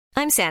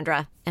I'm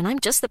Sandra, and I'm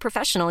just the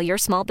professional your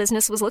small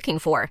business was looking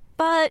for.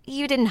 But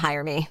you didn't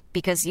hire me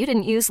because you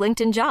didn't use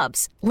LinkedIn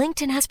Jobs.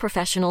 LinkedIn has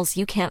professionals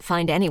you can't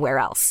find anywhere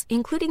else,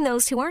 including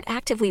those who aren't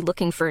actively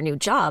looking for a new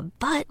job,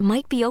 but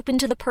might be open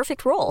to the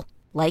perfect role,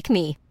 like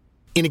me.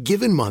 In a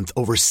given month,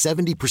 over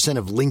 70%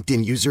 of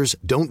LinkedIn users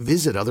don't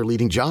visit other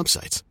leading job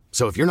sites.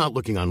 So if you're not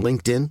looking on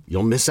LinkedIn,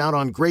 you'll miss out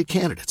on great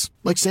candidates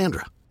like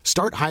Sandra.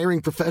 Start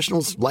hiring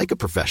professionals like a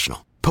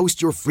professional.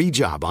 Post your free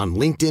job on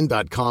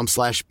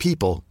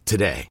linkedin.com/people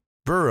today.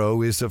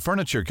 Burrow is a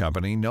furniture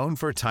company known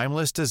for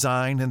timeless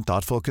design and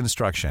thoughtful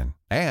construction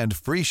and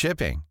free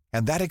shipping,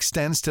 and that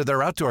extends to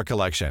their outdoor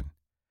collection.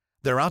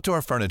 Their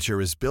outdoor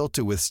furniture is built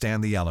to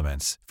withstand the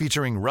elements,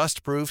 featuring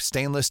rust-proof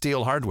stainless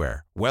steel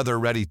hardware,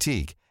 weather-ready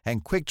teak,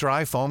 and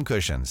quick-dry foam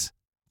cushions.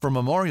 For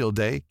Memorial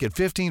Day, get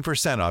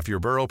 15% off your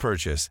Burrow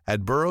purchase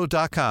at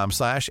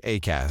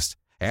burrow.com/ACAST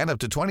and up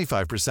to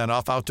 25%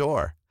 off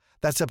outdoor.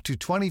 That's up to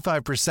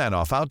 25%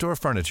 off outdoor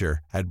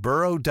furniture at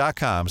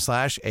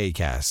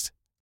burrow.com/ACAST.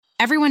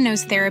 Everyone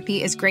knows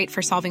therapy is great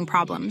for solving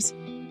problems,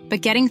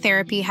 but getting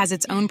therapy has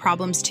its own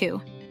problems too,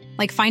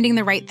 like finding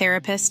the right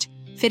therapist,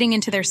 fitting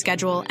into their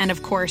schedule, and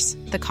of course,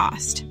 the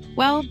cost.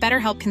 Well,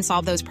 BetterHelp can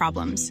solve those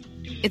problems.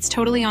 It's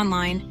totally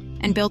online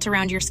and built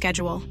around your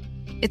schedule.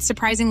 It's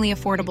surprisingly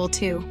affordable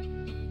too.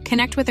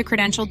 Connect with a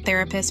credentialed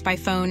therapist by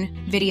phone,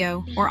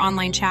 video, or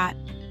online chat,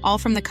 all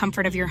from the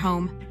comfort of your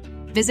home.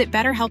 Visit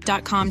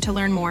BetterHelp.com to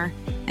learn more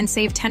and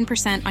save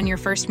 10% on your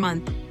first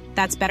month.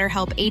 That's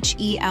BetterHelp,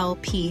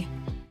 H-E-L-P.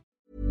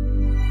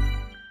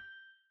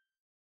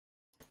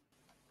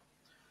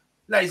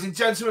 Ladies and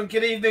gentlemen,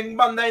 good evening.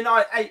 Monday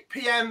night, 8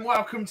 p.m.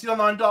 Welcome to the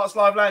Online Darts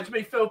Live Lounge.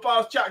 Me, Phil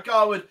Bars, Jack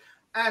Garwood,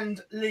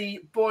 and Lee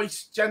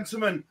Boyce.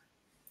 Gentlemen,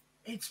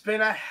 it's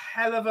been a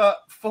hell of a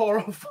 4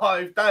 or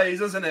 5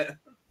 days, hasn't it?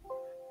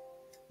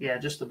 Yeah,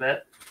 just a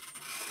bit.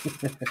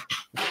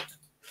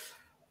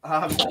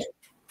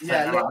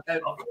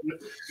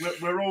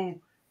 We're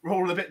all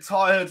a bit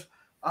tired,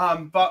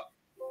 but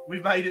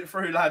we've made it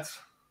through, lads.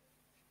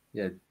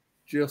 Yeah,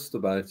 just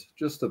about.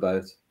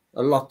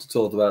 A lot to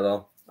talk about,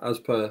 though, as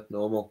per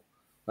normal.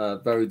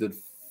 Very good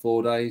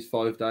 4 days,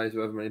 5 days,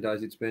 however many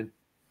days it's been.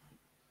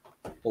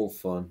 All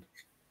fun.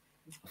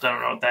 Don't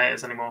know what day it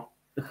is anymore.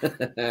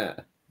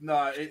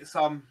 No, it's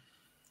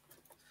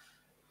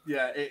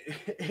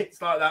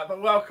it's like that.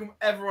 But welcome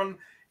everyone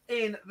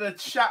in the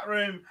chat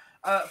room.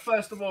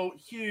 First of all,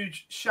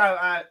 huge shout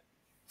out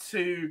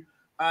to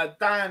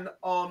Dan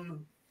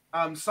on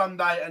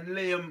Sunday and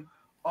Liam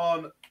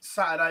on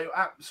Saturday, who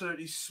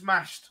absolutely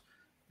smashed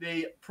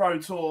the Pro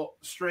Tour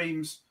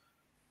streams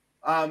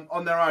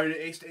on their own.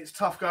 It's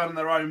tough going on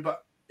their own,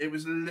 but it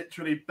was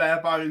literally bare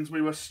bones.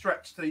 We were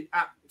stretched to the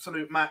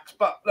absolute max.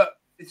 But look,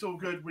 it's all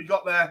good. We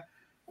got there.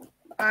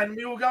 And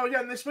we will go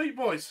again this week,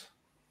 boys.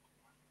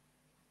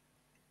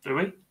 Do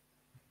we?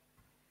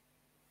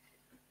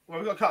 Well,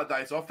 we've got a couple of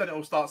days off. Then it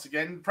all starts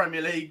again.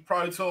 Premier League,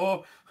 Pro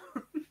Tour.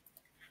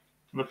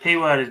 The P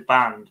word is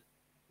banned.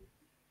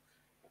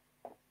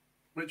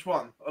 Which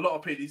one? A lot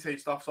of PDC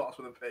stuff starts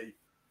with a P.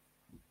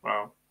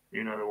 Well,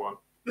 you know the one.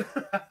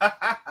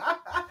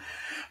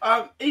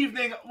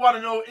 Evening, one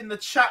and all in the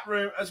chat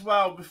room as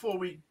well. Before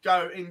we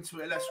go into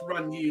it, let's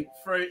run you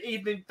through.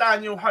 Evening,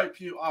 Daniel.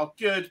 Hope you are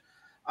good.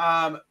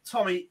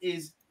 Tommy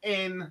is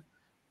in,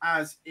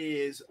 as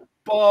is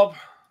Bob.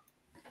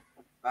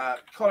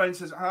 Colin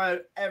says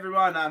hello,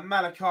 everyone.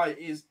 Malachi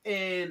is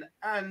in.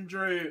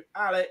 Andrew,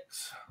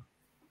 Alex,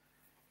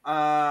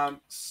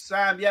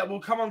 Sam. Yeah, we'll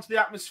come on to the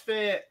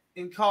atmosphere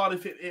in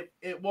Cardiff.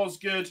 It was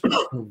good.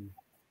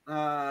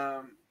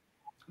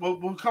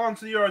 We'll come on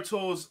to the Euro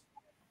Tours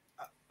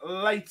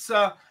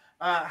later.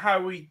 How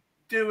are we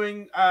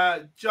doing?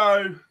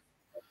 Joe,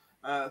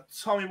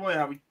 Tommy boy,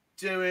 how are we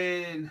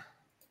doing?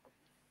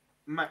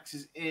 Max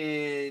is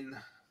in.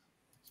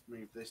 Let's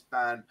move this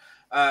down.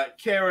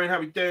 Kieran, how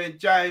we doing?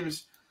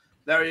 James,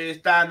 there he is.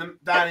 Dan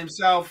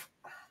himself.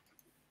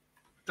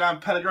 Dan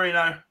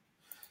Pellegrino.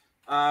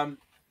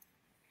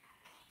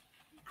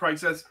 Craig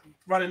says,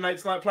 running late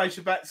tonight, place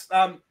your bets.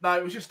 No,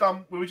 it was just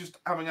we were just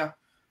having a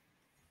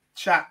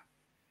chat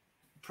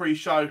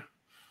pre-show.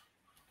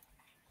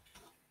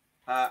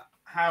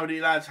 Howdy,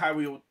 lads. How are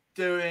we all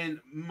doing?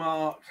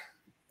 Mark.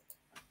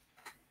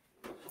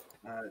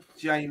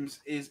 James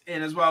is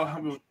in as well. How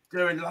are we all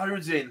doing?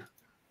 Loads in.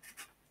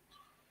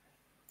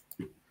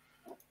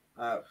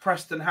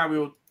 Preston, how are we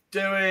all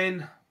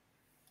doing?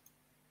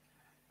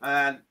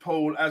 And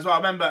Paul as well.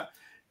 Remember,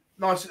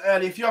 nice and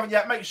early. If you haven't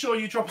yet, make sure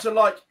you drop us a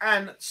like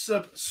and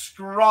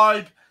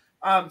subscribe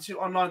to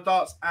Online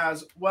Darts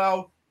as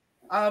well.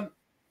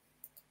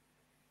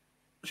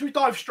 Should we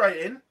dive straight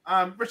in?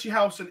 Richie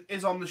Howson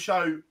is on the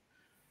show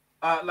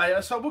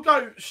later, so we'll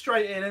go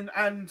straight in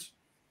and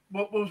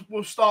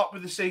we'll start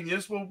with the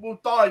seniors. We'll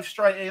dive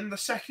straight in. The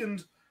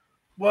second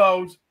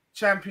World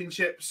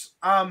Championships.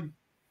 And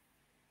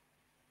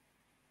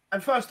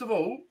first of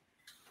all,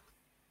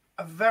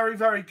 a very,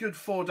 very good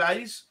 4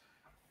 days.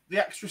 The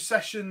extra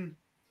session,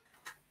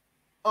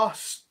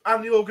 us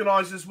and the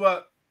organisers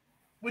were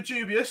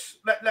dubious.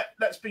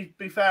 Let's be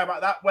fair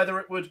about that, whether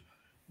it would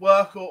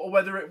work or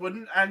whether it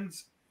wouldn't, and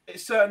it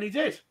certainly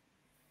did.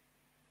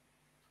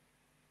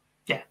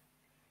 Yeah.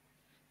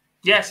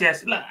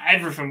 Yes. Look,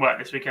 everything worked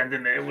this weekend,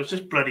 didn't it? It was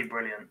just bloody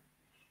brilliant.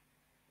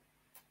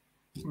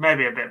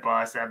 Maybe a bit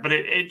biased there, but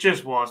it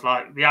just was.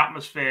 Like, the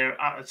atmosphere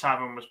at the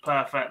tavern was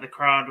perfect. The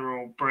crowd were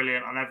all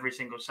brilliant on every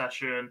single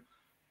session.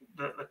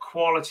 The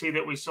quality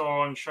that we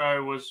saw on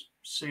show was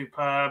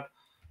superb.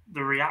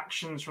 The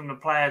reactions from the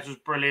players was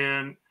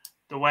brilliant.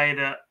 The way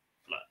that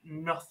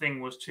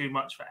nothing was too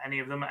much for any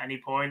of them at any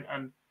point.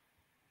 And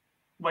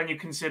when you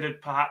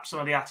considered perhaps some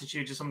of the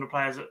attitudes of some of the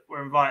players that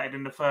were invited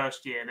in the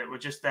first year that were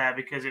just there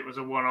because it was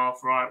a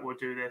one-off, right, we'll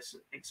do this,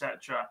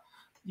 etc.,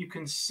 you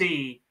can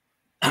see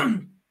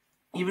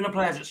even the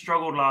players that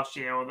struggled last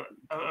year or that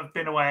have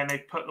been away and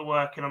they've put the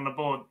work in on the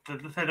board,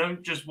 they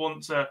don't just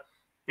want to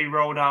be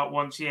rolled out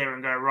once a year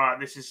and go, right,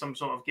 this is some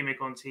sort of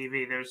gimmick on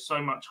TV. There's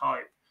so much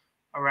hype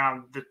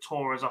around the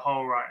tour as a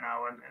whole right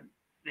now, and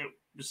it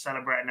was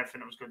celebrating everything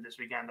that was good this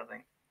weekend, I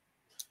think.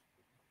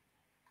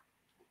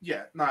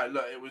 Yeah, no,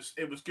 look,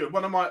 it was good.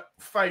 One of my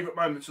favourite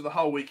moments of the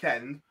whole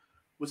weekend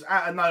was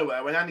out of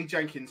nowhere when Annie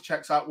Jenkins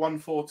checks out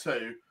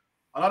 142,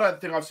 and I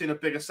don't think I've seen a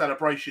bigger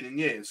celebration in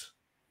years.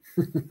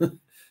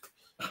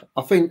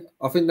 I think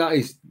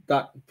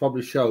that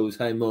probably shows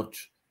how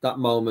much that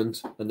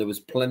moment, and there was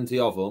plenty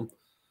of them.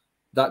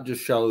 That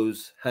just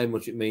shows how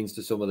much it means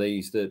to some of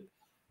these that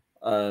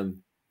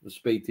was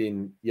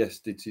speaking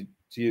yesterday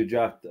to you,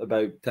 Jack,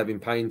 about Kevin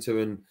Painter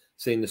and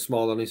seeing the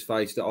smile on his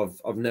face that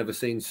I've never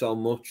seen so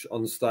much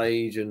on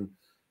stage. And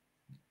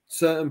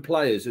certain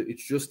players,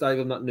 it's just gave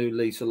them that new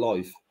lease of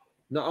life.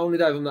 Not only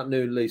gave them that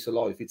new lease of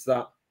life, it's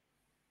that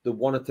they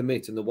want to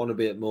commit and they want to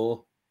be at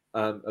more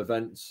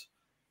events.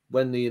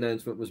 When the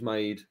announcement was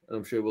made, and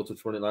I'm sure we'll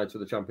touch on it later,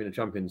 the Champion of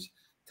Champions,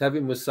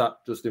 Kevin was sat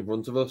just in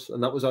front of us,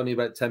 and that was only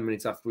about 10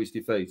 minutes after his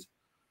defeat.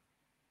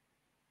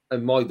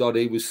 And my God,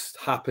 he was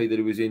happy that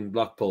he was in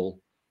Blackpool.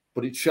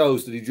 But it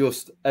shows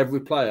that every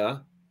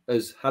player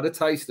has had a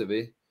taste of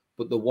it,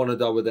 but they want to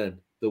go then.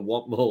 They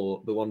want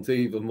more. They want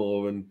even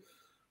more. And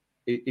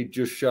it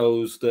just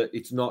shows that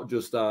it's not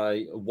just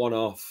a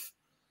one-off,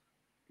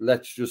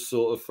 let's just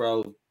sort of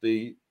throw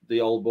the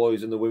old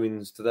boys and the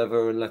women's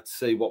together and let's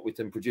see what we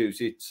can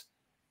produce. It's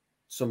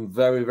some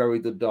very, very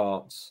good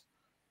darts,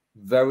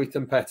 very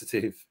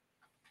competitive,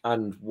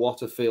 and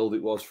what a field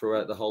it was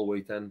throughout the whole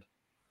weekend.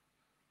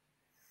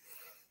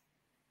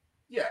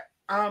 Yeah.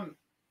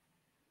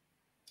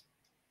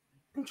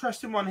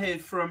 Interesting one here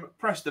from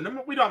Preston, and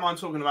we don't mind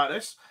talking about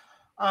this.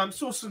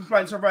 Saw some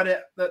complaints on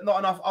Reddit that not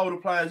enough older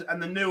players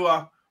and the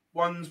newer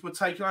ones were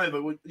taken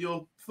over.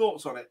 Your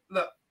thoughts on it?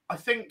 Look, I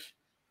think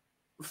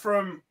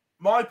from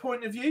my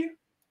point of view,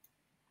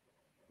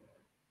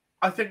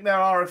 I think there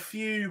are a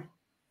few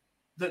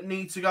that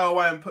need to go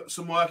away and put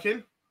some work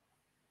in,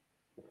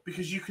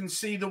 because you can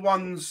see the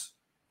ones,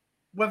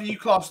 whether you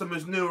class them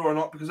as newer or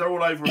not, because they're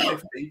all over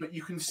 50, but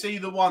you can see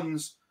the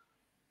ones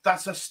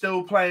that are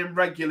still playing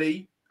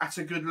regularly at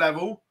a good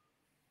level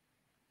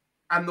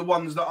and the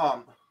ones that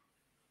aren't.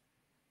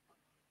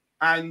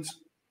 And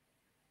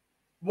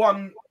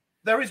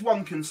there is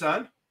one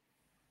concern,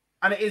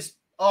 and it is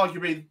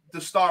arguably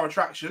the star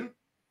attraction,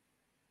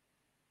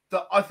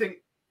 that I think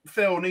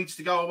Phil needs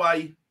to go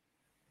away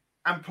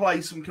and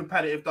play some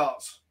competitive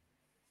darts.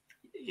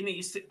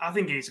 I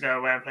think he needs to go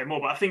away and play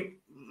more, but I think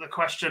the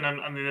question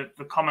and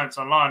the comments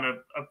online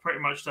are pretty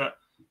much that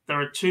there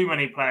are too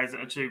many players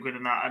that are too good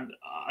in that, and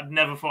I'd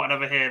never thought I'd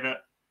ever hear that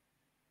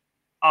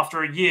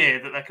after a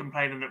year that they're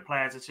complaining that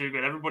players are too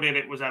good. Everybody in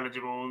it was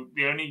eligible.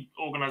 The only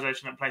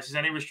organisation that places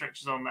any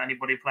restrictions on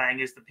anybody playing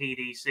is the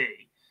PDC,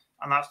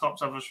 and that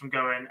stops others from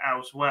going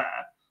elsewhere.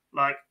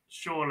 Like,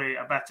 surely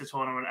a better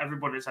tournament,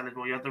 everybody that's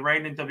eligible. You have the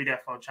reigning WDF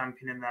World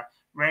Champion in there,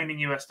 reigning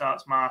US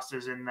Darts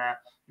Masters in there.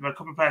 You've got a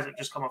couple of players that have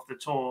just come off the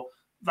tour.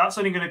 That's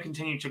only going to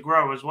continue to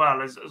grow as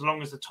well, as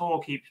long as the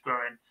tour keeps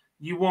growing.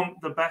 You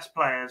want the best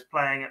players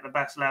playing at the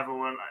best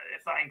level, and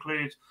if that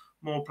includes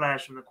more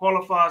players from the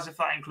qualifiers, if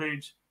that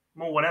includes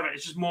more whatever,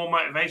 it's just more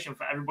motivation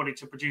for everybody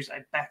to produce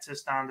a better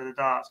standard of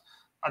darts.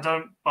 I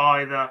don't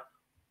buy the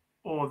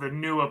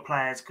newer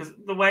players, because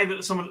the way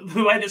that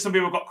some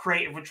people got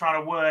creative with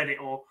trying to word it,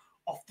 or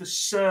off the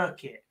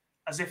circuit,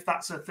 as if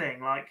that's a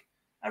thing. Like,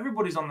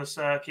 everybody's on the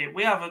circuit.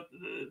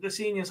 The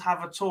seniors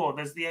have a tour.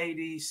 There's the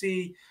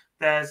ADC.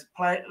 There's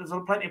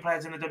plenty of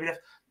players in the WDF.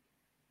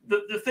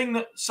 The thing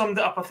that summed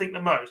it up, I think,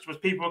 the most was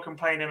people were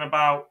complaining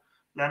about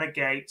Leonard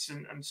Gates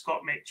and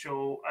Scott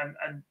Mitchell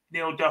and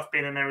Neil Duff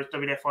being in there as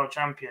WDF World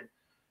Champion.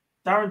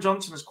 Darren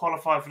Johnson has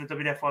qualified for the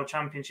WDF World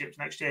Championships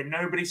next year.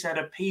 Nobody said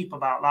a peep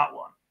about that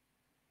one.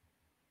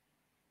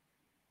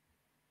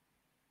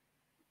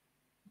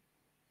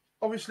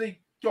 Obviously,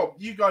 Job,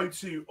 you go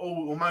to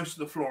all or most of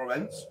the floor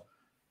events.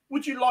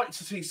 Would you like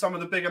to see some of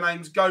the bigger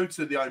names go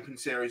to the Open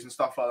Series and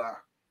stuff like that?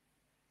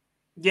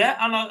 Yeah,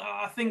 and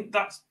I think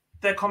that's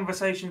the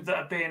conversations that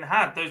are being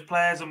had. Those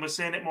players, and we're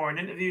seeing it more in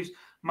interviews.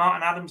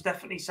 Martin Adams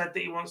definitely said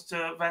that he wants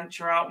to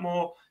venture out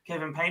more.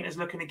 Kevin Painter's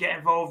looking to get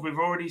involved. We've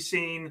already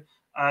seen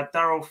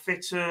Daryl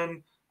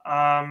Fitton,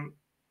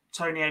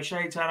 Tony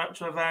O'Shea turn up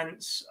to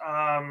events.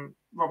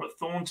 Robert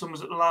Thornton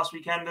was at the last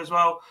weekend as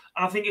well.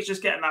 And I think it's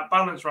just getting that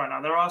balance right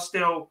now. There are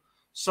still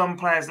some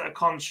players that are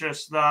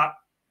conscious that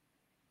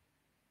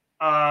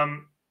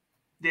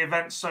the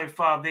events so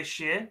far this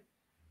year,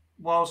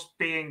 whilst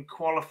being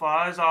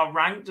qualifiers, are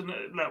ranked. And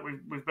look,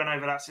 we've been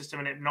over that system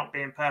and it not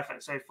being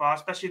perfect so far.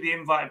 Especially the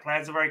invited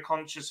players are very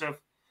conscious of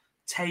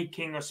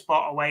taking a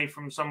spot away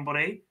from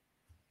somebody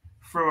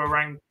through a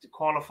ranked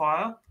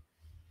qualifier.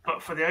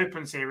 But for the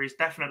Open Series,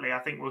 definitely, I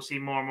think we'll see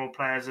more and more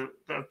players that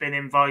have been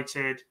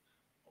invited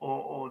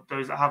or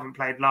those that haven't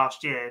played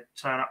last year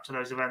turn up to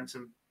those events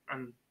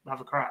and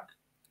have a crack.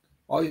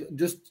 I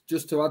just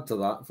to add to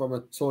that, from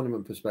a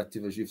tournament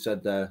perspective, as you've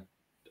said there,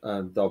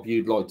 Dob,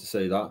 you'd like to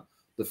see that.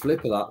 The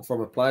flip of that,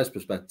 from a player's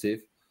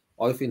perspective,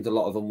 I think a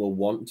lot of them will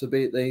want to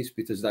be at these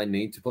because they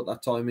need to put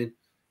that time in.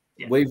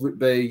 Yeah. Whether it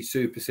be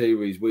Super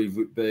Series,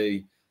 whether it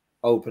be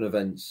Open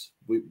events,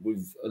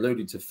 we've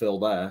alluded to Phil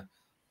there,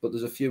 but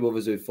there's a few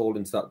others who fall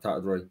into that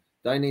category.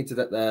 They need to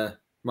get their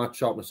match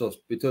sharpness up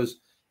because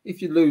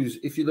if you lose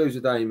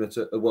a game at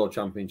a World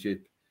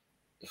Championship,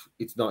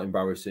 it's not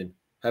embarrassing.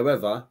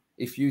 However,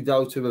 if you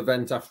go to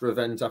event after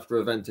event after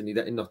event and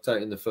you're not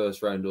taking the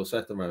first round or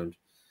second round,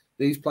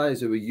 these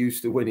players who are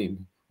used to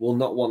winning will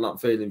not want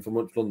that feeling for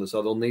much longer.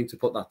 So they'll need to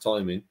put that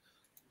time in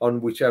on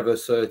whichever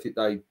circuit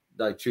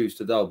they choose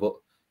to do. But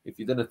if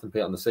you're going to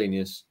compete on the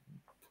seniors,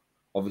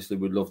 obviously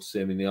we'd love to see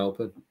them in the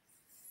Open.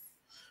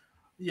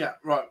 Yeah,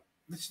 right.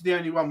 This is the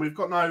only one. We've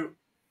got no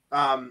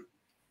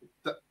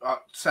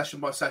session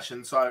by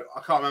session, so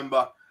I can't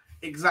remember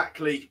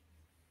exactly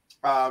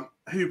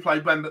who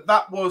played when, but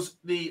that was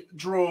the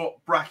draw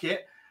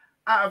bracket.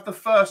 Out of the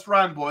first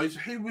round, boys,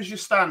 who was your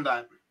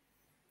standout?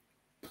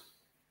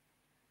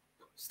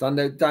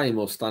 Standout dame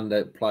or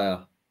standout player?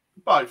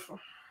 Both.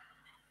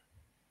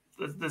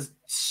 There's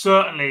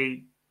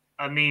certainly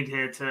a need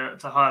here to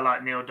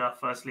highlight Neil Duff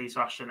versus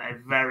Lisa Ashton, a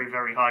very,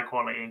 very high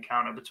quality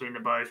encounter between the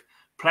both.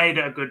 Played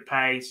at a good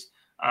pace,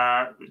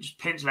 just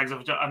pinched legs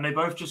off, and they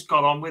both just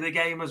got on with the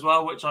game as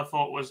well, which I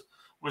thought was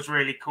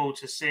really cool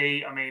to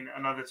see. I mean,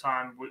 another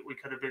time we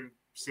could have been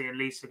seeing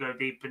Lisa go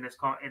deep in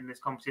this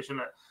competition.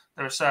 That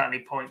there are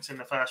certainly points in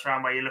the first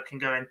round where you're looking,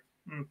 going,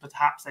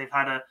 perhaps they've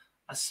had a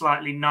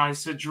slightly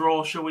nicer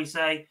draw, shall we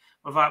say,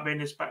 without being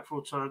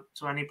disrespectful to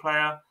any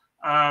player.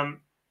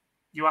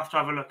 You have to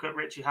have a look at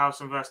Richie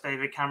Howson versus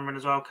David Cameron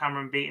as well.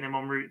 Cameron beating him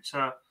en route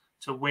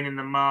to winning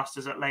the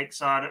Masters at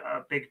Lakeside,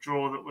 a big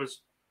draw that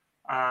was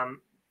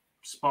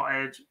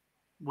spotted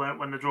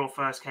when the draw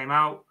first came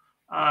out,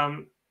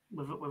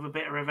 with a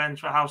bit of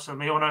revenge for Howson.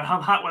 We all know how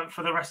that went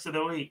for the rest of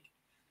the week.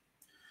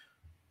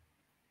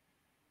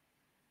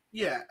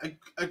 Yeah,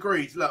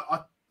 agreed. Look,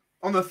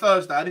 on the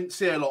Thursday, I didn't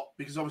see a lot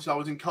because obviously I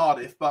was in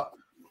Cardiff, but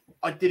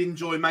I did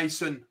enjoy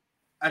Mason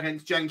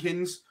against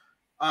Jenkins.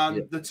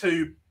 The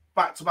two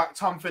back-to-back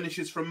ton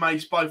finishes from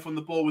Mace, both on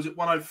the ball. Was it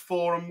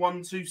 104 and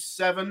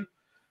 127?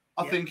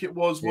 I think it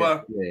was.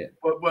 Were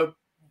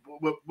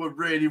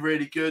really,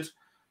 really good.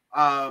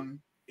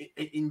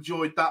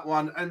 Enjoyed that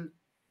one. And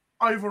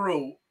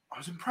overall, I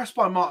was impressed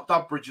by Mark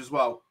Dudbridge as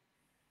well.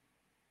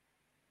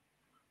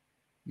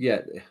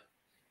 Yeah,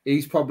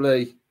 he's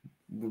probably,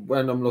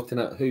 when I'm looking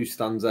at who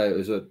stands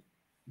out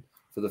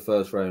for the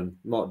first round,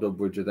 Mark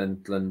Dudbridge and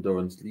then Glenn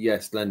Durrance.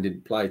 Yes, Glenn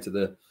didn't play to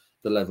the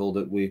level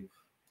that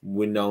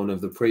we're known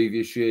of the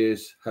previous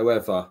years.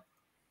 However,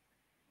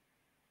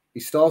 he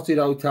started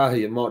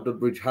okay, and Mark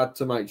Dudbridge had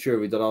to make sure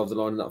he got over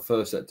the line in that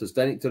first set, because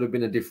then it could have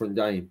been a different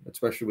game,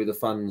 especially with the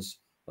fans,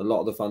 a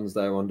lot of the fans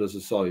there on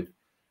Duz's side.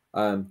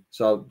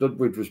 So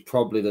Dudbridge was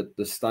probably the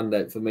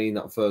standout for me in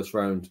that first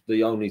round.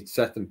 The only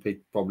second pick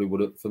probably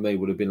would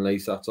have been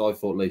Lisa. So I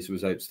thought Lisa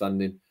was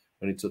outstanding,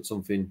 and it took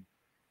something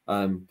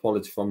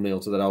quality from Neil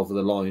to get over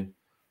the line.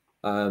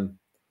 So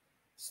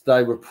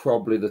they were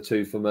probably the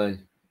two for me.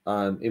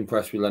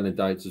 Impressed with Leonard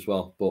Dates as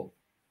well, but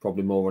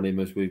probably more on him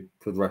as we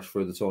progress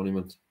through the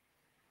tournament.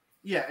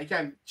 Yeah,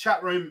 again,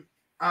 chat room.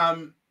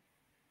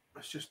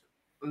 Let's just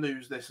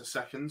lose this a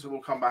second, so we'll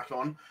come back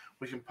on.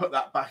 We can put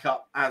that back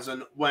up as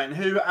and when.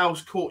 Who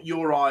else caught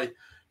your eye?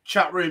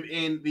 Chat room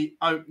in the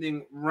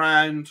opening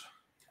round.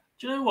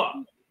 Do you know what?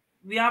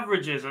 The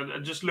averages,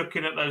 and just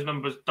looking at those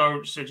numbers,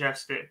 don't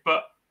suggest it,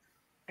 but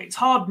it's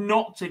hard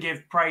not to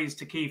give praise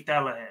to Keith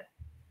Della here,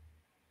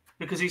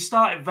 because he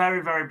started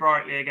very, very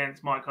brightly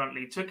against Mike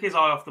Huntley, took his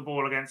eye off the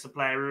ball against a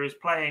player who was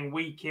playing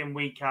week in,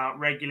 week out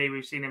regularly.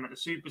 We've seen him at the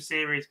Super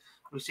Series.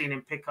 We've seen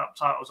him pick up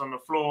titles on the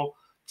floor.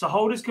 To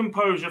hold his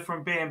composure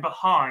from being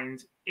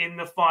behind in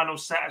the final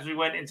set as we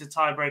went into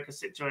tiebreaker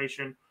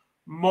situation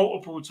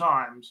multiple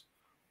times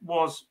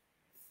was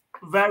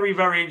very,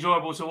 very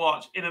enjoyable to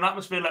watch in an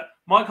atmosphere that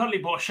Mike Huntley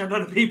brought a shed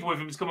load of people with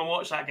him to come and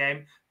watch that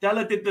game.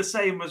 Della did the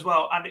same as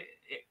well. And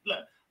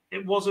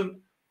it wasn't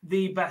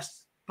the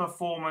best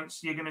performance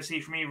you're going to see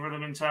from either of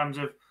them in terms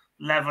of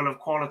level of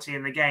quality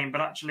in the game,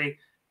 but actually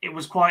it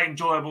was quite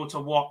enjoyable to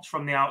watch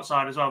from the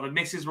outside as well. The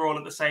misses were all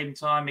at the same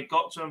time. It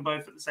got to them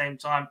both at the same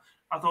time.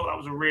 I thought that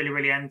was a really,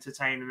 really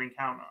entertaining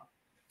encounter.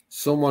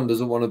 Someone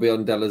doesn't want to be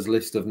on Della's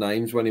list of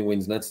names when he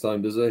wins next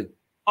time, does he?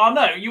 Oh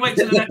no, you wait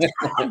till the next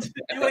round.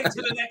 You wait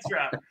till the next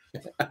round.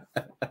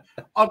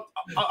 I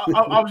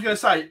was going to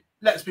say,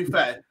 let's be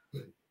fair.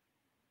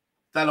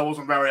 Della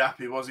wasn't very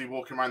happy, was he,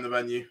 walking around the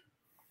venue?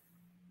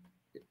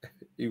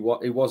 He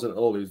wasn't at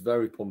all. He was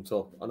very pumped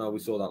up. I know we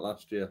saw that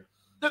last year.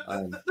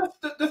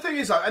 The thing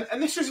is, though,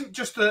 and this isn't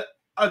just a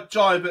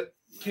jibe at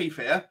Keith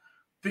here,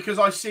 because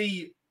I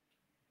see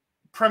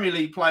Premier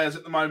League players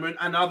at the moment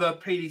and other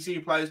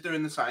PDC players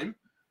doing the same.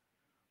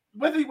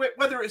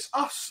 Whether it's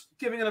us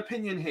giving an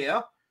opinion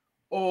here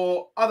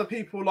or other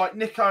people like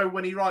Nico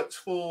when he writes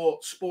for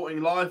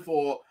Sporting Life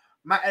or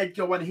Matt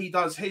Edgar when he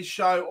does his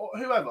show or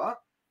whoever,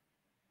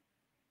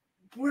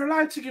 we're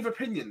allowed to give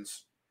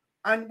opinions.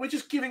 And we're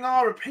just giving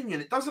our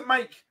opinion. It doesn't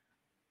make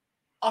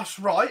us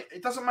right.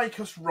 It doesn't make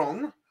us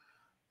wrong.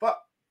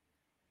 But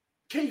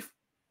Keith,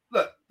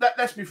 look,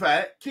 let's be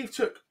fair. Keith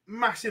took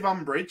massive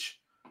umbrage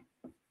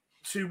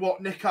to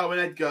what Nico and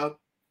Edgar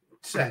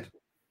said.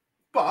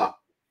 But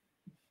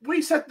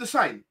we said the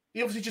same.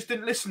 He obviously just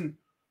didn't listen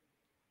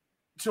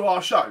to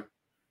our show.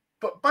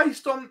 But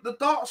based on the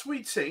darts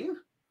we'd seen,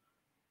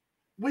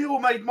 we all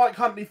made Mike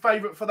Huntley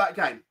favourite for that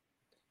game.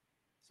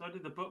 So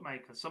did the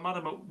bookmakers. Some had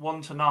him at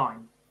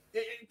 1-9.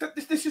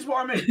 This is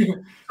what I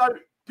mean. So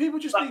people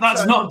just need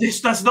that's not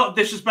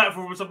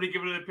disrespectful from somebody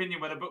giving an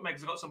opinion where the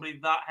bookmakers got somebody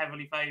that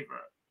heavily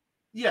favourite.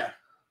 Yeah,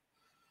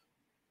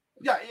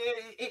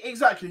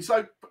 exactly.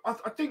 So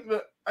I think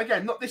that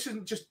again, this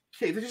isn't just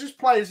Keith. This is just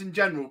players in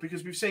general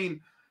because we've seen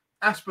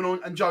Aspinall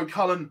and Joe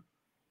Cullen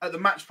at the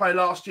match play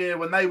last year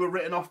when they were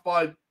written off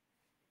by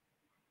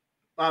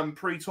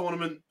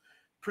pre-tournament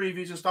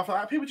previews and stuff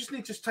like that. People just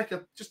need to take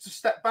a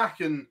step back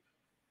and.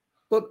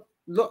 But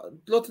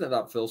looking at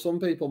that, Phil, some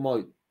people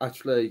might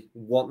actually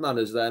want that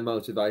as their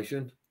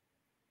motivation.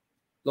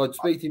 Like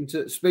speaking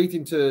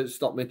to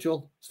Stock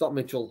Mitchell. Stock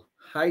Mitchell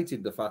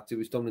hated the fact he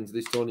was coming into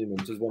this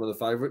tournament as one of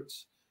the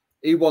favourites.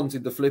 He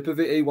wanted the flip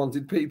of it. He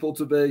wanted people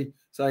to be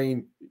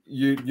saying,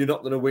 you're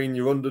not going to win,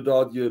 you're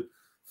underdog, you're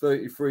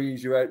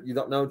 33s, you're out, you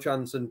got no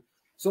chance. And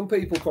some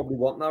people probably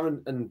want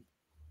that. And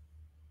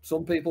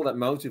some people get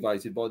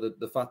motivated by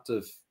the fact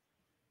of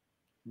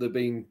they're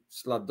being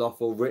slagged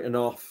off or written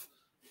off.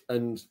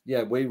 And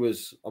yeah,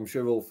 I'm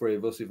sure all three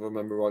of us, if I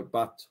remember right,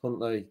 Bat,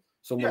 Huntley,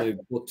 someone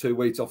who put 2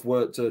 weeks off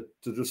work to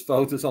just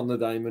focus on the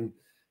game and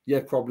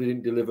probably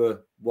didn't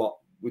deliver what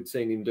we'd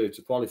seen him do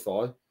to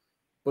qualify.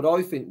 But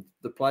I think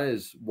the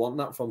players want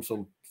that from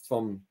some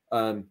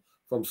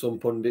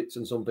pundits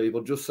and some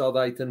people, just so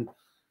they can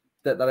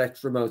get that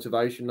extra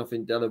motivation. I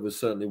think Della was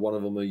certainly one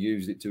of them who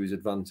used it to his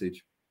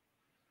advantage.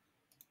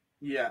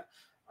 Yeah.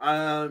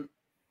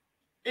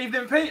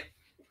 Evening, Pete.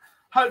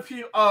 Hope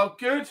you are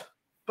good.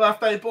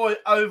 Birthday boy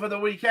over the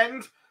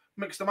weekend.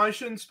 Mixed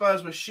emotions.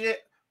 Spurs were shit.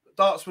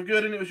 Darts were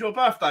good, and it was your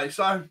birthday.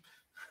 So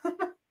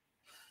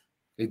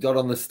he got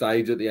on the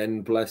stage at the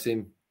end. Bless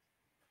him.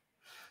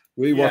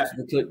 We watched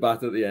the clip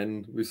back at the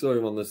end. We saw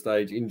him on the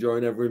stage,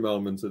 enjoying every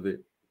moment of it.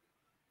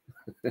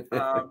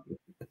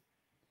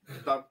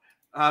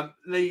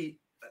 Lee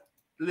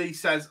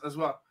says as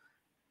well.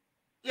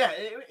 Yeah,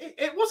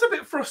 it was a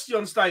bit frosty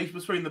on stage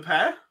between the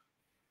pair.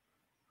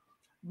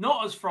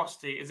 Not as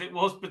frosty as it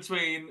was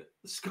between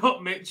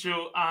Scott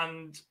Mitchell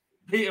and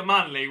Peter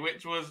Manley,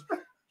 which was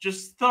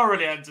just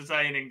thoroughly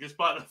entertaining,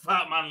 despite the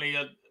fact Manley,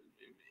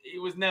 he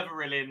was never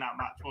really in that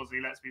match, was he?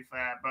 Let's be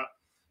fair. But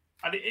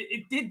and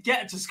it did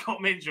get to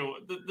Scott Mitchell.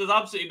 There's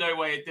absolutely no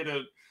way it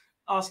didn't.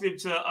 Asking him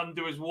to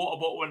undo his water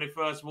bottle when he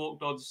first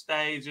walked on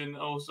stage and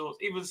all sorts.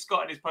 Even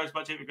Scott in his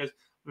post-match interview goes,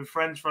 we've been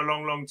friends for a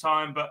long, long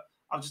time, but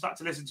I've just had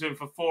to listen to him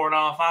for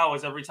 4.5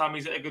 hours every time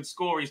he's at a good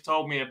score he's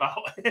told me about.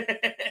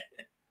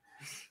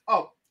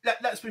 Oh,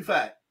 let's be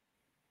fair.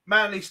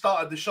 Manley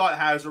started the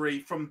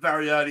shitehousery from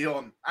very early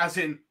on, as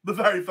in the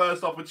very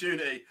first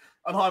opportunity,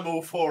 and I'm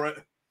all for it.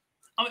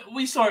 I mean,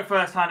 we saw it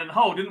firsthand in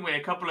Hull, didn't we?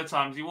 A couple of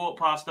times. He walked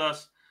past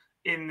us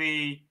in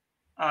the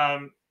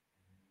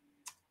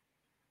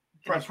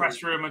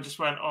press room and just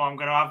went, I'm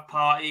going to have a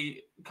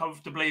party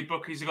comfortably.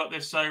 Bookies have got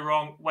this so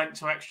wrong. Went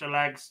to extra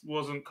legs,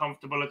 wasn't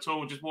comfortable at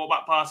all. Just walked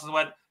back past us and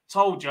went,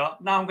 told you,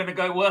 now I'm going to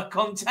go work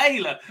on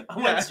Taylor. I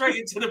went straight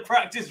into the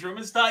practice room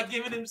and started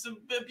giving him some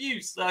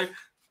abuse. So,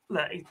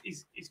 look,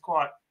 he's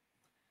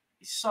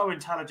so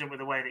intelligent with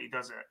the way that he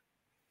does it.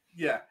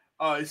 Yeah.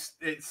 Oh,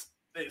 it's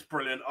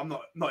brilliant. I'm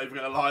not even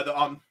going to lie that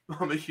I'm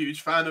a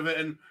huge fan of it,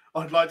 and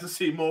I'd like to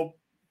see more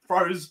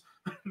pros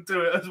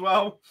do it as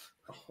well.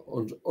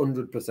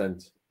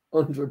 100%.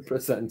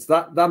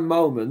 That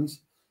moment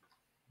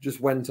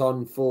just went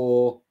on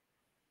for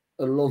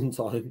a long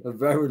time, a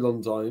very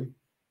long time.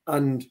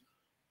 And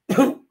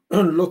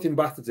looking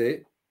back at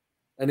it,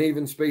 and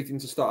even speaking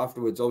to Stott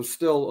afterwards, I was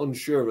still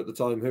unsure at the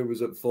time who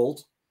was at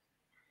fault,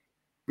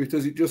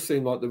 because it just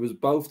seemed like they was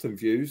both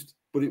confused,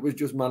 but it was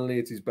just Manley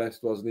at his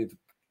best, wasn't he,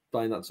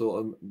 playing that sort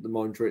of the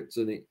mind tricks,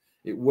 and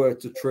it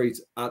worked a treat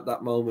at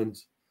that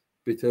moment,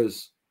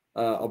 because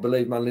I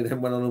believe Manley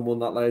then went on and won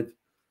that leg.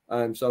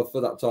 So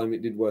for that time,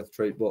 it did worth a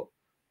treat, but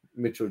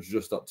Mitchell's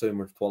just got too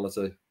much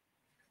quality.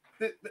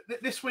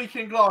 this week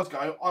in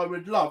Glasgow, I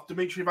would love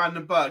Dimitri Van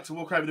den Berg to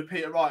walk over to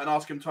Peter Wright and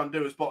ask him to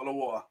undo his bottle of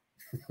water.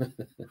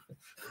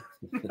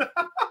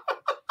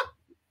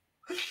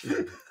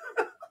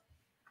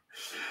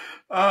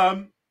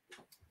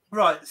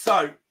 Right,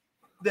 so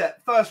the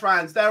first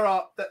rounds, there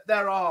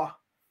are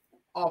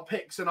our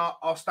picks and our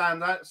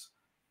standouts.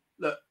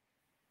 Look,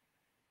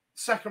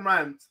 second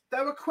round,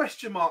 there were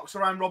question marks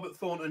around Robert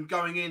Thornton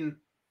going in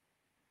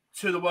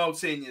to the World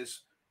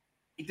Seniors.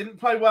 He didn't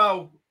play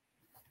well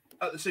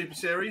at the Super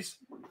Series.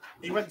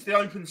 He went to the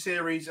Open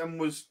Series and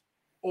was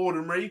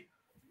ordinary.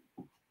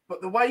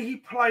 But the way he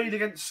played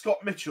against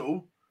Scott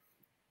Mitchell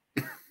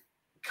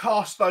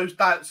cast those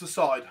doubts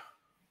aside.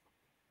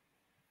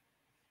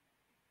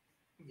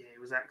 Yeah, he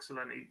was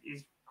excellent.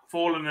 He's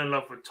fallen in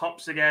love with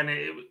tops again.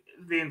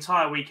 The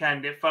entire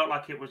weekend, it felt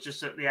like it was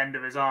just at the end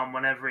of his arm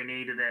whenever he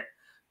needed it.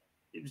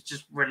 It was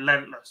just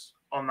relentless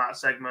on that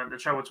segment. The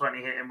treble 20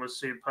 hitting was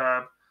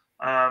superb.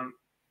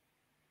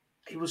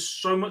 He was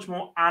so much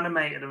more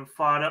animated and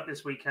fired up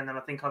this weekend than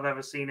I think I've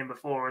ever seen him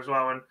before as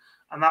well.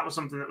 And that was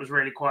something that was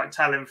really quite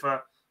telling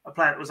for a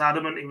player that was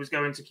adamant he was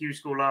going to Q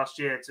School last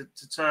year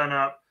to turn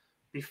up,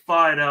 be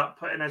fired up,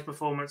 put in those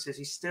performances.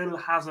 He still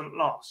hasn't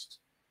lost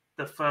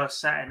the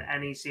first set in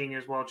any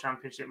Seniors World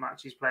Championship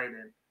match he's played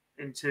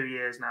in 2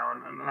 years now.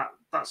 And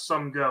that's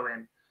some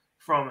going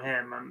from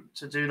him. And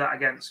to do that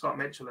against Scott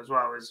Mitchell as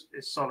well is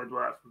solid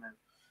work from him.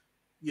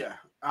 Yeah.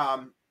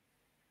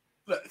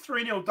 Look,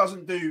 3-0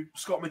 doesn't do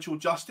Scott Mitchell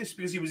justice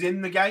because he was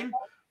in the game,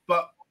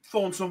 but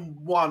Thornton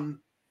won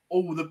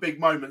all the big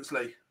moments,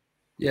 Lee.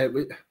 Yeah,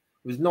 it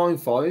was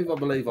 9-5, I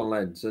believe, on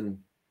leads, and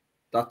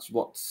that's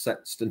what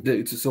sets can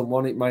do to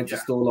someone. It made the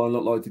scoreline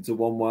look like it's a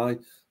one-way.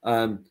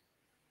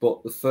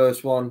 But the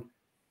first one,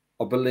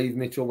 I believe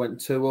Mitchell went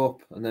 2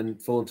 up, and then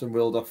Thornton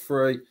reeled off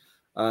 3,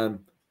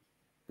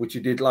 which he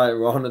did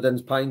later on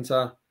against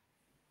Painter.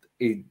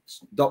 He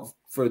got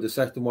through the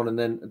second one, and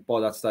then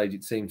by that stage,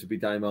 it seemed to be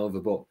game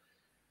over. But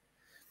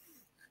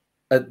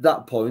at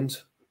that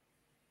point,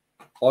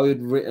 I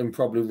had written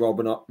probably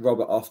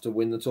Robert off to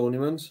win the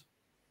tournament.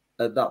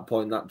 At that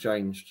point, that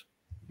changed.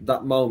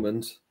 That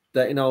moment,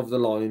 getting over the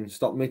line,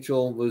 Scott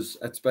Mitchell was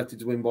expected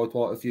to win by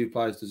quite a few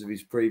players because of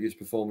his previous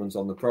performance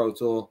on the Pro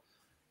Tour.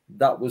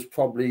 That was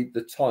probably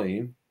the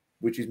time,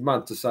 which is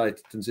mad to say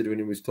considering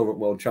he was current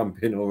world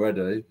champion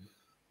already,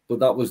 but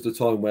that was the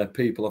time where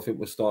people, I think,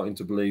 were starting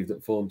to believe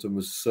that Thornton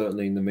was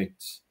certainly in the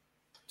mix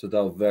to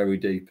delve very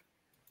deep.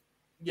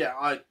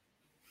 Yeah,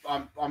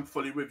 I'm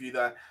fully with you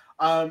there.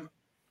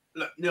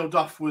 Look, Neil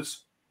Duff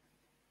was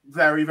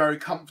very, very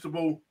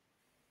comfortable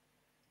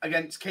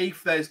against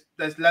Keith. There's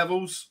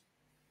levels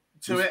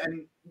to it,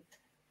 and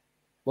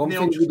one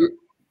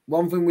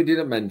thing we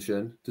didn't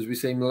mention, because we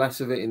seen less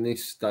of it in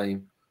this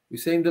game, we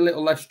seemed a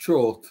little less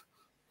short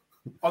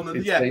on the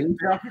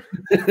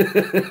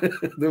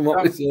than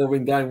what we saw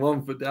in game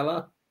 1 for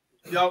Della.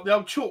 The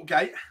old chalk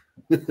gate.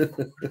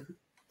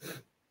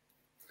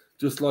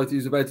 Just like he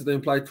was about to do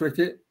and play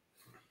cricket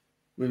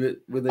with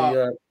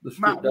the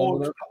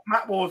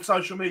Matt Ward's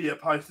social media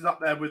post is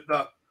up there with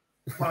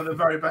one of the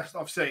very best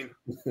I've seen.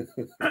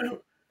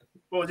 What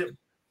was it?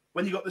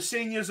 When you got the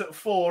seniors at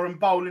 4 and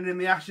bowling in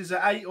the Ashes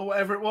at 8 or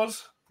whatever it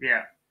was?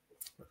 Yeah.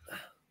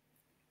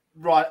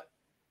 Right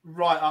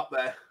up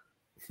there.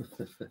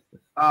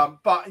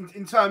 But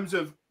in terms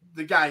of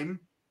the game,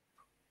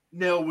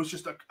 Neil was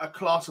just a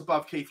class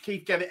above Keith.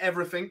 Keith gave it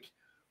everything,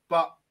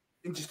 but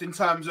in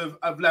terms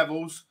of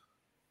levels,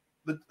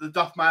 the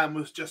Duff man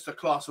was just a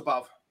class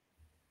above.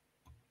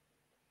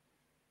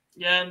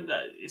 Yeah, and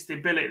it's the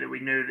ability that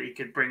we knew that he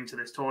could bring to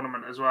this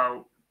tournament as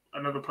well.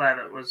 Another player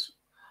that was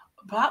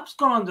perhaps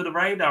gone under the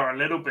radar a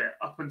little bit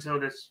up until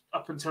this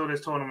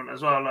tournament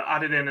as well. Like,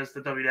 added in as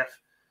the WWF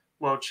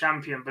World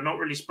Champion, but not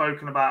really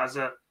spoken about as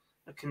a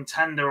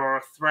contender or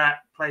a threat,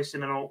 placed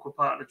in an awkward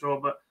part of the draw.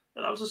 But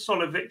that was a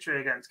solid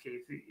victory against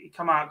Keith. He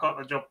come out, got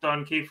the job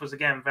done. Keith was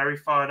again very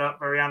fired up,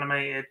 very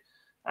animated,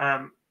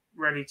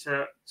 ready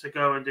to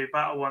go and do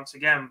battle once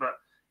again. But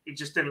he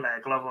just didn't lay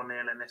a glove on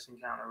Neil in this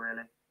encounter,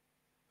 really.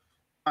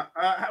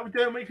 How are we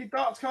doing, weekly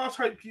darts cast?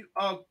 Hope you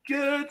are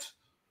good.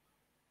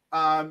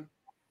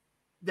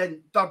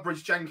 Then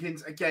Dudbridge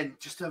Jenkins, again,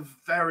 just a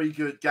very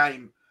good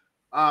game.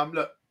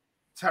 Look,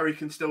 Terry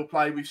can still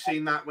play. We've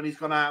seen that when he's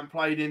gone out and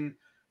played in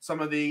some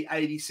of the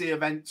ADC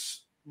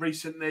events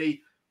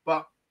recently.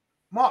 But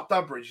Mark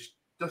Dudbridge,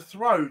 the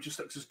throw just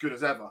looks as good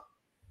as ever.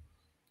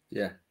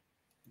 Yeah,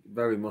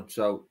 very much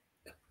so.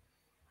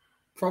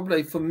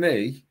 Probably for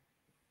me,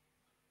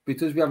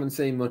 because we haven't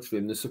seen much of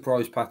him, the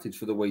surprise package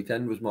for the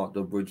weekend was Mark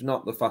Dudbridge.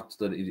 Not the fact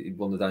that he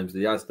won the games that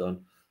he has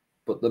done,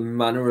 but the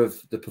manner of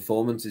the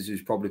performances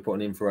he's probably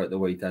putting in throughout the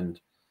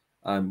weekend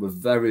were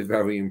very,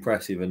 very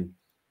impressive. And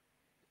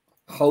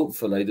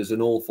hopefully there's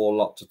an awful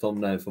lot to come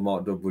now for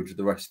Mark Dudbridge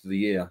the rest of the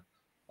year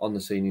on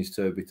the Seniors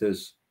Tour,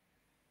 because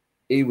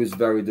he was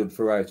very good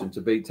throughout. And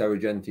to beat Terry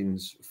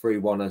Jenkins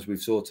 3-1, as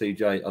we've saw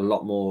TJ a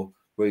lot more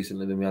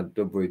recently than we had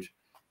Dudbridge,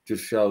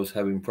 just shows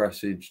how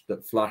impressive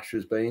that Flash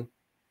has been.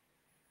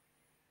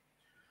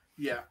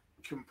 Yeah,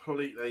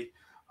 completely.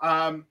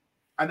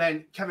 And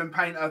then Kevin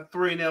Painter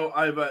 3-0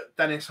 over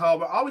Dennis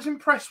Harbour. I was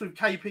impressed with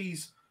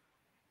KP's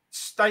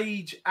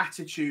stage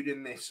attitude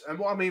in this. And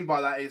what I mean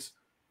by that is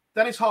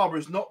Dennis Harbour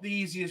is not the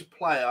easiest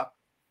player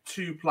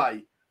to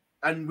play.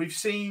 And we've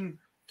seen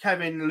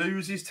Kevin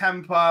lose his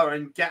temper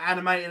and get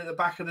animated at the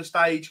back of the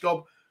stage,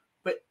 Gob.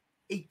 But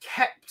he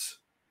kept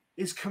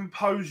his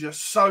composure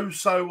so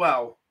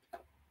well.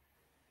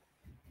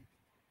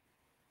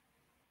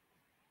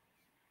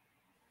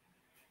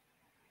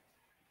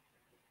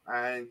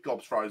 And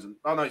Gob's frozen.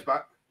 Oh, no, he's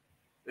back.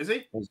 Is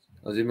he?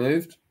 Has he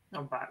moved?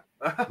 I'm back.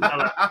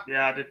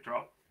 Yeah, I did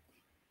drop.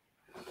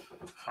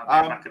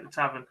 I'll be back at the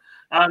tavern.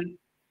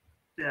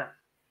 Yeah.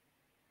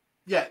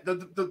 Yeah,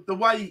 the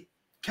way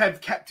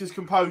Kev kept his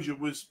composure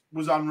was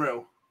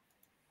unreal.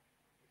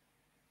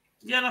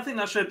 Yeah, and I think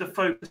that showed the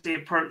focus he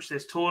approached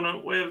this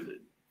tournament with.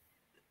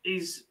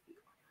 He's,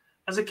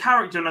 as a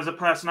character and as a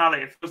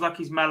personality, it feels like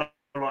he's mellow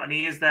a lot and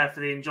he is there for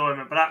the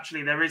enjoyment. But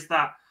actually, there is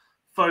that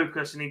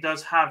focus and he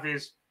does have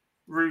his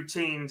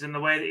routines and the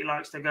way that he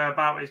likes to go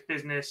about his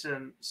business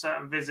and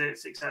certain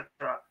visits, etc.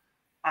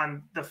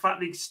 And the fact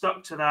that he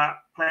stuck to that,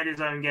 played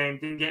his own game,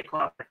 didn't get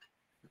caught up.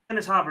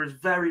 Dennis Harbour is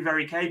very,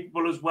 very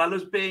capable as well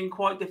as being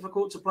quite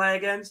difficult to play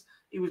against.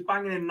 He was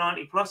banging in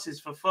 90 pluses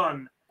for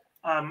fun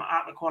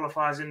at the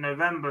qualifiers in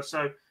November.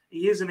 So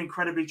he is an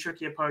incredibly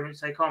tricky opponent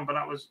to take on, but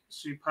that was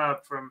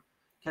superb from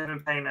Kevin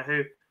Painter,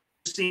 who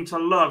seemed to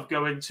love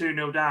going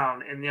 2-0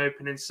 down in the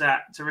opening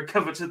set to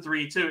recover to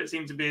 3-2. It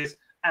seemed to be his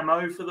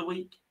MO for the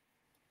week.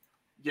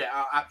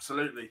 Yeah,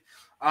 absolutely.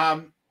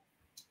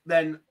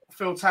 Then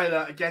Phil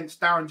Taylor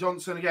against Darren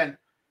Johnson. Again,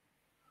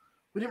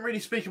 we didn't really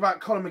speak about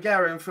Colin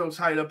McGarry and Phil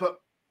Taylor,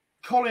 but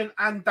Colin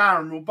and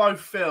Darren will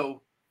both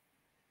feel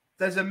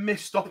there's a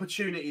missed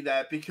opportunity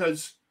there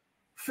because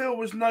Phil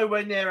was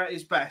nowhere near at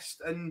his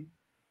best and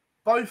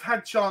both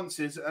had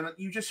chances, and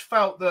you just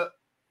felt that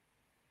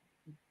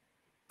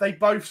they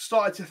both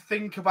started to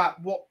think about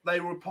what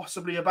they were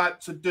possibly about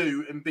to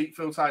do and beat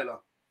Phil Taylor.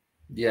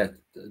 Yeah,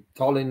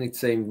 Colin, it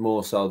seemed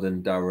more so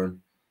than Darren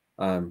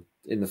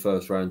in the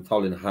first round.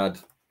 Colin had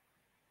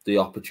the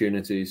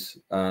opportunities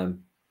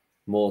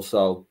more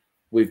so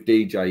with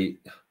DJ.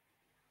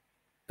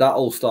 That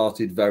all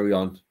started very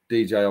on.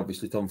 DJ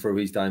obviously come through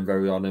his game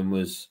very on and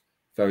was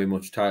very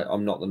much,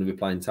 I'm not going to be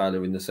playing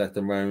Taylor in the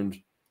second round.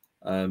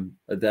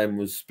 Adem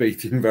was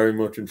speaking very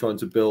much and trying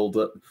to build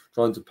it,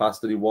 trying to pass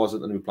that he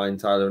wasn't going to be playing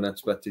Taylor and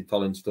expected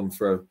Colin to come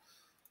through.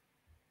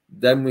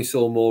 Then we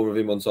saw more of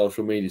him on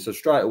social media. So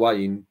straight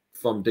away,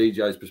 from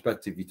DJ's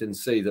perspective, you can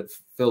see that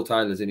Phil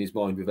Taylor's in his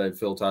mind without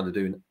Phil Taylor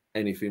doing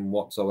anything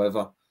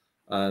whatsoever.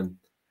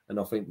 And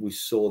I think we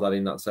saw that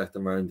in that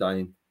second round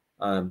game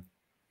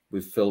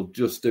with Phil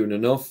just doing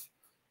enough,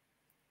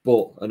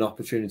 but an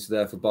opportunity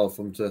there for both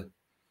of them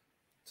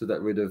to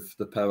get rid of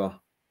the power.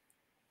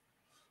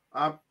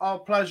 Our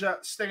pleasure,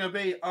 Stinger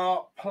B,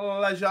 our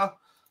pleasure.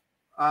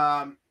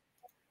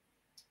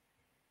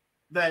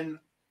 Then,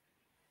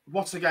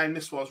 what a game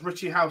this was.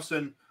 Richie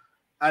Howson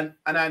and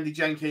Andy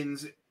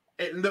Jenkins.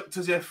 It looked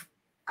as if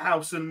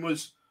Howson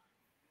was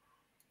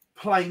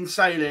plain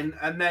sailing,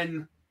 and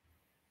then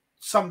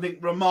something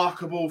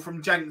remarkable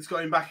from Jenkins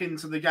got him back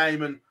into the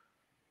game, and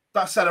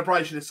that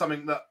celebration is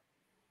something that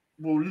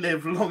will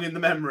live long in the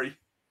memory.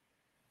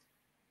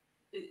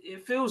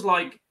 It feels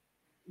like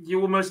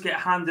you almost get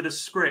handed a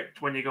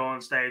script when you go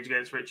on stage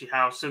against Richie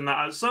Howson,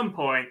 that at some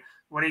point,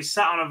 when he's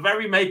sat on a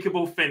very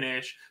makeable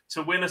finish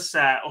to win a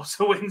set or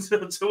to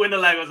win a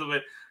leg or something,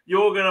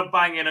 you're going to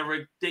bang in a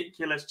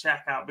ridiculous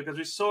checkout, because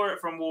we saw it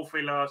from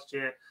Wolfie last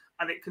year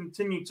and it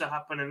continued to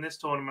happen in this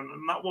tournament.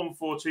 And that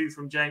 1-4-2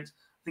 from Jenks,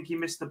 I think he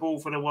missed the ball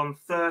for the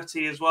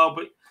 130 as well,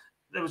 but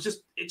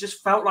it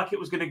just felt like it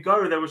was going to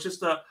go. There was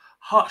just a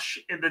hush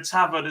in the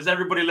tavern as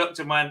everybody looked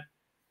and went,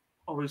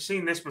 oh, we've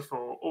seen this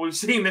before, or we've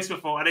seen this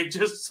before. And it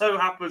just so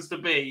happens to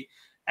be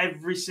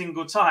every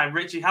single time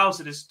Richie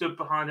Howson has stood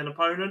behind an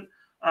opponent.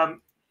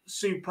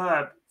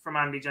 Superb from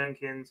Andy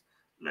Jenkins.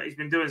 He's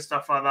been doing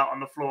stuff like that on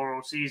the floor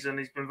all season.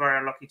 He's been very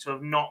unlucky to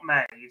have not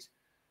made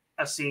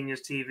a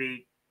seniors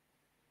TV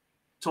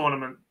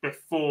tournament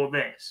before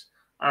this.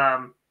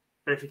 But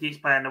if he keeps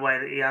playing the way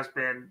that he has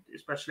been,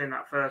 especially in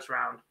that first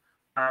round,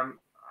 and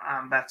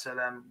better,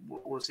 then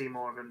we'll see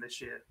more of him this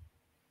year.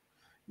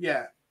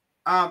 Yeah.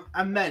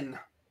 And then,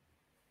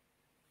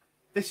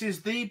 this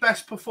is the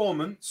best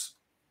performance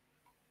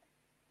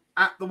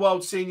at the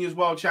World Seniors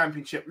World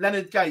Championship.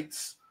 Leonard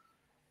Gates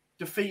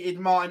defeated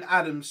Martin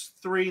Adams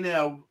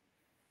 3-0,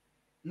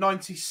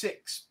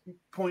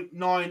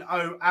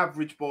 96.90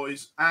 average,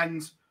 boys.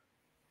 And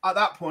at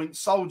that point,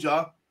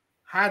 Soldier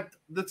had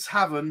the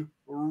tavern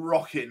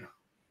rocking.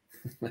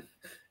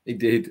 He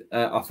did.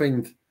 I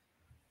think,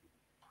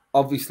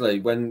 obviously,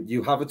 when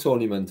you have a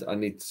tournament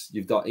and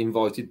you've got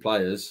invited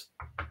players,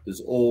 there's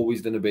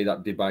always going to be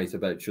that debate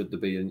about should there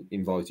be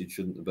invited,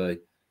 shouldn't there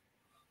be.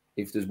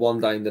 If there's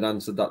one name that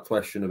answered that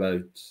question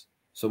about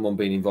someone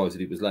being invited,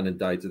 it was Leonard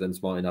Gates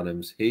against Martin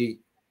Adams. He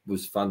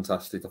was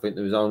fantastic. I think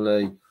there was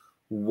only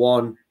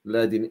one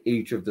lead in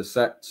each of the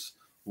sets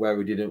where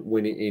he didn't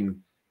win it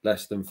in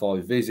less than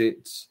 5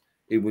 visits.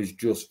 It was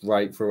just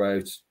great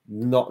throughout,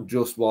 not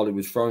just while he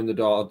was throwing the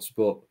darts,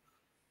 but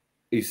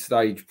his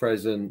stage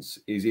presence,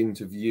 his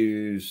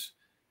interviews,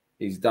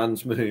 his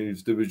dance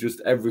moves. There was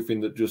just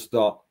everything that just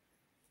got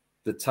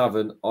the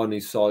tavern on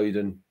his side,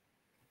 and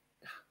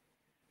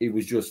it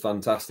was just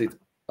fantastic.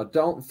 I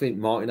don't think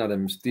Martin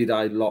Adams did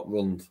a lot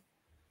run.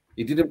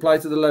 He didn't play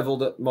to the level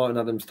that Martin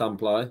Adams can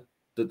play,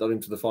 that got him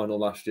to the final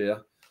last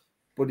year,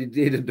 but he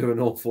didn't do an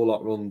awful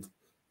lot run.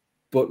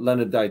 But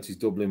Leonard Dates'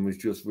 doubling was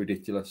just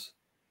ridiculous.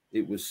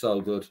 It was so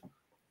good.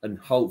 And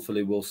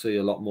hopefully we'll see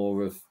a lot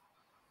more of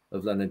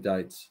Leonard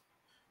Dates.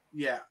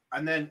 Yeah,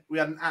 and then we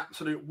had an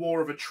absolute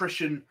war of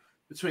attrition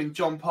between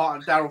John Part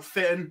and Daryl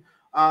Fitton.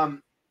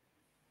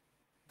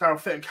 Daryl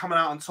Fitton coming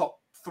out on top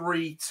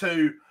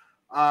 3-2.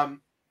 I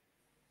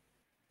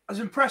was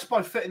impressed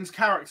by Fitton's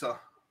character.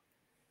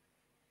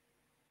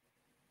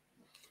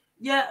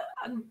 Yeah,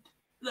 and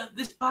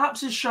this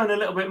perhaps is shown a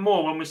little bit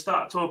more when we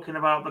start talking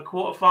about the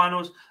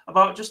quarterfinals,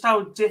 about just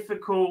how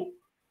difficult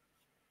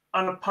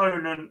an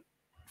opponent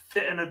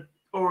Fitton had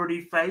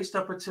already faced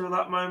up until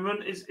that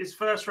moment. His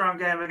first round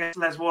game against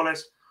Les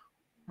Wallace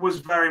was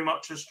very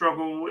much a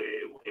struggle.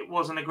 It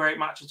wasn't a great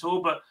match at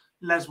all, but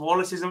Les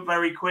Wallace isn't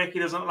very quick. He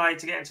doesn't like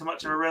to get into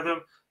much of a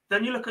rhythm.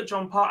 Then you look at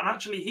John Part, and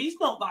actually he's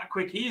not that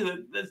quick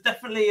either. There's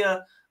definitely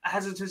a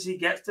hesitancy. He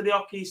gets to the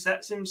hockey,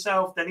 sets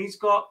himself, then he's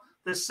got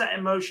the set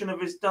in motion of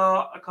his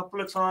dart a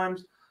couple of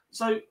times.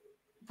 So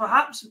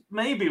perhaps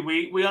maybe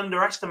we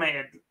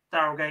underestimated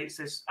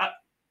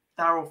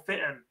Daryl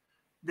Fitton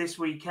this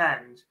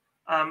weekend.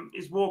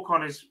 His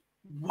walk-on is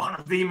one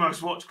of the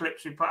most watched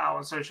clips we put out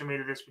on social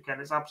media this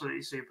weekend. It's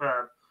absolutely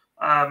superb.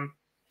 But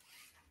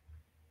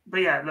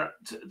yeah, look,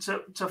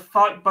 to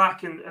fight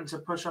back and to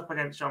push up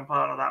against John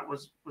Part, that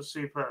was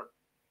superb.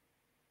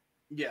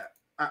 Yeah,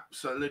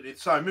 absolutely.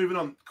 So moving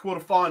on,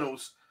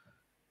 quarterfinals.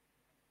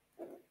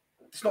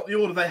 It's not the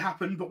order they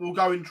happened, but we'll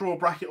go in draw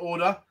bracket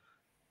order.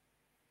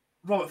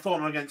 Robert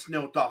Thornton against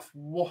Neil Duff.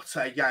 What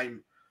a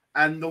game.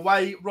 And the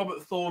way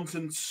Robert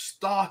Thornton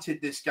started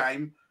this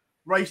game,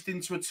 raced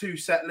into a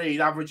 2-set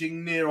lead,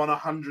 averaging near on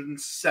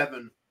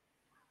 107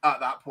 at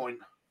that point.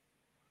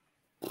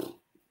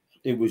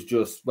 It was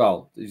just,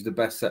 well, it was the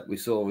best set we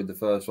saw with the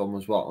first one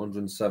was,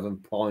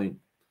 107.5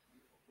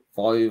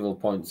 or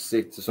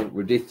 0.6 or something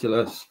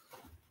ridiculous.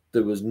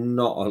 There was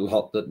not a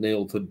lot that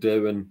Neil could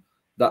do, and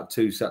that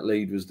 2-set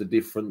lead was the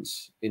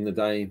difference in the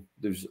game.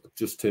 There was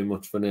just too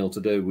much for Neil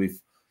to do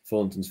with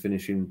Thornton's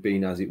finishing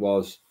being as it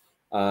was.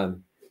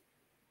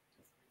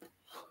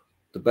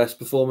 The best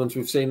performance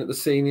we've seen at the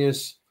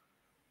seniors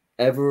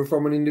ever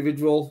from an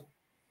individual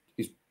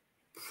is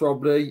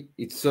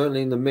it's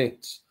certainly in the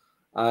mix.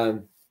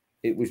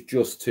 It was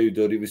just too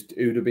good. It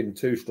would have been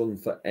too strong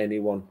for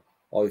anyone,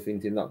 I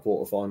think, in that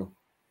quarterfinal.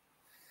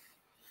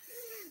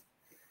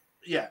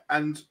 Yeah,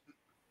 and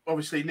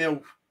obviously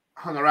Neil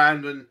hung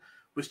around and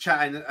was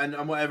chatting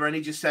and whatever, and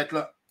he just said,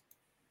 look,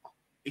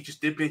 he just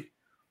did me.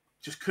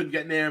 Just couldn't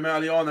get near him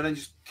early on and then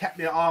just kept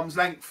me at arm's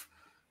length.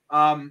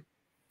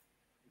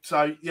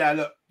 So, yeah,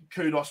 look,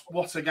 kudos.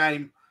 What a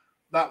game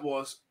that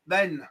was.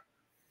 Then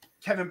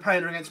Kevin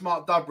Painter against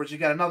Mark Dubridge.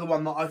 Again, another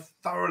one that I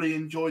thoroughly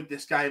enjoyed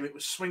this game. It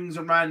was swings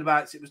and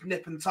roundabouts. It was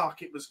nip and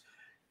tuck. It was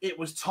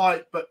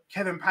tight, but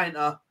Kevin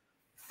Painter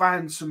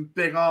found some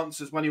big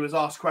answers when he was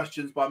asked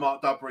questions by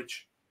Mark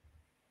Dubridge.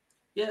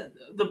 Yeah,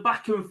 the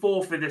back and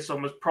forth with this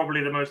one was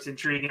probably the most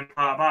intriguing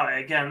part about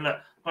it. Again, look,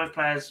 both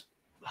players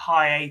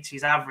high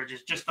 80s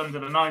averages, just under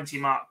the 90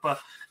 mark, but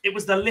it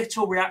was the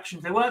little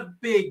reactions. They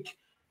weren't big,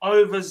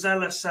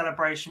 overzealous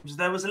celebrations.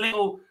 There was a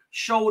little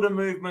shoulder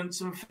movements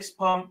and fist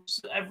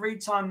pumps every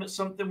time that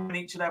something went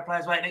each of their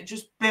players' way, and it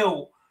just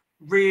built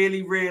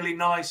really, really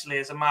nicely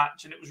as a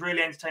match, and it was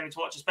really entertaining to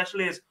watch,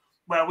 especially as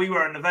where we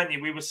were in the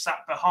venue, we were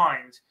sat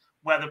behind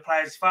where the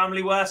players'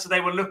 family were, so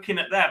they were looking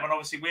at them, and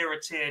obviously we're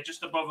a tier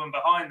just above and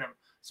behind them,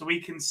 so we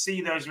can see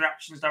those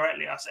reactions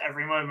directly at us at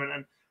every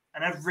moment,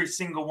 and every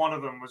single one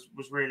of them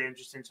was really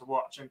interesting to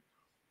watch. And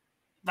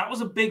that was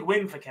a big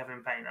win for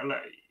Kevin Painter. Look,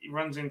 he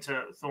runs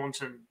into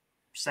Thornton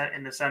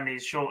in the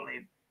semis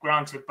shortly,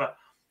 granted, but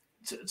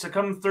to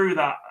come through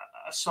that,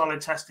 a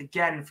solid test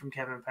again from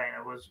Kevin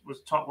Painter was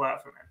top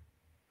work from him.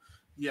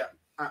 Yeah,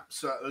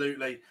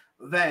 absolutely.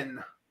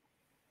 Then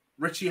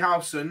Richie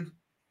Howson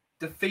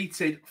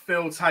defeated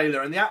Phil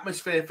Taylor, and the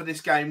atmosphere for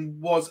this game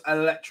was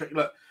electric.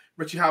 Look,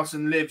 Richie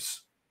Howson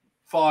lives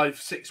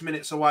 5-6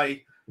 minutes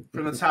away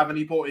from the tavern.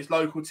 He bought his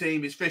local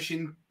team, his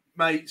fishing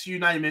mates, you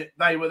name it,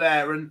 they were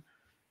there, and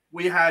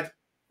we had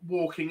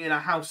walking in a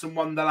house in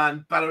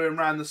Wonderland, bellowing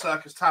around the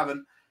Circus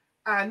Tavern,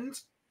 and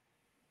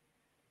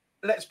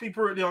let's be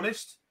brutally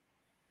honest,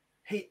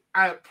 he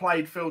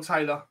outplayed Phil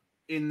Taylor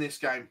in this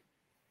game.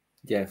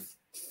 Yeah,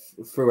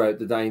 throughout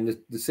the day,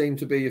 there seemed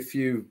to be a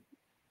few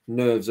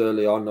nerves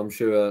early on. I'm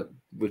sure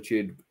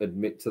Richard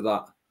admit to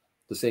that.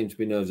 There seemed to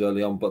be nerves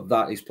early on, but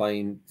that is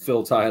playing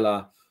Phil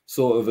Taylor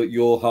sort of at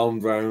your home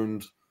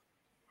ground.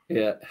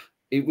 Yeah,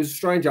 it was a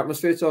strange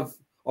atmosphere.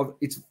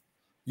 It's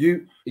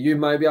you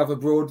maybe have a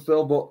broad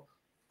Phil, but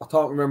I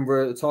can't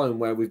remember at a time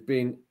where we've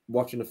been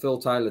watching a Phil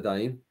Taylor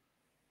game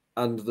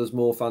and there's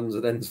more fans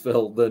at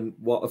Ennsville than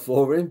what are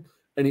for him.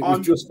 And it was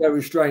just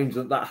very strange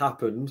that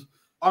happened.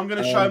 I'm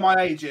going to show my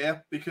age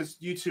here because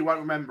you two won't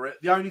remember it.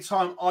 The only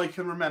time I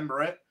can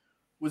remember it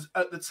was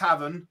at the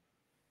Tavern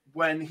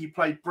when he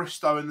played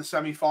Bristow in the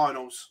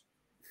semi-finals.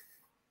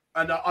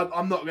 And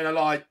I'm not going to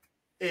lie,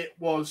 it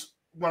was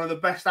one of the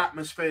best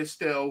atmospheres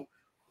still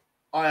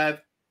I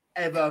have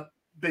ever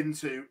been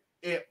to.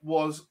 It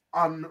was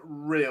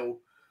unreal.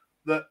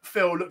 That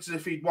Phil looked as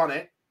if he'd won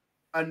it,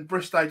 and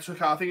Bristow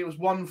took out, I think it was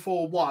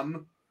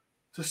 1-4-1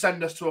 to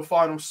send us to a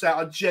final set.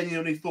 I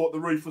genuinely thought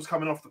the roof was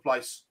coming off the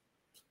place.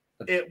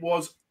 It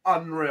was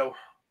unreal.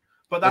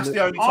 But that's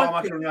the only time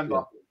I can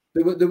remember.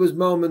 There was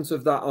moments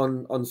of that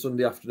on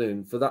Sunday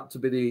afternoon. For that to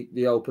be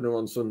the opener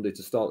on Sunday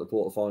to start the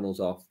quarterfinals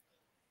off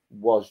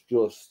was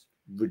just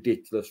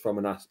ridiculous from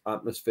an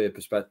atmosphere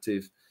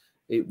perspective.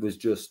 It was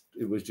just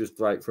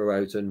great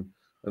throughout, and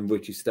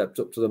Richie stepped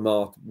up to the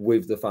mark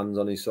with the fans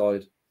on his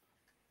side.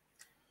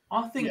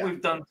 I think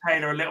we've done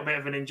Taylor a little bit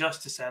of an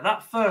injustice there.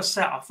 That first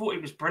set, I thought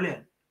he was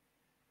brilliant.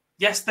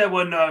 Yes, there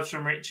were nerves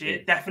from Richie.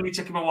 It definitely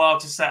took him a while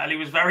to settle. He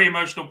was very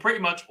emotional pretty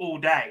much all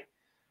day.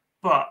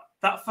 But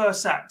that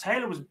first set,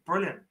 Taylor was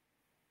brilliant.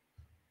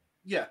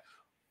 Yeah.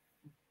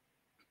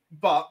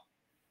 But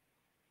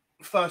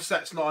first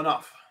set's not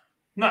enough.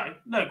 No,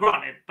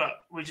 granted.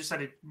 But we just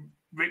said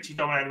Richie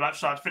dominated the match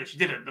start to finish. He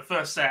didn't. The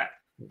first set,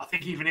 I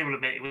think even he will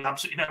admit it was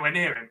absolutely nowhere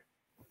near him.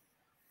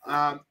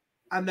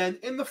 And then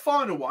in the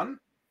final one,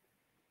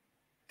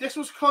 this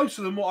was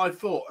closer than what I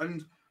thought.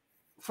 And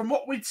from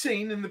what we'd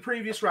seen in the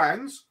previous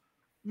rounds,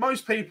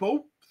 most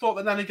people thought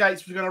that Lenny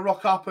Gates was going to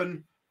rock up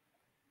and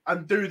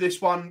do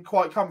this one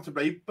quite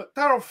comfortably. But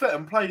Daryl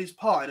Fitton played his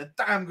part in a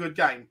damn good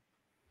game.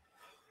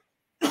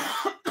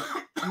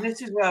 And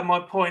this is where my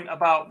point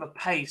about the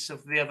pace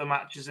of the other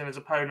matches and his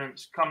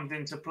opponents comes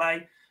into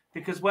play.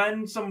 Because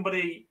when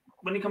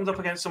he comes up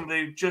against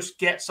somebody who just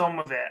gets on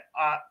with it,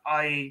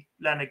 i.e.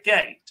 Leonard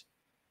Gate,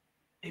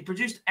 he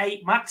produced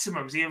 8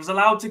 maximums. He was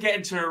allowed to get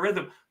into a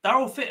rhythm.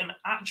 Daryl Fitton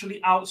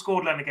actually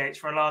outscored Leonard Gates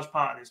for a large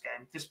part of this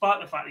game,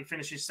 despite the fact he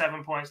finishes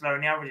 7 points lower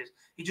in the averages.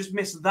 He just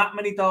missed that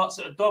many darts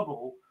at a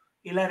double.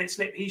 He let it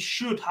slip. He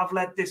should have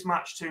led this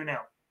match 2-0.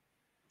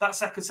 That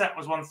second set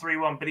was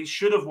 1-3-1, but he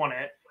should have won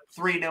it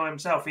 3-0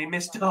 himself. He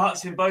missed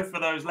darts in both of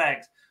those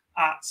legs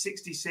at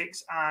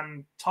 66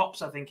 and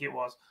tops, I think it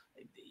was.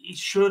 He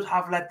should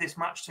have led this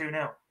match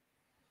 2-0.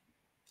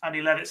 And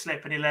he let it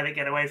slip and he let it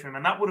get away from him.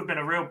 And that would have been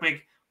a real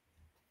big...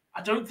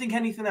 I don't think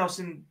anything else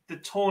in the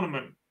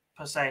tournament,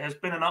 per se, has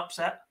been an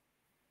upset.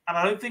 And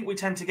I don't think we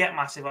tend to get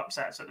massive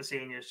upsets at the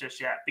seniors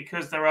just yet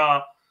because there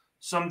are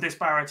some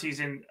disparities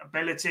in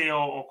ability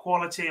or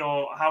quality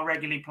or how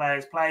regularly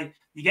players play.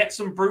 You get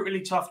some brutally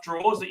tough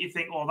draws that you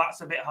think, oh,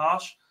 that's a bit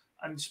harsh,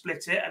 and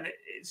split it. And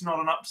it's not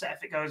an upset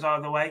if it goes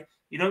either way.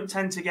 You don't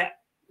tend to get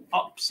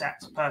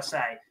upsets, per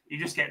se. You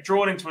just get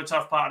drawn into a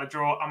tough part of the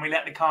draw and we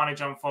let the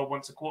carnage unfold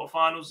once the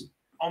quarterfinals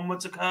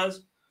onwards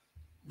occurs.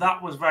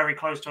 That was very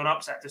close to an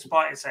upset,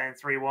 despite it saying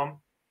 3-1.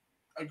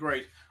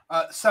 Agreed.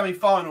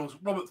 Semi-finals,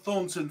 Robert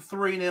Thornton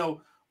 3-0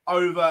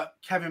 over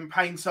Kevin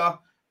Painter.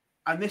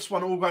 And this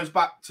one all goes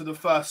back to the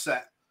first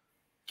set.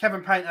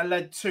 Kevin Painter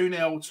led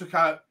 2-0, took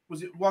out,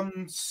 was it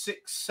 1-6-7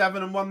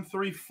 and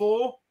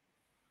 1-3-4?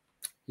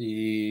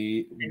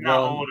 In that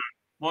order.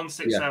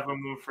 1-6-7,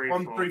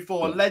 1-3-4.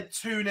 1-3-4, led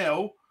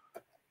 2-0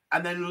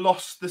 and then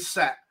lost the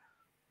set.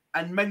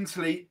 And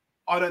mentally,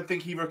 I don't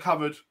think he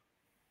recovered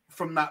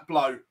from that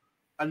blow.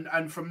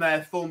 And from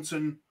there,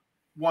 Thornton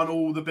won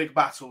all the big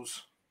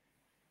battles.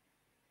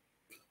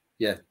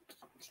 Yeah,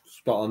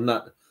 spot on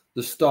that.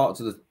 The start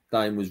to the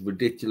game was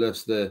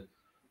ridiculous. The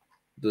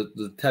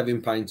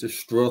Kevin Painter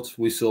strut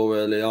we saw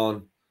early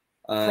on.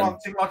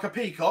 Prancing like a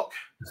peacock.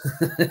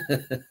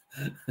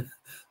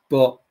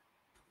 But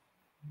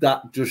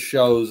that just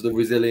shows the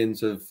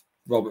resilience of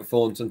Robert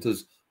Thornton,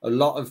 because a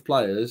lot of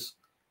players,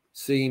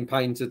 seeing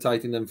Painter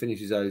taking them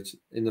finishes out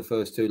in the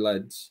first 2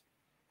 legs,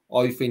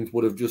 I think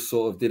would have just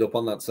sort of did up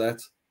on that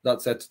set.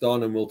 That set's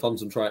done and we'll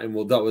concentrate and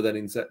we'll do it then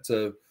in set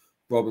 2.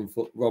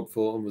 Rob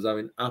Thornton was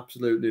having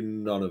absolutely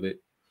none of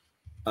it.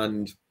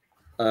 And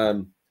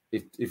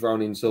if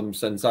running some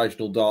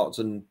sensational darts,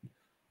 and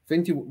I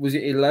think was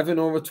it 11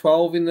 or a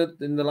 12 in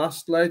the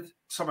last leg?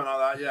 Something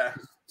like that, yeah.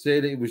 So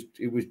it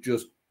was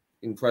just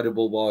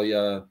incredible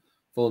by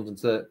Thornton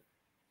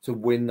to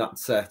win that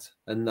set,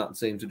 and that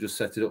seemed to just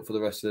set it up for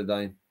the rest of the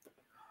day.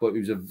 But it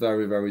was a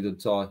very, very good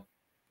tie.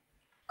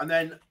 And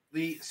then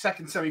the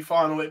second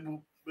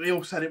semi-final, we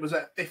all said it was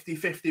at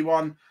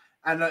 50-51.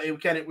 And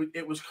again,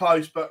 it was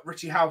close, but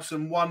Richie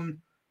Howson won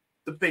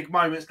the big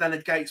moments.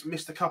 Leonard Gates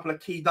missed a couple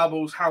of key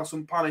doubles.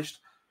 Howson punished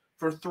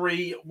for a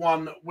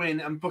 3-1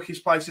 win and book his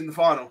place in the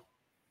final.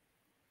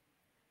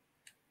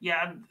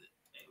 Yeah,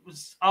 it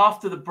was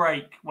after the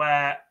break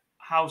where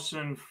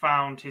Howson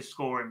found his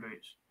scoring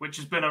boots, which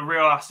has been a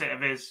real asset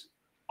of his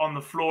on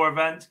the floor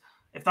event.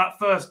 If that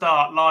first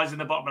dart lies in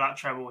the bottom of that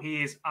treble,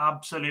 he is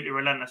absolutely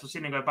relentless. I've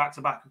seen him go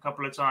back-to-back a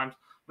couple of times.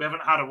 We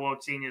haven't had a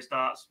World Seniors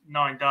darts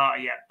 9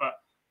 darter yet, but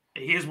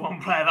he is one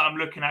player that I'm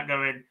looking at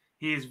going,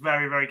 he is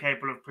very, very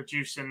capable of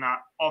producing that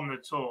on the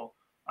tour.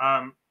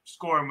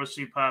 Scoring was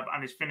superb,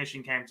 and his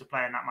finishing came to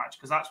play in that match,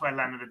 because that's where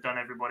Leonard had done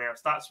everybody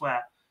else. That's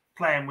where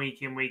playing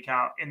week in, week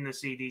out in the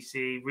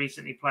CDC,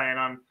 recently playing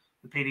on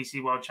the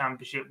PDC World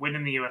Championship,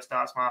 winning the US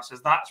Darts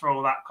Masters, that's where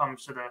all that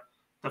comes to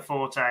the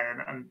forte,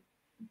 and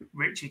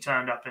Richie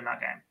turned up in that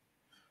game.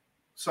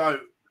 So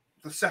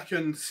the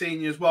second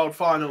seniors world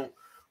final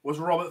was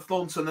Robert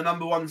Thornton, the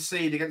number 1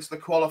 seed, against the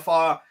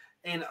qualifier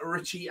in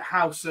Richie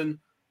Howson.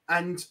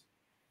 And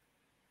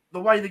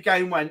the way the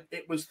game went,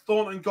 it was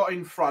Thornton got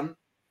in front,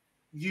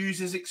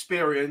 used his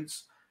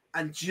experience,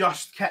 and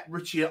just kept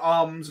Richie at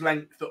arm's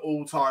length at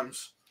all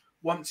times.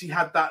 Once he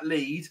had that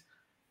lead,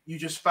 you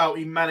just felt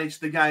he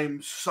managed the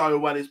game so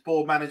well. His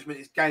ball management,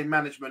 his game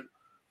management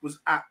was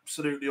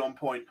absolutely on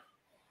point.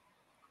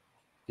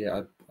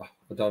 Yeah,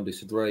 I don't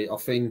disagree. I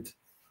think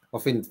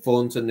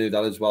Thornton knew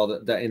that as well,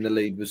 that in the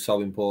lead was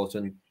so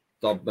important.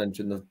 Dob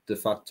mentioned the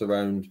fact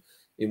around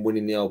him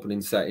winning the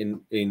opening set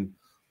in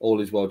all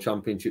his World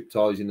Championship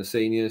ties in the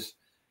seniors.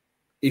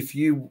 If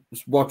you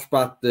watch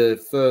back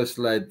the first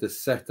leg, the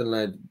second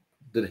leg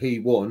that he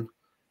won,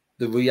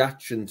 the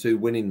reaction to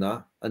winning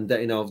that and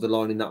getting over the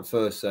line in that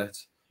first set,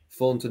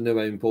 Thornton knew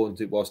how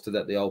important it was to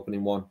get the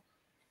opening one,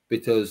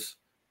 because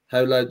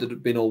how loud had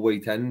it been all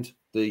weekend,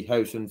 the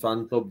Howson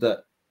fan club,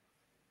 that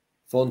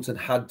Thornton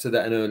had to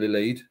get an early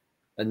lead,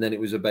 and then it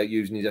was about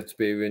using his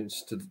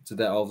experience to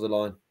get over the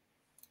line.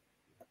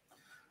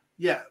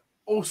 Yeah.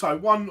 Also,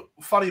 one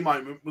funny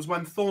moment was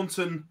when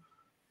Thornton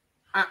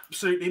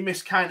absolutely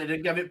miscounted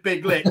and gave it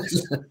big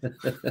licks,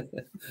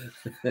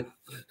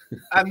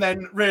 and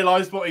then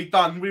realised what he'd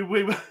done. We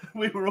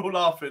were all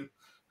laughing.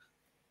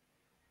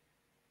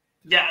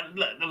 Yeah,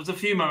 there was a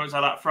few moments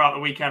like that throughout the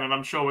weekend, and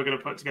I'm sure we're going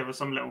to put together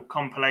some little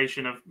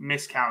compilation of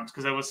miscounts,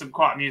 because there were some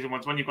quite amusing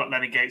ones. When you've got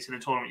Leonard Gates in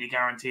the tournament, you're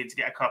guaranteed to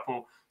get a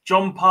couple.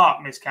 John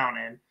Park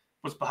miscounting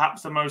was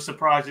perhaps the most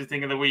surprising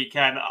thing of the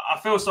weekend. I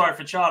feel sorry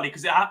for Charlie,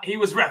 because he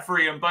was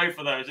refereeing both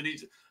of those, and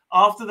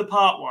after the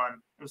Park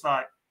one, it was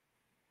like,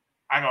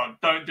 hang on,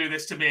 don't do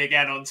this to me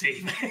again on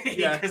TV.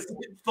 Yeah. Because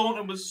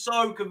Thornton was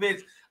so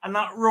convinced, and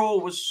that roar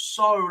was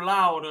so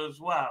loud as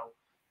well.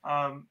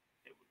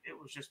 It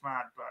was just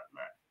mad, but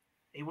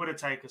he would have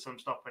taken some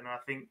stopping. And I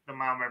think the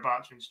man we're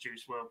about to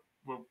introduce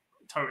will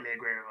totally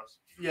agree with us.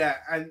 Yeah,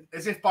 and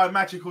as if by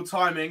magical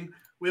timing,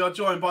 we are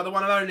joined by the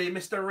one and only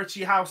Mr.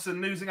 Richie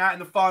Howson, losing out in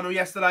the final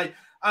yesterday.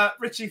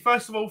 Richie,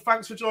 first of all,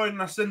 thanks for joining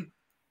us. And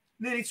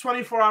nearly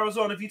 24 hours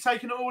on, have you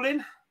taken it all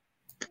in?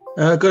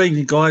 Good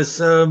evening,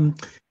 guys.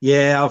 I've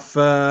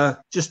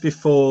just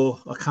before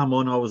I come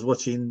on, I was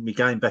watching my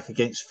game back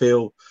against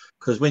Phil,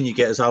 because when you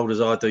get as old as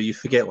I do, you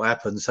forget what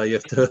happened, so you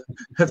have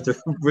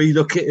to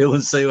re-look at it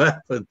and see what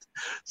happened.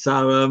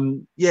 So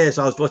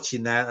so I was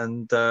watching that,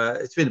 and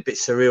it's been a bit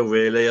surreal,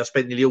 really. I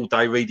spent nearly all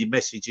day reading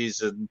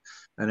messages and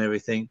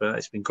everything, but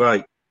it's been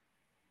great.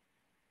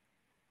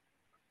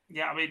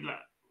 Yeah, I mean,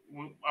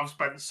 I've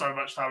spent so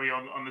much time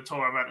on the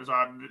tour event as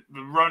well.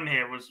 The run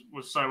here was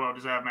so well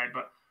deserved, mate.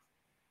 But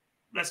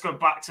let's go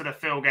back to the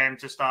Phil game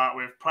to start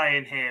with.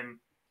 Playing him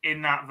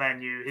in that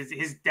venue,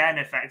 his den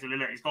effectively.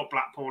 Look, he's got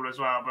Blackpool as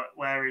well, but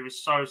where he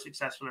was so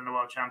successful in the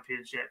World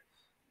Championship,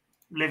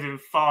 living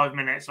 5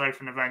 minutes away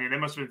from the venue, there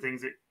must have been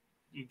things that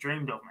you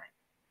dreamed of,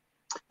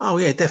 mate. Oh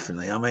yeah,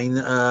 definitely. I mean,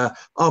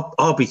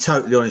 I'll be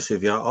totally honest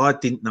with you. I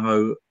didn't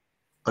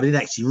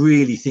actually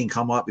really think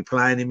I might be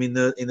playing him in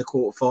the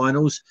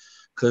quarterfinals,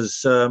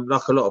 because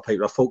like a lot of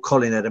people, I thought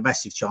Colin had a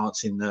massive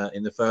chance in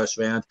the first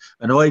round,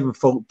 and I even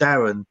thought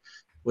Darren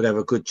would have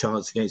a good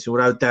chance against him,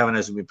 although Darren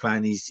hasn't been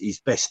playing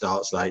his best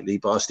starts lately,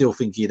 but I still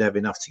think he'd have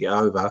enough to get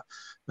over.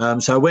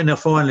 So when I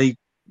finally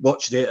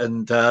watched it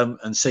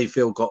and see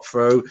Phil got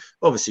through,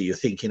 obviously you're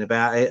thinking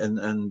about it,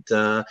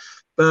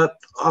 but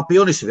I'll be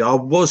honest with you,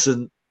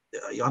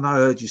 I know I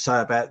heard you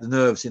say about the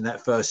nerves in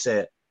that first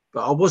set,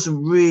 but I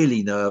wasn't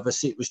really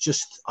nervous. It was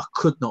just I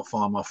could not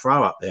find my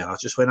throw up there. I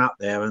just went up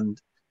there and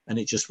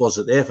it just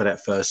wasn't there for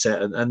that first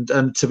set.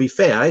 And to be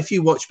fair, if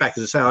you watch back,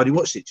 as I say, I only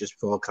watched it just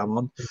before I come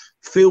on,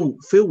 Phil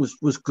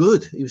was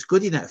good. He was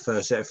good in that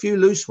first set. A few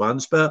loose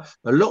ones, but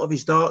a lot of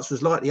his darts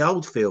was like the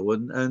old Phil.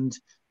 And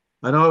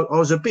I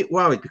was a bit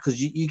worried,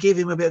 because you give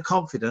him a bit of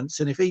confidence,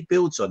 and if he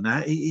builds on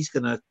that, he's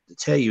going to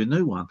tear you a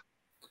new one.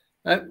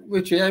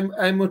 Richie,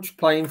 how much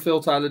playing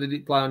Phil Taylor did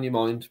it play on your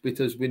mind?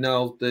 Because we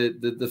know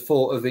the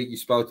thought of it, you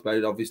spoke about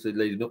it, obviously,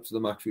 leading up to the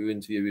match we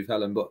interviewed with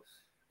Helen, but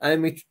how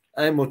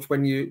much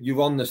when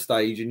you're on the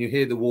stage and you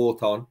hear the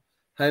wart on,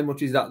 how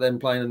much is that then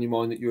playing on your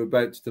mind that you're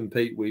about to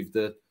compete with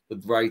the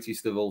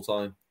greatest of all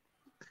time?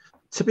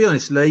 To be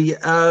honest, Lee,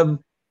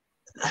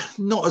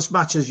 not as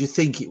much as you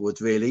think it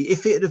would, really.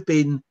 If it had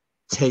been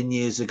 10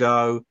 years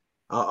ago,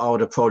 I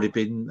would have probably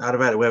I'd have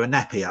had to wear a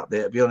nappy up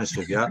there, to be honest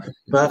with you.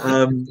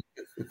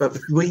 But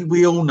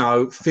we all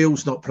know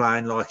Phil's not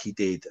playing like he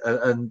did.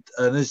 And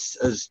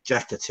as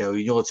Jack will tell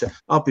you,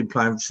 I've been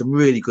playing some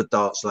really good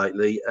darts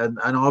lately, and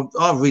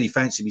I really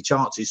fancy my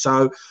chances.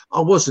 So I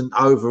wasn't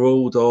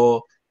overawed,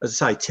 or, as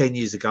I say, 10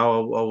 years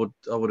ago,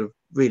 I would have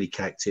really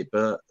cacked it.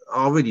 But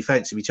I really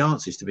fancy my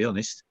chances, to be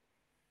honest.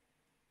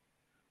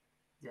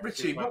 Yeah,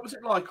 Richie, what was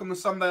it like on the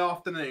Sunday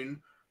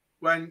afternoon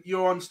when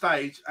you're on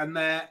stage and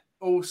they're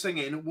all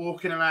singing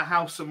Walking Around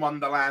House in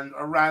Wonderland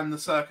around the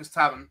Circus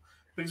Tavern?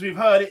 Because we've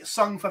heard it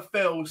sung for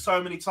Phil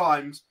so many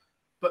times,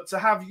 but to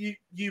have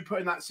you put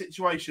in that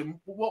situation,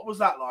 what was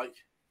that like?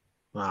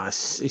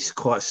 It's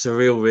quite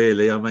surreal,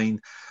 really. I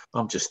mean,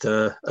 I'm just,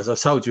 as I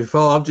told you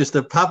before, I'm just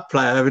a pub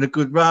player having a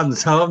good run.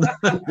 So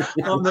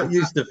I'm not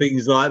used to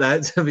things like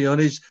that, to be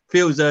honest.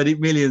 Phil's heard it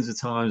millions of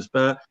times,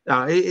 but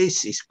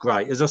it's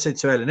great. As I said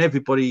to Ellen,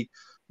 everybody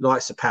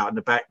likes a pat on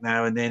the back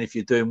now and then if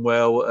you're doing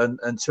well,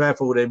 and to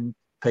have all them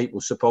people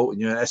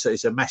supporting you,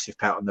 it's a massive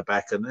pat on the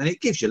back, and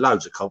it gives you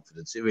loads of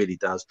confidence. It really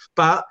does.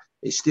 But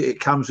it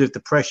comes with the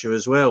pressure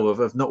as well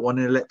of not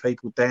wanting to let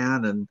people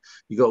down, and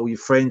you got all your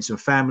friends and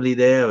family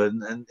there,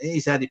 and it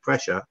is added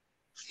pressure.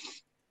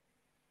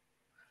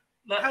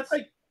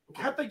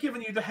 Had they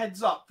given you the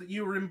heads up that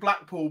you were in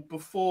Blackpool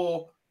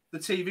before the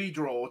TV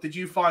draw? Did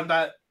you find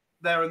out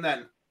there and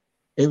then?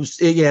 That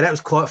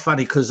was quite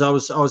funny because I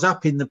was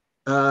up in the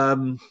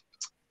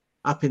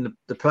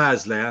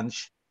players'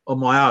 lounge on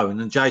my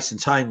own, and Jason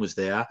Tame was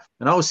there,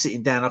 and I was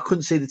sitting down. I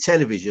couldn't see the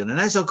television, and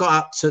as I got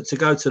up to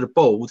go to the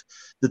board,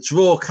 the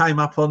draw came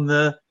up on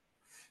the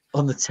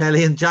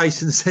telly, and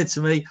Jason said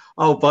to me,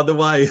 "Oh, by the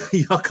way,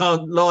 I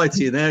can't lie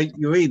to you now.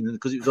 You're in,"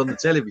 because it was on the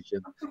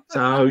television.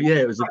 So yeah,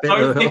 it was a bit.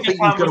 I think he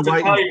was going to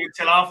tell you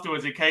until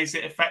afterwards in case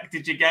it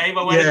affected your game.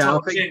 I went and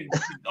talked in.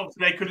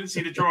 Obviously, they couldn't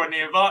see the draw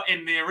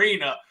in the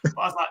arena. But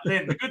I was like,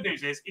 Lynn, the good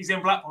news is he's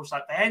in Blackpool. She's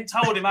like, they ain't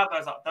told him. I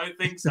was like, don't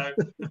think so.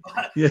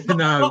 Not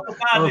the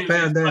bad news. I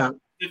found out.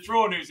 The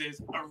draw news is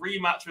a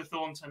rematch with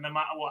Thornton, no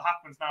matter what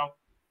happens. Now,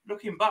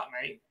 looking back,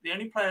 mate, the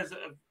only players that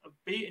have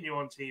beaten you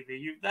on TV,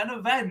 you've then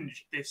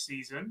avenged this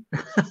season.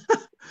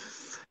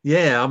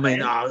 Yeah, I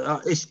mean,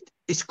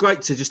 it's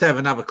great to just have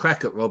another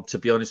crack at Rob. To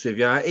be honest with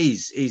you,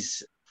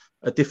 he's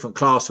a different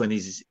class when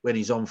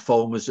he's on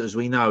form, as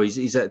we know.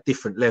 He's at a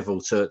different level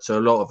to a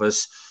lot of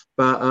us,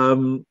 but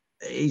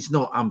he's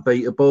not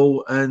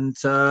unbeatable, and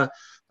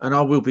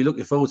I will be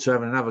looking forward to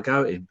having another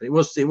go at him. But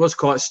it was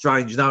quite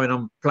strange knowing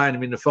I'm playing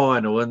him in the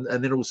final, and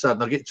then all of a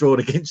sudden I get drawn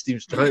against him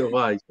straight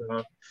away.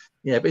 So,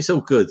 yeah, but it's all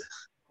good.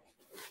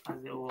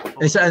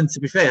 And to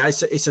be fair,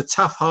 it's a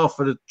tough half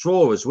of the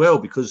draw as well,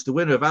 because the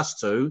winner of us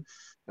two,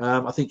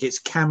 I think it's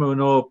Cameron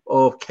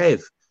or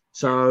Kev.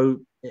 So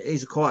it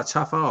is quite a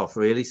tough half,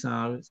 really.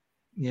 So,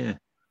 yeah.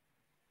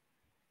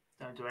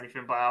 Don't do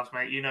anything by halves,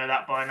 mate. You know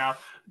that by now.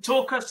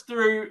 Talk us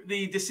through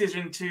the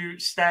decision to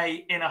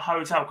stay in a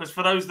hotel, because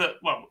for those that,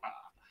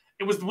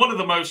 it was one of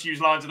the most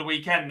used lines of the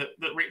weekend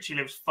that Richie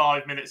lives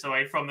 5 minutes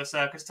away from the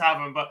Circus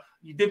Tavern, but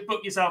you did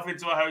book yourself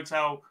into a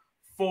hotel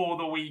for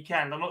the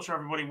weekend. I'm not sure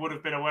everybody would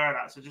have been aware of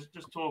that, so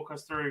just talk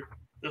us through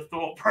the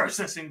thought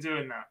process in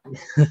doing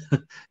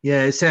that.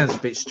 Yeah, it sounds a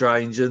bit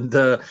strange, and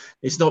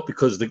it's not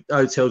because the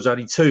hotel's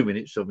only 2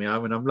 minutes from me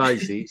home and I'm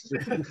lazy.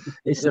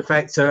 It's the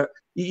fact that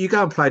you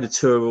go and play the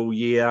tour all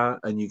year,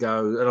 and you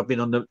go, and I've been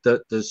on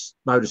the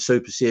Motor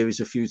Super Series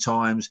a few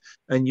times,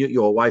 and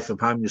you're away from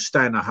home, you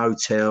stay in a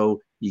hotel,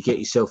 you get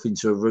yourself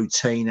into a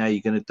routine, how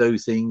you're going to do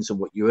things and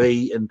what you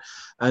eat,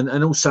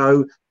 and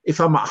also if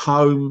I'm at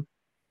home,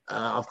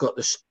 I've got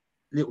the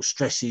little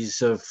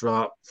stresses of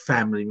like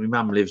family. My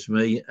mum lives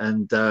with me,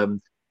 and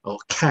or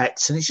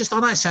cats, and it's just, I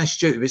know it sounds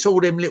stupid, it's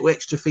all them little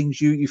extra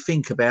things you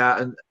think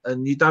about,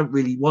 and you don't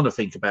really want to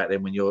think about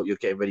them when you're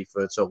getting ready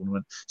for a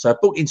tournament. So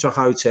book into a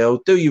hotel,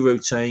 do your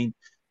routine,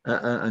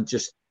 and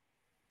just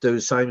do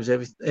the same as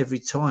every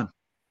time,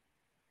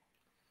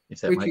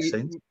 if that makes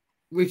sense.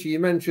 Richie, you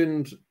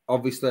mentioned,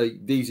 obviously,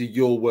 these are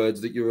your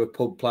words, that you're a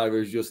pub player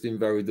who's just in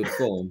very good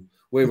form.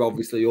 We're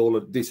obviously all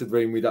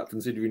disagreeing with that,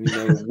 considering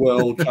you're a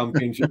world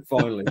championship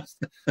finalist.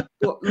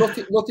 But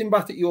looking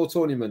back at your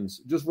tournaments,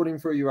 just running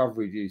through your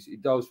averages,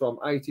 it goes from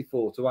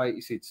 84 to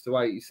 86 to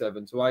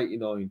 87 to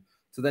 89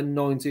 to then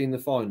 90 in the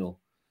final.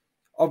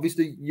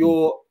 Obviously,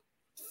 your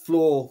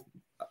floor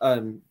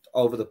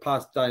over the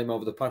past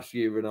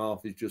year and a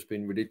half has just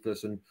been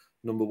ridiculous and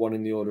number one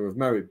in the order of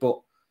merit.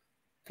 But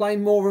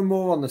playing more and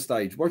more on the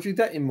stage, was you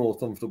getting more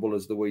comfortable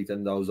as the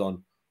weekend goes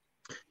on?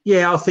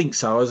 Yeah, I think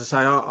so. As I say,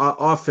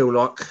 I feel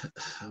like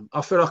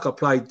I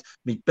played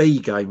my B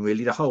game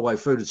really the whole way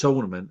through the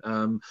tournament.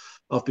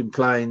 I've been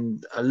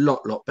playing a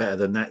lot better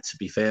than that, to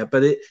be fair.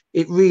 But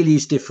it really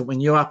is different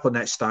when you're up on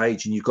that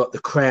stage and you've got the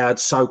crowd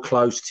so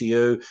close to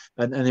you,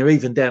 and they're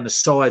even down the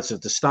sides of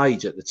the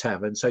stage at the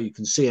tavern, so you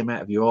can see them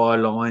out of your eye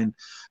line.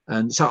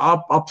 And so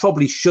I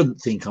probably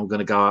shouldn't think I'm going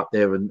to go up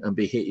there and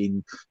be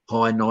hitting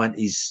high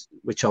 90s,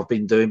 which I've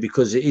been doing,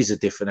 because it is a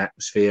different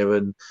atmosphere,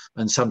 and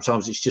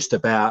sometimes it's just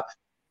about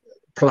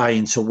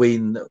playing to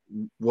win,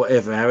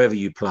 however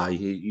you play.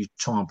 You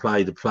try and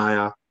play the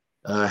player,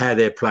 how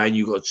they're playing.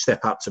 You've got to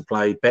step up to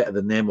play better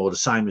than them or the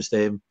same as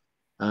them.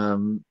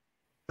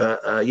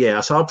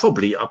 Yeah, so I'll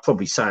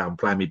probably say I'm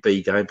playing my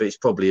B game, but it's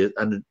probably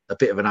a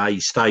bit of an A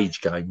stage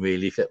game,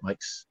 really, if it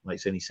makes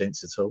any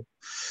sense at all.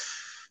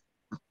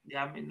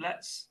 Yeah, I mean,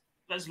 let's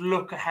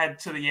look ahead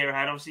to the year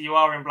ahead. Obviously, you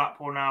are in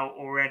Blackpool now,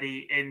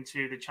 already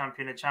into the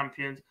Champion of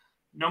Champions.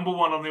 number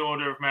 1 on the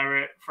order of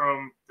merit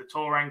from the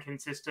tour ranking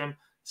system,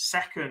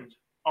 2nd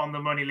on the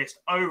money list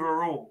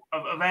overall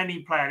of any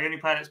player. The only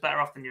player that's better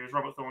off than you is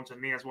Robert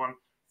Thornton. He has won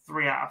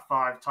 3 out of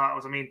 5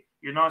 titles. I mean,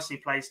 you're nicely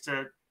placed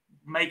to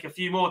make a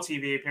few more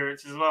TV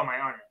appearances as well, mate,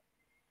 aren't you?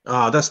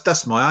 Oh,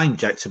 that's my aim,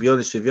 Jack, to be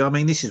honest with you. I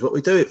mean, this is what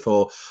we do it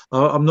for.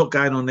 I'm not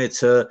going on there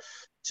to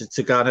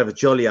go and have a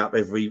jolly up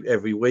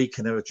every week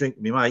and have a drink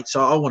with my mates.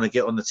 So I want to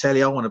get on the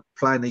telly. I want to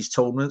play in these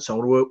tournaments. I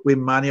want to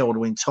win money. I want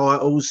to win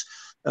titles.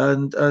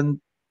 And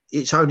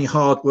it's only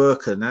hard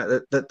work and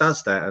that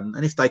does that.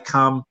 And if they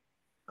come,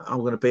 I'm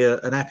going to be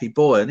an happy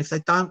boy. And if they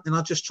don't, then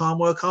I just try and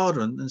work harder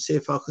and see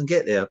if I can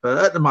get there.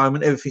 But at the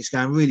moment, everything's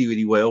going really,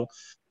 really well.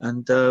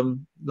 And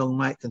long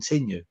may it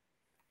continue.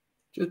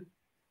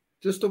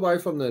 Just away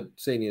from the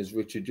seniors,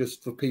 Richard,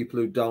 just for people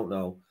who don't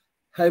know,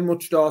 how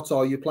much darts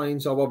are you playing?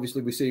 So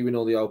obviously we see you in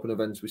all the open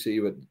events, we see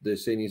you at the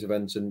seniors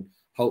events, and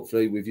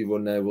hopefully with your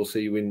run there, we'll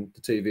see you in the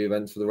TV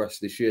events for the rest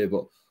of this year.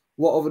 But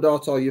what other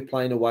darts are you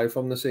playing away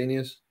from the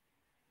seniors?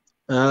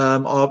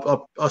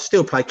 I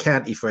still play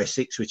county for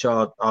Essex, which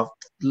a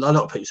lot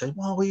of people say,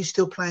 "Why are you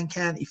still playing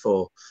county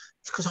for?"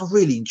 It's because I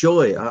really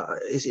enjoy it.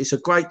 It's a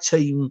great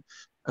team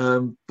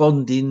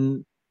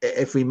bonding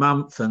every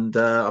month, and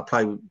I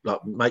play with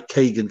mate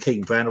Keegan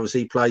Brown.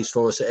 Obviously, he plays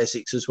for us at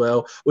Essex as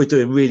well. We're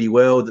doing really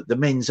well. The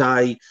men's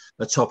A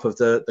are top of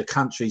the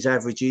country's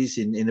averages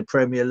in the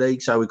Premier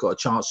League, so we've got a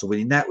chance of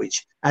winning that,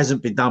 which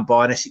hasn't been done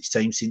by an Essex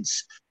team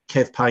since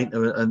Kev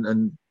Painter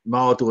and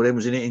Mardor then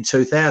was in it in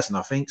 2000,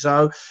 I think.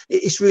 So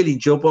it's really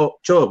enjoyable.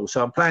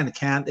 So I'm playing the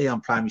county.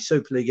 I'm playing my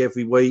Super League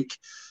every week.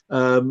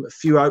 A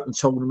few open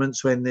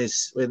tournaments when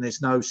there's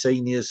no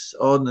seniors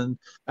on, and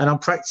I'm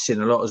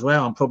practicing a lot as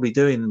well. I'm probably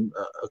doing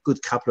a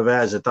good couple of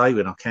hours a day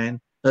when I can,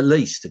 at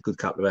least a good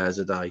couple of hours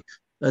a day.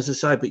 As I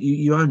say, but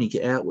you only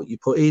get out what you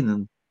put in,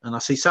 and I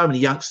see so many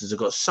youngsters have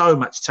got so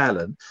much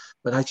talent,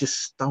 but they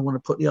just don't want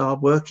to put the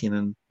hard work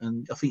in,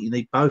 and I think you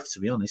need both, to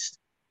be honest.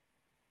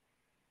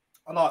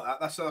 I like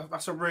that.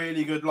 That's a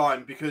really good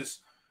line, because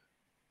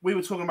we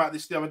were talking about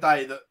this the other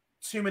day, that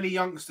too many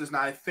youngsters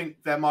now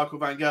think they're Michael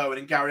Van Gerwen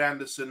and Gary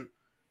Anderson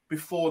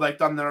before they've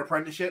done their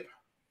apprenticeship.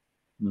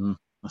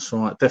 That's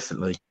right,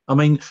 definitely. I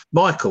mean,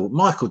 Michael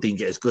didn't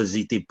get as good as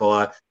he did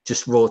by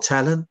just raw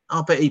talent.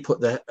 I bet he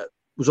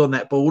was on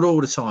that board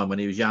all the time when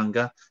he was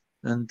younger,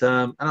 and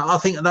I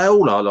think they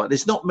all are like.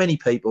 There's not many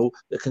people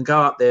that can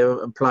go up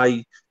there and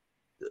play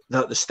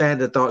the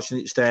standard darts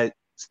units there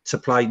to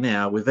play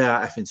now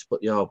without having to put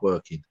the hard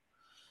work in.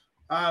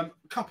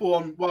 Couple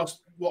on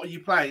whilst what are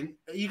you playing?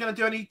 Are you going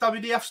to do any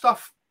WDF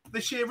stuff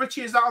this year,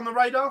 Richie? Is that on the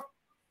radar?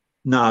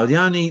 No, the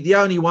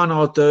only one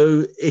I'll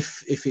do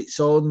if it's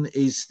on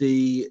is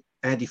the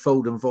Andy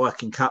Ford and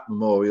Viking Cup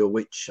Memorial,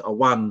 which I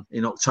won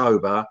in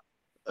October,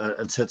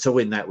 and to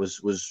win that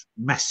was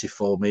massive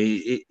for me.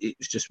 It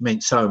was just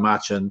meant so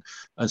much, and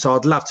so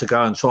I'd love to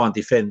go and try and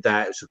defend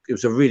that. It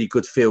was a really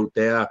good field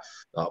there,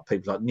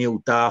 people like Neil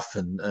Duff,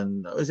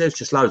 and there's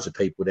just loads of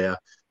people there.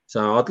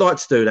 So I'd like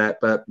to do that,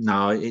 but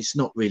no, it's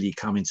not really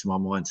coming to my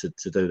mind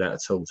to do that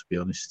at all, to be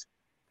honest.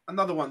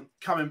 Another one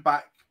coming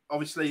back,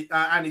 obviously,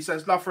 Andy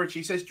says, love for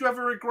Richie. He says, do you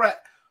ever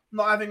regret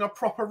not having a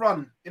proper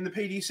run in the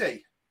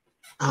PDC?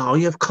 Oh,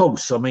 yeah, of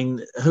course. I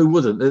mean, who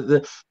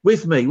wouldn't?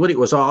 With me, what it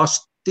was, I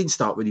didn't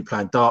start really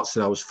playing darts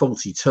till I was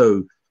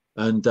 42.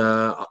 And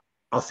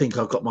I think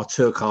I got my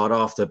tour card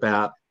after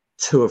about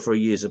 2 or 3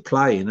 years of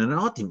playing. And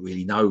I didn't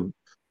really know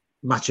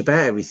much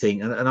about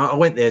everything, and I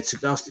went there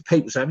to ask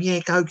people saying,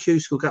 "Yeah, go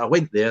Q School." Go. I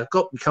went there,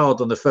 got my card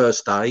on the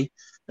first day,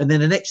 and then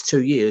the next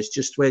 2 years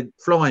just went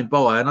flying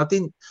by, and I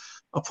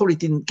probably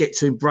didn't get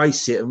to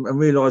embrace it and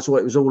realise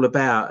what it was all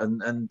about,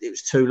 and it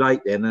was too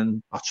late then.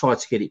 And I tried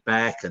to get it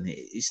back, and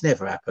it's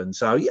never happened.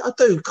 So yeah, I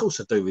do, of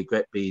course, I do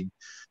regret being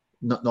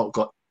not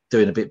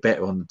doing a bit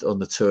better on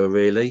the tour,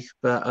 really,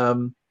 but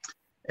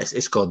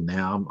it's gone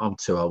now. I'm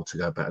too old to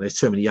go back. There's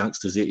too many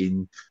youngsters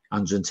hitting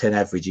 110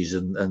 averages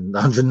and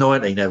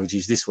 119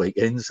 averages this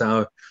weekend.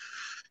 So,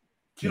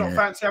 do you not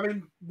fancy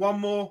having one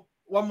more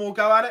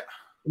go at it?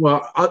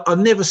 Well, I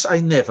never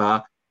say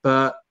never,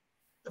 but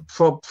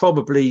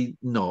probably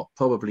not.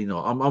 Probably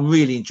not. I'm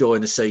really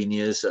enjoying the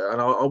seniors,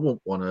 and I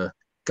won't want to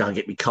go and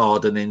get my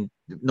card and then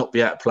not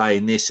be out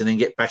playing this and then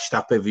get bashed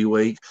up every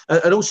week.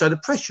 And also the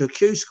pressure of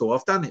Q School.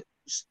 I've done it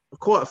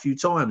quite a few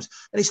times,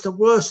 and it's the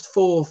worst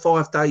 4 or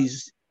 5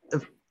 days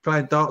of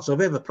playing darts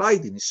I've ever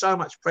played in. There's so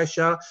much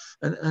pressure,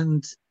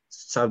 and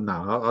so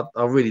no,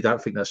 I really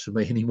don't think that's for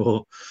me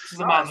anymore. This is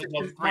a man that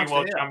won 3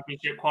 World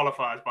Championship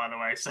qualifiers, by the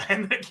way,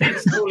 saying that Q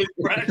School is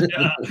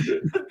pressure.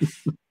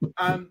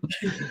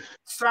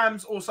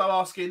 Sam's also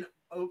asking,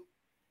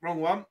 wrong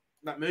one,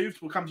 that moved.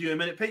 We'll come to you in a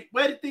minute, Pete.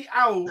 Where did the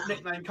Owl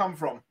nickname come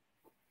from?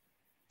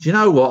 Do you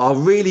know what? I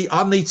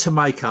need to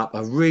make up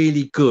a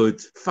really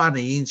good,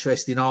 funny,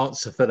 interesting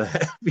answer for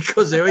that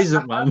because there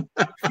isn't one.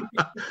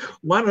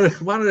 one of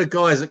the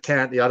guys at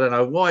County, I don't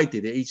know why he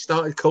did it. He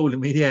started calling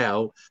me the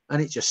owl, and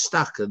it just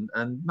stuck, and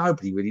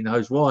nobody really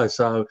knows why.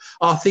 So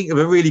I'll think of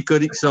a really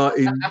good,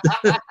 exciting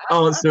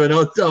answer, and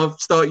I'll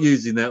start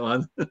using that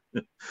one.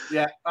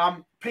 Yeah.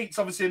 Pete's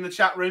obviously in the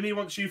chat room. He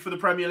wants you for the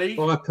Premier League.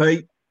 Bye,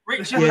 Pete.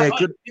 Richie,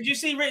 good. Did you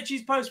see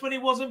Richie's post when he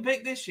wasn't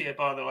picked this year,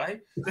 by the way?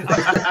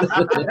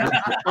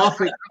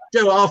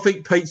 I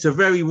think Pete's a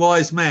very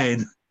wise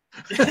man.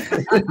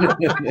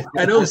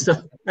 and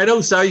also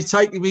he's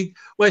taking me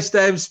West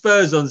Ham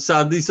Spurs on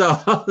Sunday, so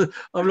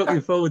I'm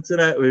looking forward to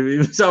that with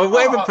him. So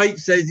whatever Pete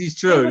says is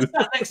true. He was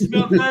sat next to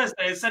me on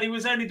Thursday and said he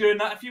was only doing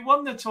that if you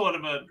won the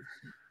tournament.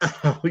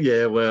 Oh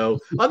yeah, well,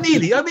 I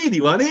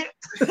nearly won it.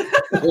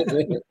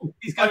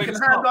 I can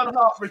hand on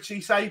heart, Richie,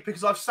 say,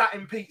 because I've sat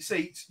in Pete's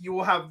seats, you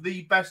will have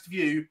the best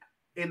view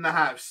in the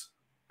house.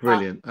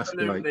 Brilliant.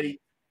 Absolutely That's great.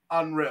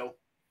 Unreal.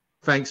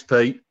 Thanks,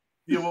 Pete.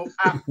 You will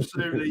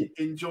absolutely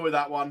enjoy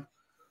that one.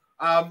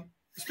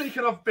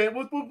 Speaking of bit,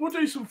 we'll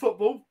do some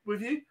football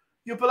with you.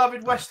 Your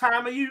beloved West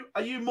Ham, are you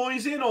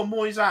Moyes in or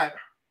Moyes out?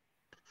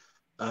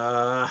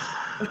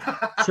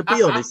 To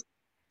be honest,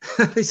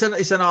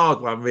 it's an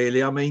hard one,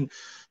 really. I mean,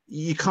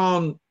 you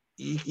can't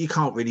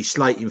really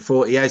slate him for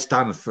what he has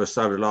done for us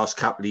over the last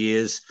couple of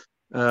years.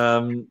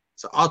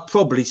 So I'd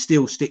probably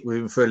still stick with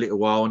him for a little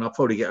while, and I'll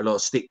probably get a lot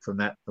of stick from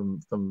that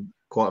from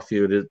quite a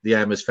few of the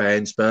Hammers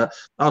fans. But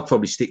I'll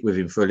probably stick with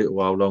him for a little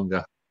while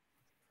longer.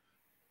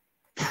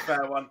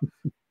 Fair one.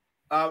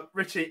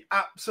 Richie,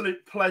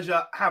 absolute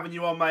pleasure having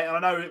you on, mate. And I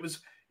know it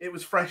was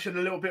fresh and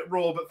a little bit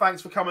raw, but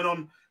thanks for coming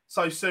on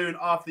so soon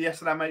after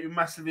yesterday, mate. We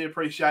massively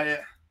appreciate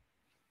it.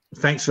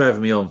 Thanks for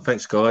having me on.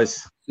 Thanks,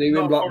 guys. See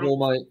you in Blackpool,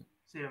 mate.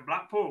 See you in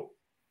Blackpool.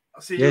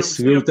 Yes,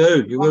 you will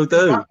do. You will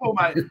do. Blackpool,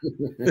 mate.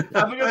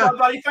 Have a good one,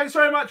 buddy. Thanks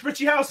very much,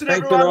 Richie Howson,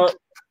 Thanks everyone. a lot.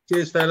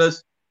 Cheers,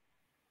 fellas.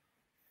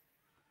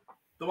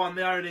 The one,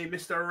 the only,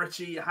 Mr.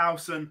 Richie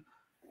Howson.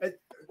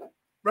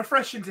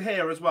 Refreshing to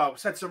hear as well.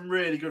 Said some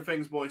really good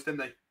things, boys, didn't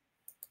they?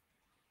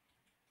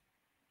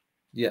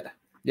 Yeah,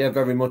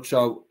 very much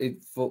so.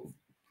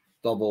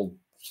 Double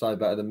say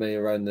better than me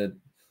around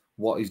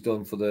what he's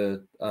done for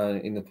the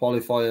in the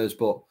qualifiers,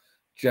 but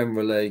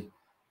generally,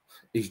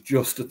 he's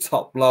just a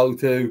top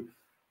bloke who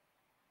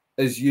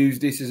has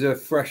used this as a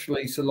fresh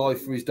lease of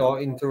life for his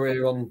darting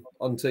career on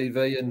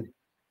TV, and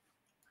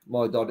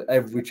my God,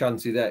 every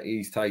chance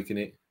he's taken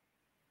it.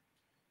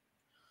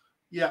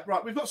 Yeah,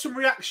 right. We've got some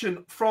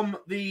reaction from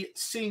the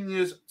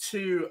seniors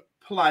to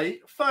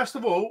play. First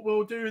of all,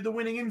 we'll do the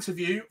winning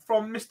interview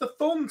from Mr.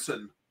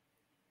 Thornton.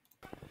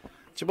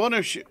 To be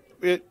honest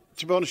with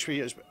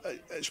you,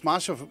 it's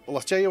massive. Well,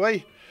 I'll tell you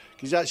why.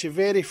 Because that's the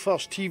very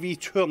first TV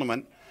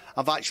tournament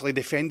I've actually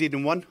defended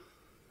and won.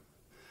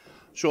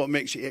 So it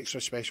makes it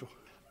extra special.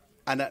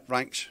 And it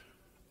ranks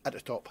at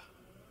the top.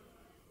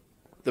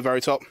 The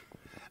very top?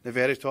 The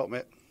very top,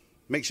 mate.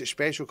 Makes it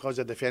special because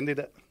I defended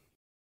it.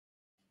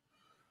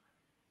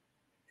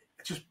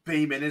 Just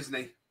beaming, isn't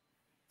he?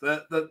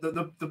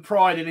 The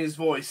pride in his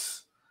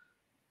voice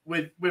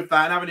with that,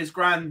 and having his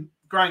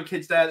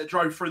grandkids there that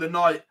drove through the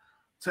night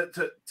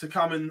to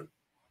come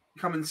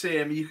and see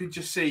him. You could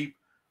just see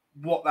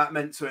what that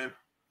meant to him.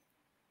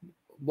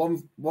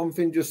 One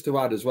thing just to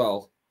add as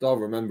well, don't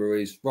remember,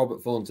 is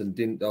Robert Thornton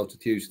didn't go to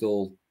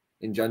Tewstall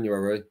in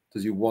January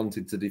because he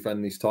wanted to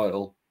defend this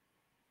title.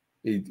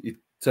 He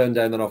turned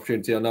down an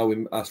opportunity. I know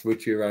we asked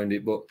Richie around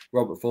it, but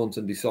Robert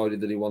Thornton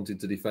decided that he wanted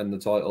to defend the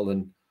title,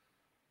 and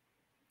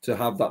to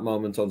have that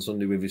moment on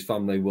Sunday with his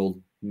family will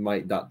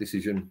make that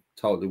decision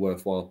totally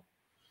worthwhile.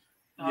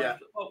 Yeah.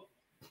 Well,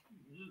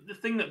 the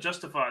thing that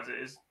justifies it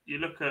is you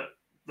look at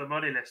the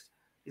money list.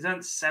 He's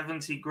earned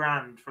 70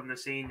 grand from the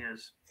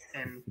seniors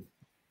in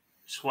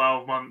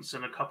 12 months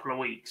and a couple of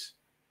weeks.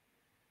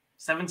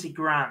 70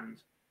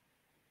 grand.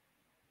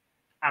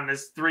 And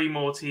there's 3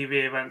 more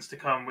TV events to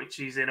come, which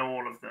he's in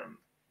all of them.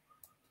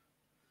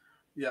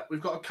 Yeah,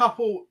 we've got a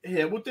couple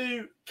here. We'll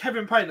do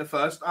Kevin Painter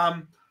first.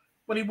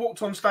 When he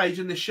walked on stage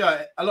in this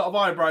shirt, a lot of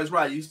eyebrows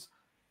raised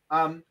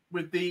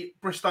with the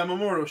Bristow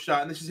Memorial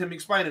shirt, and this is him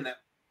explaining it.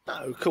 No,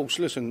 of course,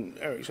 listen,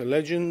 Eric's a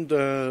legend.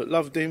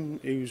 Loved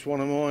him. He was one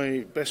of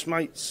my best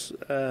mates.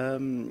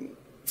 Listen,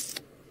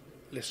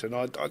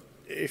 I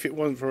if it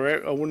wasn't for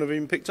Eric, I wouldn't have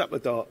even picked up the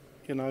dart,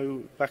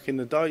 back in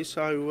the day.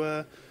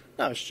 So,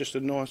 no, it's just a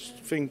nice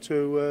thing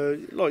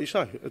to, like you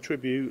say, a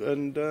tribute.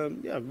 And,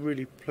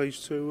 really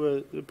pleased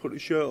to put the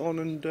shirt on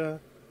and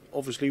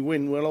obviously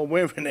win while I'm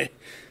wearing it.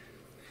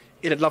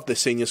 He'd have loved this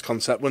seniors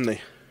concept, wouldn't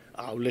he?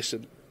 Oh,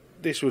 listen,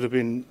 this would have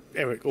been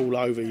Eric all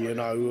over,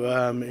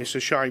 It's a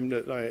shame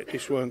that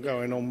this weren't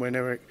going on when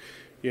Eric,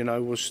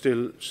 was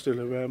still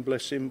around,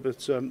 bless him.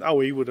 But,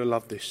 he would have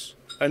loved this.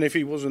 And if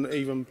he wasn't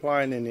even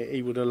playing in it,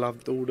 he would have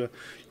loved all the,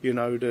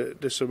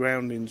 the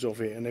surroundings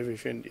of it and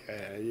everything.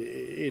 Yeah,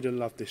 he'd have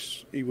loved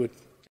this. He would.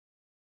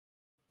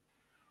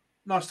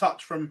 Nice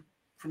touch from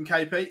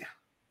KP.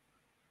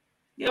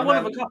 Yeah, one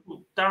of a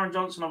couple. Darren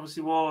Johnson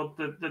obviously wore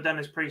the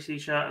Dennis Priestley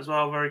shirt as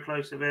well. Very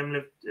close to him,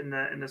 lived in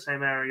the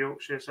same area,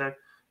 Yorkshire. So,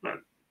 look,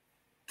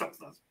 that's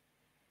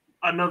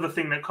another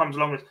thing that comes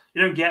along with.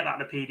 You don't get that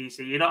at the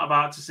PDC. You're not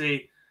about to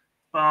see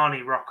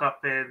Barney rock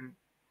up in,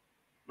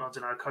 I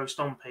don't know, a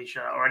Co-Stompy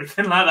shirt or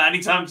anything like that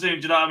anytime soon.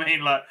 Do you know what I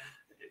mean? Like,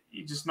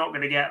 you're just not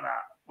going to get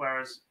that.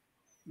 Whereas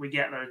we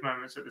get those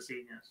moments at the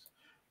seniors.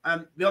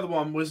 And the other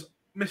one was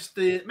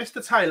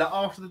Mr. Taylor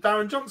after the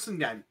Darren Johnson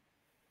game.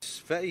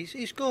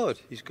 He's good.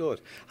 He's good.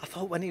 I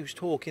thought when he was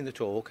talking the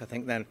talk, I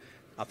think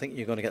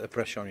you're going to get the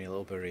pressure on you a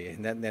little bit here.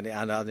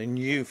 And I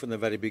knew from the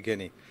very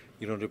beginning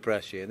you're under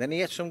pressure. And then he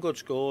had some good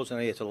scores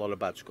and he had a lot of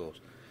bad scores.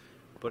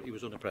 But he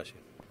was under pressure.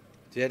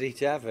 Jerry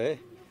Tav,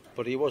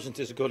 but he wasn't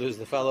as good as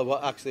the fellow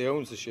what actually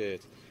owns the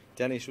shirt.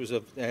 Dennis was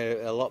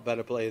a lot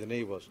better player than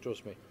he was,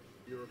 trust me.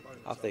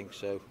 I think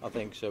so.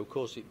 Of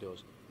course it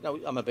does. No,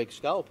 I'm a big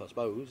scalp, I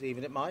suppose,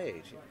 even at my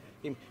age.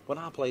 When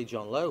I played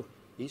John Lowe,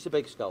 he's a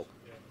big scalp.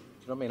 Do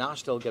you know what I mean? I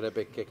still get a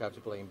big kick out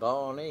of playing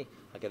Barney.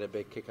 I get a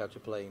big kick out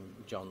of playing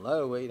John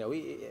Lowe. You know,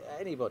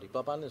 anybody,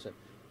 Bob Anderson.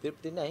 They're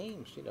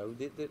names, you know.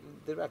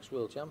 They're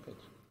ex-world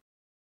champions.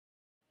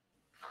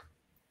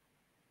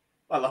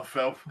 I love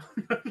Phil.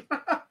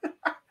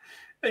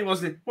 He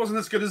wasn't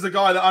as good as the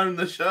guy that owned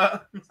the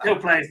shirt. Still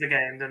plays the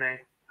game, doesn't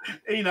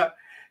he?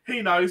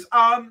 He knows.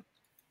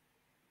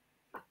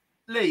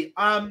 Lee,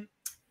 I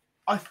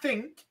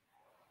think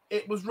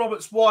it was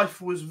Robert's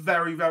wife was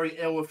very, very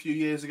ill a few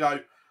years ago.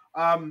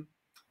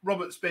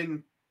 Robert's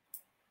been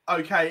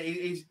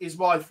okay. His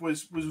wife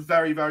was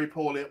very, very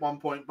poorly at one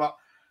point, but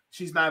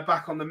she's now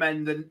back on the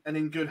mend and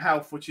in good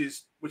health, which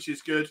is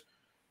good.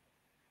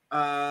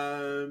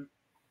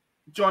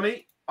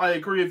 Johnny, I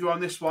agree with you on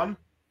this one.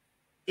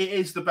 It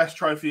is the best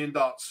trophy in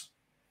darts.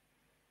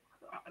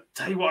 I'll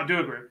tell you what, I do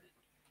agree.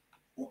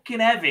 Fucking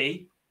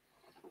heavy.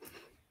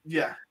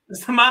 Yeah.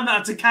 It's the man that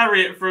had to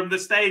carry it from the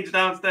stage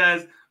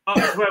downstairs up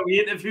to where we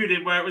interviewed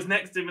him, where it was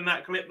next to him in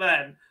that clip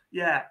then.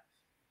 Yeah.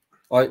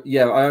 I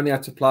only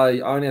had to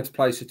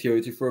play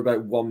security for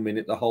about 1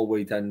 minute the whole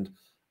weekend.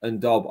 And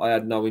Dob, I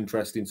had no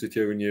interest in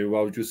securing you.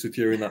 I was just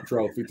securing that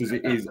trophy because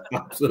it is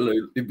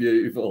absolutely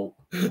beautiful.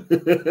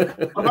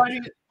 I've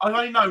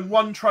only known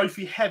one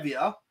trophy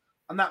heavier,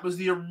 and that was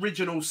the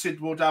original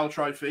Sid Wardell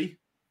trophy.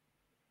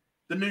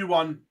 The new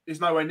one is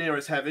nowhere near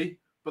as heavy,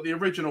 but the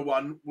original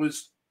one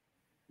was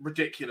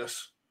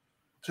ridiculous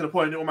to the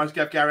point it almost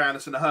gave Gary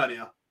Anderson a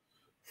hernia.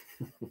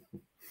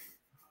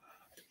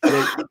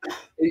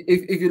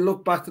 If you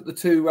look back at the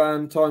two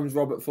times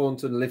Robert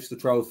Thornton lifts the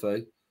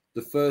trophy,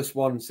 the first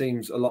one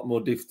seems a lot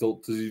more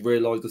difficult because he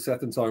realised the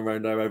second time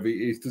round how heavy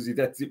it is because he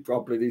gets it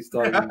properly this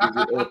time.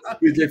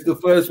 The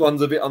first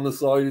one's a bit on the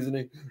side, isn't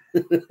he?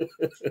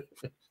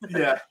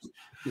 Yeah.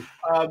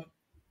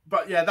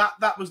 But yeah,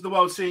 that was the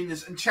World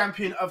Seniors, and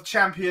Champion of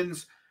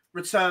Champions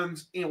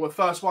returns the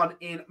first one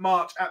in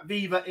March at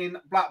Viva in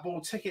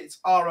Blackpool. Tickets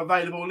are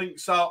available.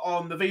 Links are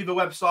on the Viva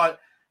website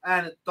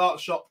and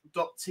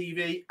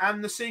dartshop.tv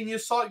and the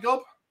seniors site, Gob?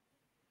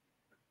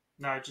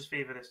 No, just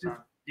Viva this time.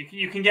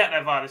 You can get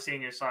there via the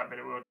seniors site, but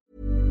it will.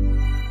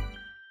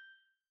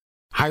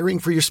 Hiring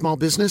for your small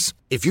business?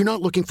 If you're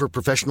not looking for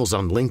professionals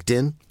on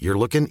LinkedIn, you're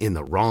looking in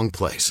the wrong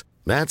place.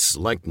 That's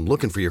like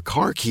looking for your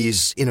car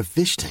keys in a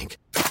fish tank.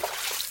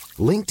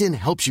 LinkedIn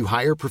helps you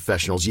hire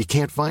professionals you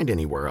can't find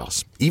anywhere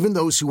else, even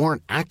those who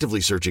aren't actively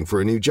searching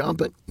for a new job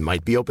but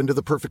might be open to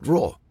the perfect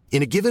role.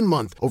 In a given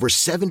month, over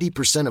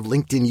 70% of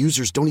LinkedIn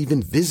users don't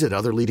even visit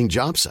other leading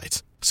job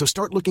sites. So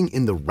start looking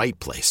in the right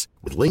place.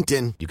 With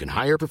LinkedIn, you can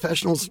hire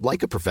professionals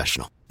like a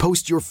professional.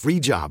 Post your free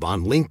job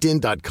on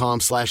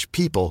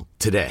linkedin.com/people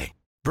today.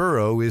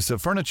 Burrow is a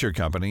furniture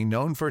company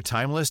known for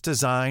timeless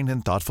design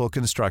and thoughtful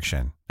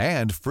construction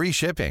and free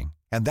shipping,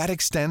 and that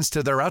extends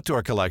to their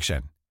outdoor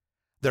collection.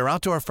 Their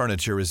outdoor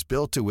furniture is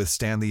built to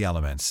withstand the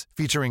elements,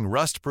 featuring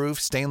rust-proof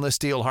stainless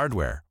steel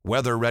hardware,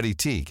 weather-ready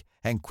teak,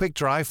 and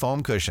quick-dry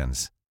foam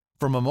cushions.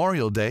 For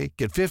Memorial Day,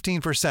 get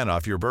 15%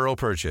 off your Burrow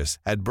purchase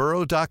at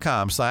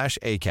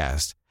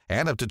burrow.com/ACAST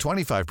and up to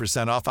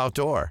 25% off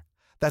outdoor.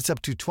 That's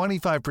up to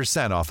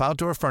 25% off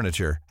outdoor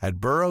furniture at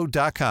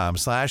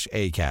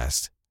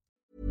burrow.com/ACAST.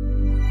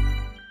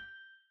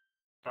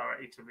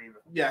 Directly to Viva.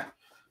 Yeah.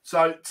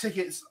 So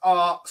tickets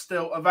are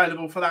still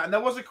available for that. And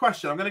there was a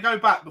question. I'm going to go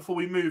back before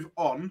we move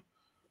on.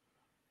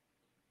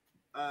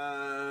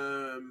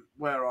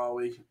 Where are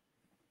we?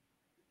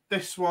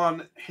 This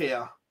one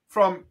here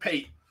from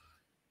Pete.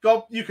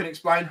 Gob, you can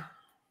explain.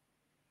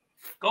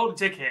 Golden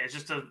ticket is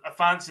just a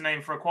fancy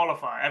name for a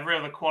qualifier. Every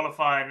other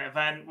qualifying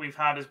event we've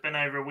had has been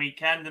over a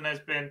weekend, and there's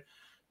been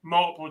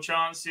multiple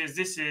chances.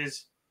 This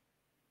is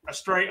a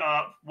straight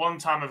up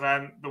one-time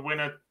event. The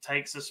winner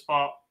takes a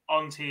spot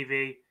on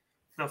TV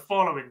the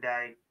following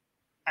day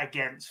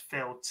against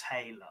Phil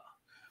Taylor.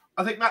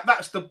 I think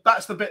that's the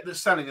bit that's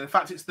selling. In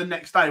fact, it's the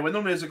next day. When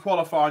normally there's a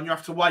qualifier and you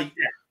have to wait.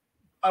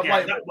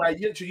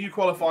 You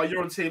qualify,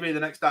 you're on TV the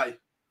next day.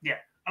 Yeah.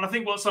 And I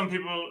think what some of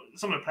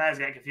the players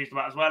get confused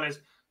about as well is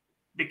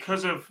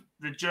because of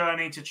the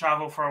journey to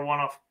travel for a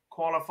one-off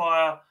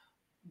qualifier,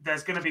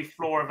 there's going to be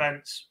floor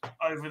events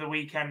over the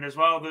weekend as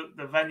well.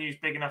 The venue's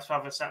big enough to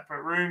have a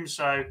separate room.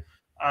 So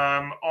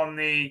on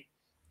the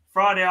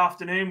Friday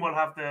afternoon, we'll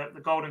have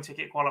the golden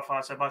ticket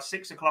qualifier. So by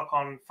 6 o'clock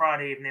on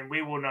Friday evening,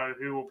 we will know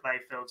who will play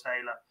Phil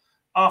Taylor.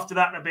 After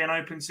that, there'll be an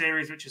open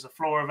series, which is a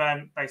floor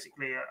event,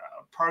 basically a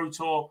pro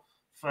tour,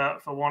 for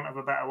want of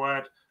a better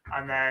word.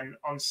 And then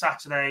on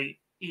Saturday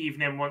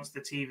evening, once the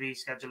TV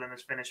scheduling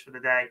is finished for the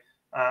day,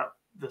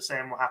 the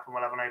same will happen.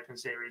 We'll have an open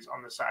series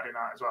on the Saturday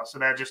night as well. So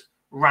they're just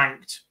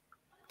ranked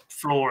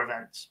floor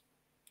events.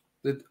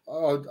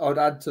 I'd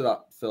add to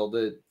that, Phil,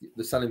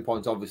 the selling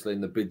point, obviously,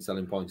 and the big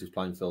selling point is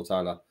playing Phil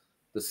Taylor.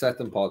 The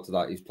second part to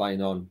that is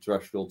playing on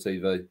terrestrial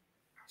TV.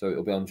 So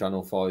it'll be on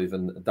Channel 5,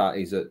 and that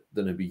is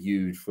going to be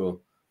huge for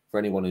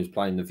anyone who's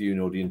playing the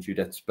viewing audience. You'd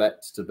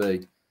expect to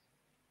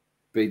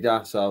be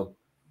there. So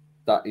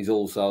that is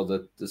also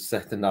the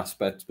second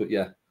aspect. But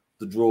yeah,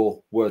 the draw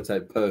worked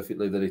out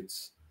perfectly that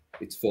it's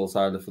Phil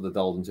Taylor for the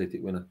golden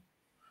ticket winner.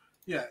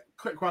 Yeah,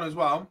 quick one as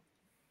well.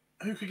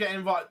 Who could get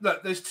invited?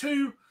 Look, there's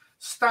two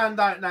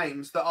standout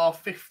names that are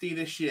 50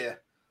 this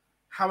year.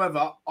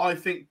 However, I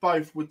think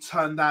both would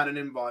turn down an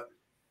invite.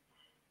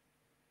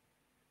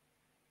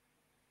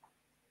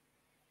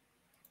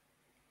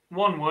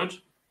 One would.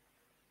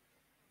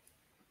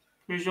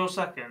 Who's your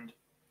second?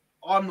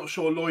 I'm not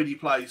sure Lloydie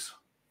plays.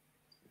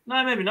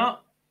 No, maybe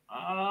not.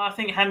 I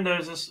think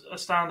Hendo's a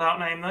standout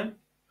name, though.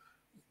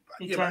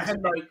 Yeah,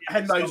 but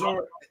Hendo's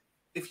already,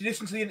 if you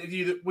listen to the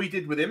interview that we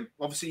did with him,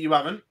 obviously you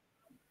haven't,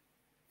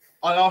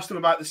 I asked him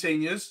about the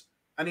seniors,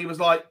 and he was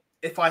like,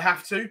 if I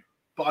have to,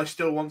 but I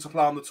still want to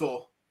play on the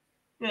tour.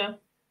 Yeah.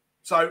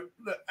 So,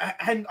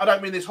 I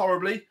don't mean this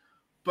horribly,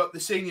 but the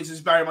seniors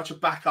is very much a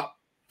backup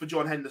for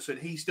John Henderson.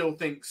 He still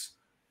thinks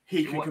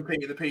he can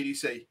compete in the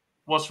PDC.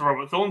 Was for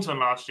Robert Thornton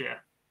last year.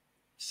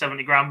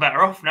 70 grand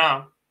better off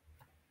now.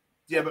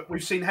 Yeah, but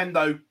we've seen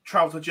Hendo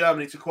travel to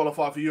Germany to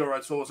qualify for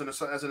Euro Tours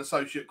as an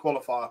associate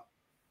qualifier.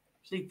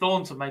 See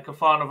Thornton make a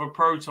final of a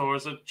Pro Tour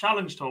as a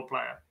Challenge Tour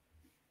player.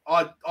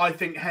 I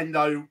think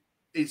Hendo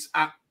is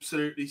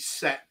absolutely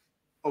set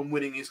on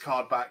winning his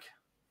card back.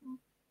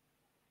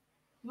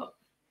 Look,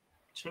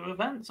 2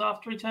 events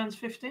after he turns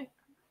 50?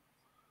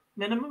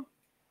 Minimum?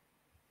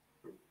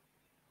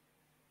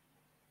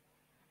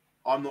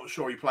 I'm not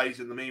sure he plays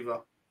in them either.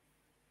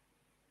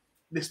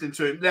 Listening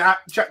to him,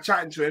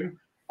 chatting to him,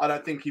 I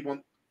don't think he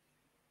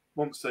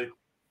wants to.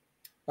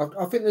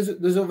 I think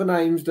there's other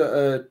names that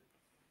are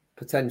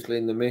potentially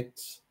in the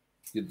mix.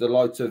 The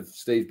likes of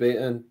Steve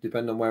Beaton,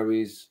 depending on where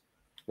his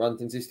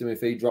ranking system,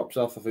 if he drops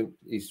off, I think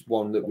he's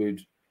one that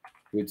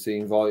we'd see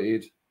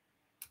invited.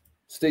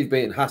 Steve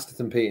Beaton has to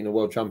compete in a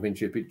World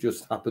Championship. It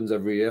just happens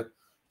every year.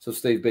 So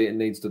Steve Beaton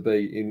needs to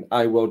be in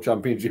a World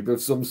Championship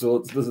of some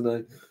sorts,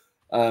 doesn't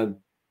he?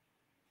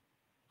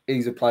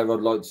 He's a player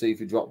I'd like to see if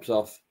he drops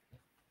off.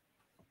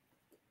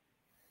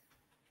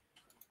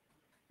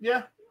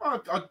 Yeah,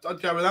 I'd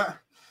go with that.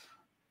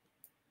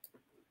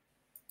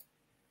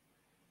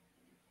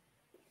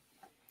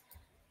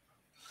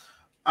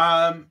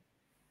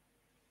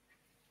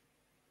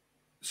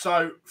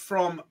 So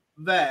from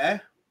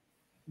there,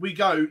 we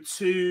go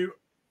to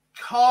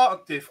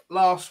Cardiff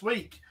last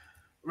week.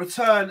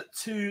 Return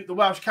to the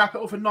Welsh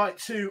capital for night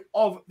 2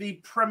 of the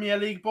Premier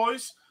League,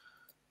 boys.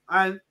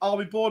 And are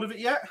we bored of it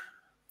yet?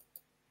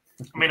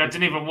 I mean, I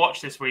didn't even watch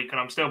this week, and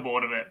I'm still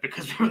bored of it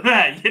because we were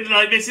there.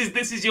 Like, this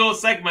is your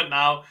segment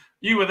now.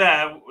 You were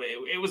there.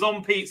 It was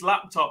on Pete's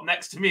laptop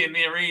next to me in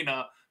the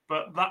arena,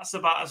 but that's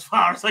about as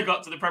far as I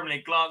got to the Premier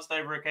League. Glanced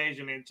over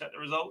occasionally and checked the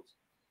results.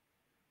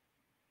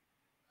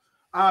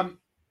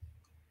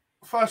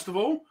 First of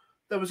all,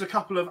 there was a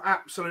couple of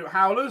absolute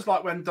howlers,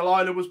 like when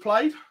Delilah was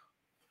played.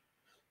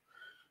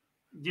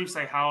 You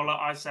say howler,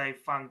 I say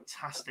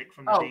fantastic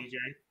from the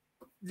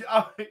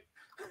DJ.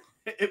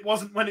 It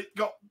wasn't when it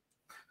got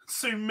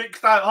soon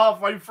mixed out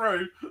halfway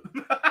through.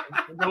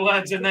 The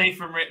words of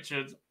Nathan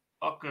Richards.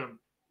 Ockham.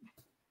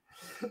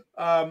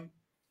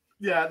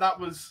 Yeah, that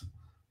was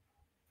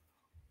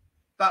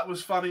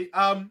funny.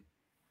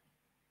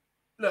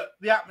 Look,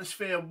 the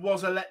atmosphere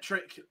was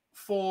electric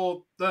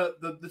for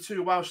the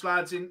 2 Welsh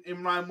lads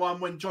in round 1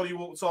 when Johnny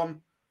walked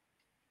on.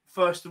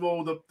 First of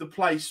all, the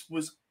place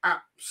was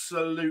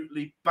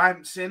absolutely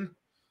bouncing.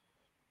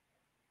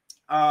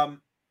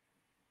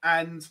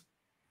 And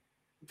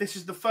this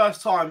is the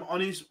first time on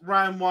his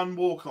round 1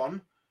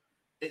 walk-on,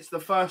 it's the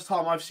first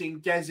time I've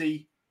seen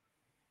Gezi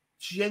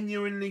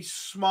genuinely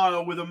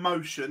smile with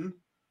emotion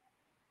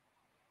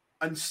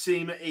and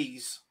seem at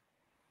ease.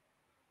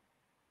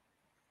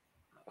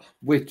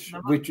 Which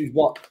is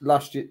what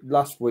last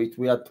week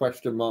we had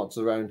question marks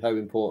around how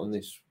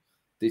important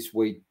this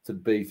week to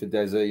be for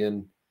Desi,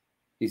 and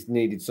he's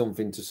needed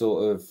something to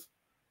sort of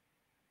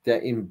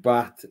get him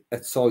back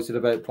excited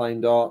about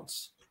playing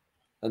darts.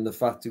 And the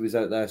fact he was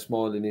out there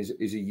smiling is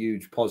a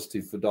huge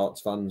positive for darts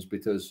fans,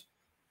 because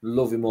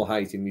love him or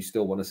hate him, you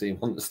still want to see him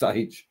on the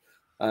stage.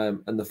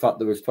 And the fact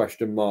there was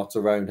question marks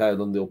around how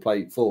long they'll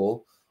play it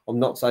for, I'm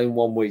not saying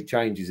 1 week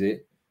changes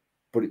it,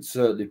 but it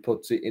certainly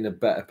puts it in a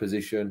better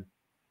position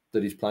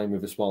that he's playing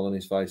with a smile on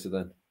his face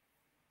then.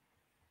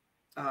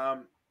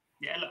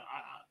 Yeah, look,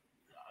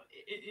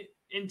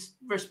 in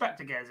respect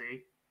to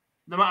Gezi,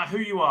 no matter who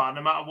you are,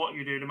 no matter what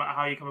you do, no matter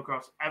how you come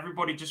across,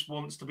 everybody just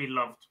wants to be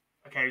loved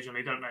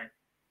occasionally, don't they?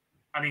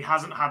 And he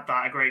hasn't had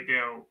that a great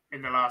deal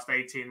in the last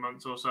 18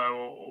 months or so,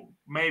 or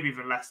maybe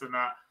even less than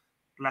that.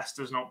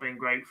 Leicester's not been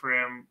great for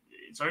him.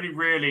 It's only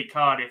really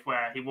Cardiff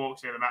where he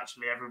walks in and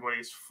actually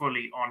everybody's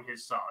fully on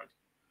his side.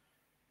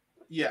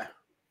 Yeah.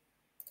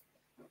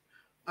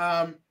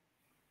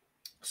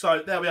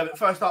 So there we have it.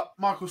 First up,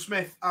 Michael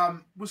Smith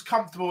was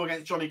comfortable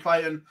against Johnny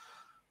Clayton.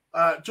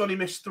 Johnny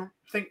missed, I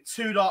think,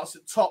 2 darts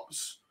at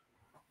tops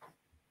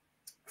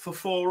for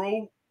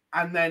 4-all,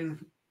 and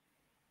then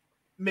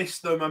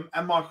missed them,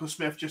 and Michael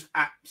Smith just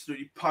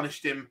absolutely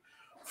punished him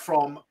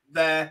from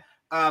there.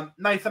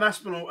 Nathan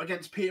Aspinall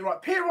against Peter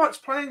Wright. Peter Wright's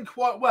playing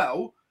quite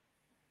well,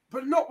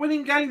 but not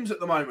winning games at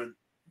the moment.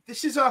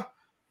 This is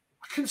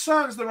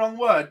concern's the wrong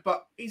word,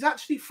 but he's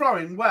actually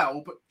throwing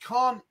well, but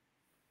can't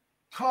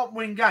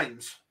win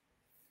games.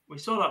 We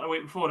saw that the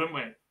week before, didn't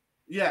we?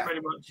 Yeah.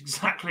 Pretty much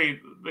exactly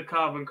the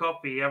carbon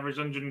copy. He averaged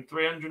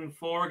 103,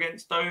 104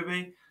 against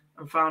Dobie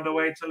and found a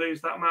way to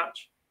lose that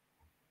match.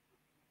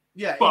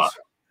 Yeah, but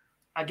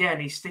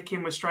again, he's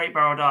sticking with straight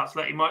barrel darts.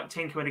 Like, he might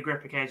tinker with a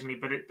grip occasionally,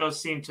 but it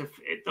does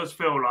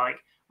feel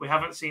like we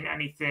haven't seen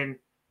anything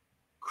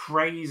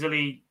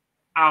crazily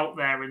out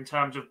there in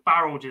terms of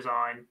barrel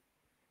design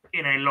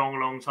in a long,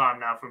 long time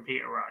now from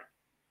Peter Wright.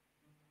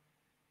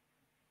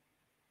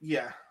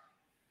 Yeah.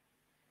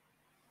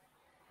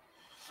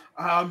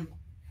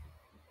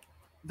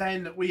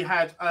 Then we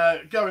had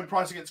Going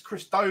Price against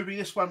Chris Dobie.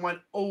 This one went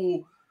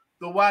all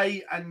the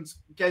way, and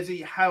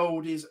Gezi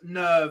held his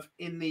nerve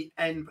in the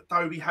end. But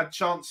Dobie had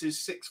chances,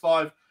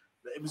 6-5.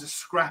 It was a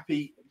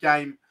scrappy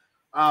game,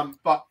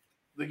 but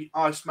the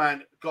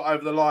Iceman got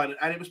over the line,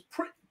 and it was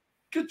pretty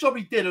good job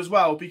he did as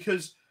well,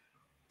 because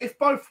if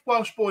both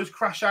Welsh boys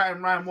crash out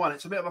in round 1,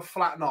 it's a bit of a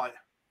flat night.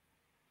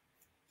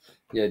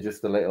 Yeah,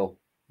 just a little.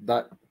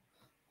 That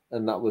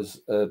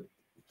was a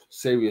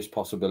serious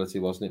possibility,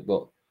 wasn't it?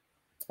 But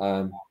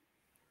and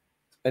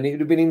it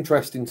would have been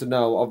interesting to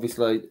know.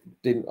 Obviously,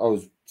 I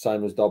was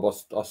same as Dob.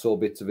 I saw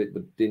bits of it,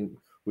 but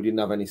we didn't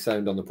have any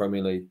sound on the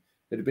Premier League.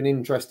 It'd have been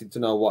interesting to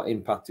know what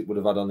impact it would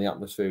have had on the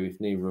atmosphere if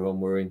neither of them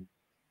were in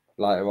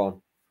later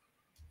on.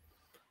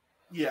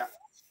 Yeah.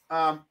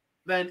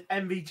 Then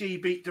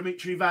MVG beat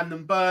Dimitri van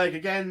den Berg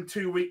again.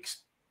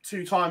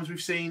 2 times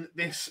we've seen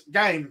this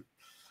game.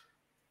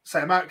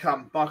 Same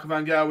outcome. Michael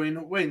van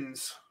Gerwen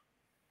wins.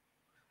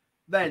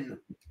 Then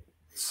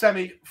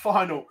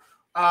semi-final.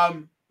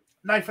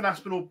 Nathan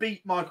Aspinall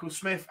beat Michael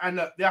Smith, and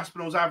the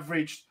Aspinalls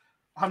averaged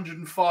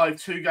 105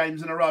 2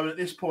 games in a row, and at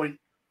this point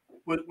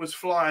was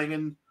flying,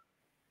 and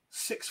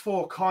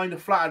 6-4 kind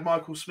of flattered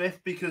Michael Smith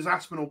because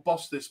Aspinall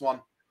bossed this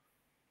one.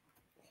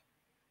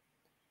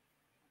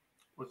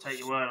 We'll take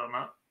your word on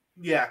that.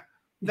 Yeah.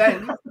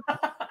 Then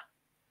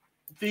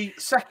the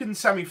second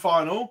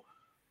semi-final,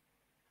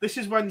 this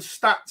is when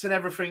stats and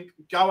everything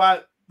go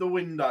out the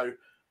window.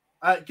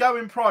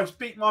 Going Price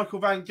beat Michael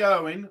van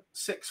Gerwen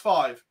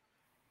 6-5.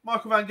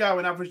 Michael van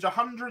Gerwen averaged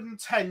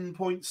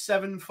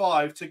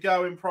 110.75 to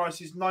Going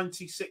Price's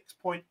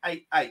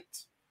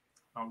 96.88.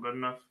 Not good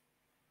enough.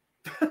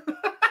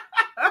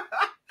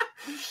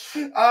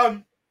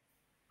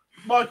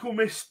 Michael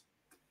missed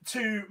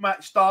 2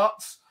 match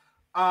darts.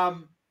 I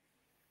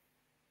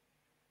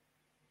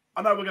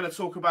know we're going to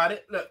talk about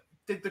it. Look,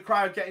 did the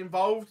crowd get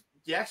involved?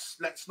 Yes,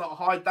 let's not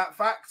hide that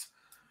fact.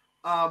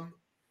 But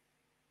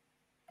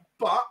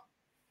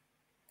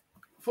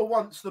for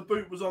once, the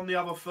boot was on the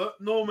other foot.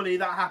 Normally,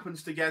 that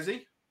happens to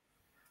Gezi.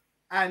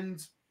 And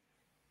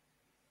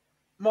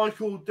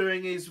Michael,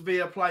 doing his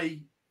Via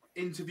Play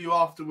interview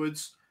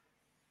afterwards,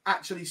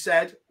 actually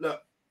said,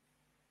 look,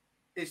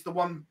 it's the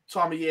one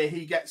time a year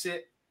he gets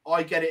it.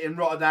 I get it in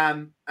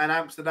Rotterdam and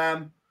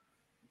Amsterdam.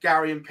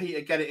 Gary and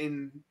Peter get it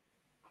in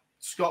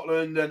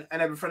Scotland and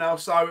everything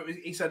else. So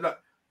he said, look,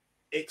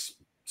 it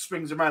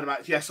swings and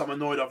roundabouts. Yes, I'm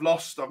annoyed I've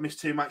lost. I've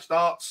missed 2 match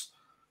darts.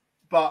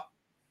 But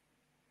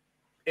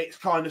it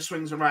kind of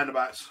swings and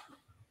roundabouts.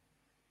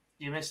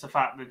 You missed the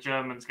fact that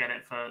Germans get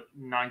it for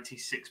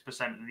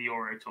 96% of the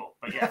Euro Tour.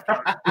 But yeah.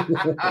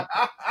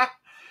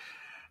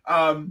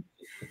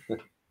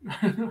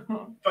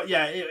 But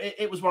yeah,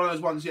 it was one of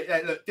those ones.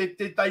 Yeah, look,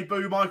 did they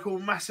boo Michael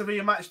massively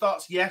in match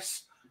starts?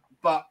 Yes,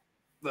 but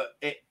look,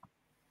 it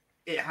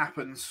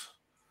happens.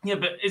 Yeah,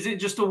 but is it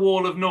just a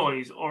wall of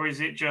noise, or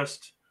is it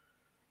just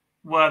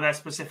were there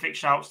specific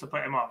shouts to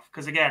put him off?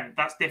 Because again,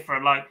 that's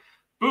different. Like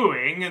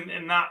booing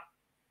and that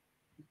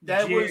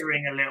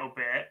jeering a little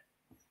bit.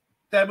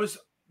 They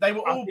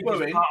were all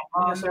booing,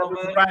 and there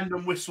were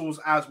random whistles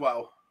as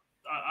well.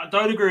 I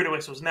don't agree with the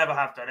whistles, never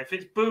have done. If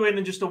it's booing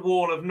and just a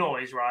wall of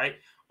noise, right,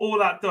 all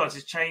that does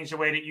is change the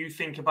way that you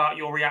think about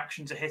your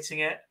reaction to hitting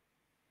it.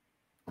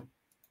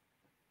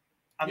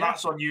 And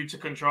that's on you to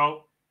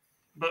control.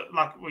 But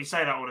like we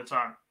say that all the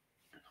time.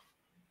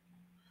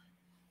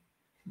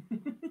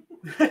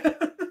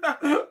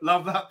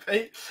 Love that,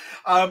 Pete.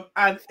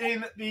 And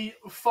in the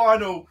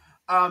final,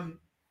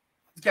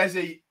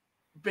 Gezi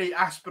beat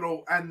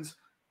Aspinall, and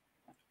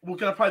we're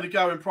going to play the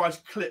Going Price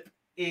clip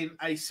in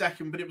a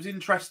second, but it was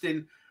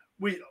interesting.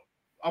 We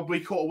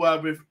caught a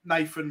word with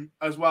Nathan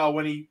as well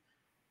when he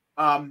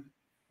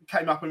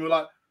came up, and we were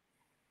like,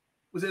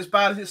 was it as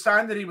bad as it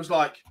sounded? He was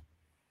like,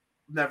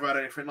 never had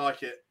anything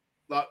like it.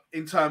 Like,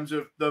 in terms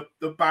of the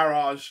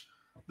barrage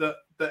that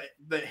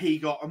he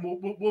got. And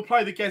we'll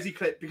play the Gezi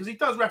clip because he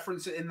does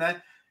reference it in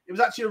there. It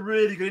was actually a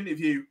really good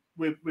interview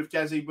with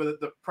Gezi,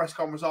 with the press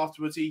conference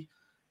afterwards. He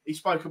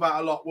spoke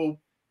about a lot. We'll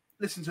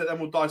listen to it, then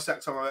we'll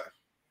dissect some of it.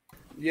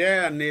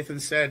 Yeah, and Nathan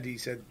said,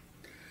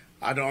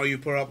 I don't know, you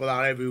put up with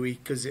that every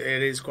week because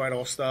it is quite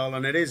hostile,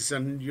 and it is.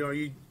 And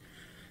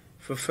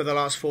for the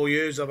last 4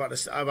 years, I've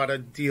had to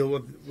deal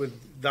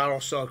with that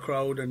hostile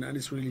crowd, and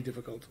it's really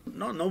difficult.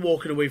 Not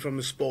walking away from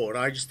the sport.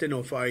 I just didn't know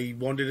if I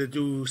wanted to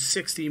do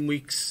 16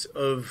 weeks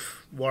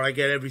of what I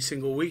get every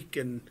single week.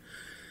 And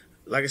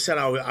like I said,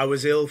 I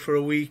was ill for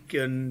a week,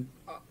 and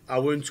I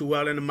weren't too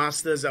well in the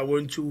Masters. I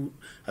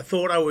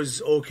thought I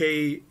was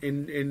okay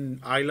in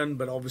Ireland,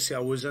 but obviously I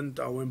wasn't.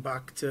 I went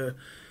back to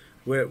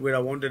where I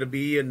wanted to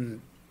be,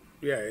 and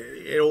yeah,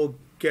 it all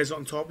gets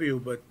on top of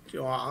you. But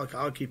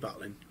I'll keep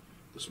battling.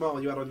 The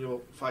smile you had on your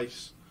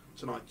face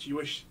tonight, do you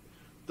wish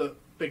that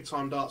big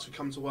time darts would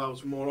come to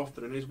Wales more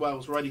often, and is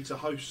Wales ready to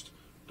host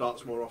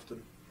darts more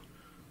often?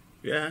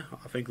 Yeah,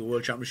 I think the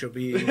World Championship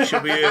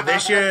should be here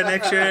this year,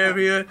 next year,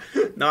 every year.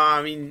 No,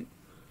 I mean,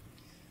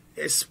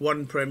 it's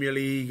one Premier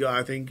League.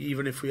 I think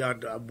even if we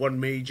had one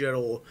major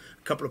or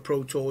a couple of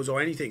Pro Tours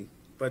or anything,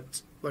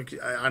 but like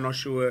I'm not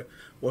sure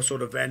what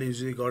sort of venues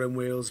they got in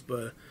Wales,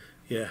 but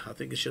yeah, I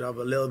think it should have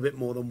a little bit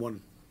more than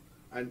one.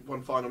 And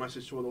one final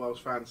message to all the Wales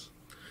fans.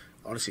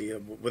 Honestly,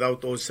 without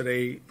those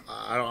today,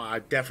 I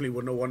definitely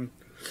wouldn't have won.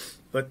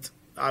 But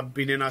I've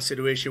been in that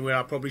situation where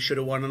I probably should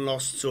have won and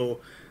lost.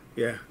 So,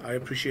 yeah, I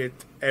appreciate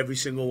every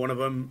single one of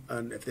them.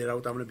 And if they're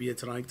out having a beer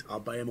tonight, I'll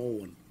buy them all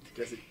one.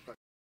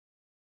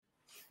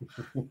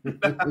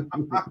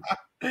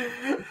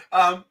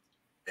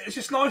 It's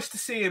just nice to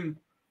see him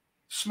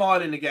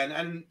smiling again.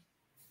 And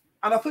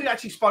I thought he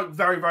actually spoke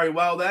very, very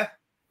well there.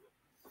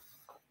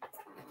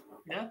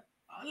 Yeah.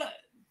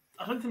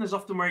 I don't think there's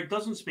often where he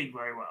doesn't speak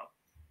very well.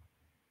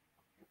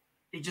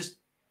 He just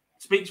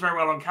speaks very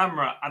well on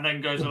camera and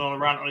then goes on a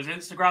rant on his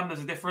Instagram.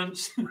 There's a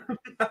difference.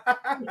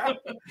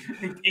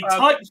 he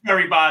types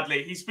very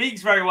badly. He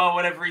speaks very well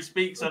whenever he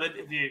speaks on an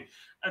interview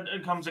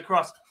and comes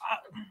across.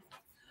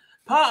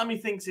 Part of me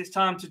thinks it's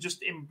time to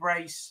just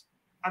embrace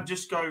and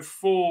just go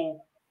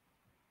full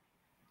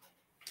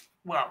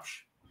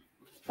Welsh.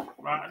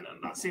 Right, and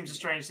that seems a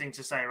strange thing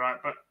to say, right?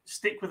 But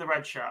stick with the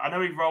red shirt. I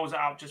know he rolls it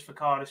out just for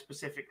Cardiff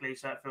specifically,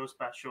 so it feels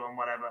special and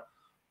whatever.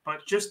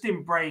 But just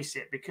embrace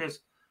it,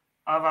 because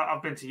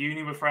I've been to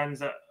uni with friends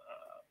that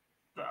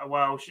are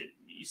Welsh.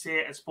 You see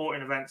it at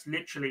sporting events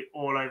literally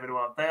all over the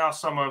world. They are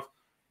some of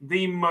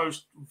the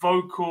most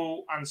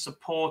vocal and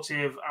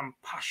supportive and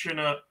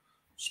passionate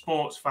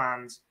sports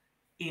fans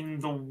in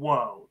the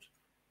world.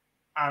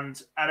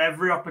 And at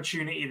every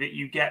opportunity that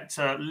you get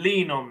to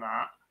lean on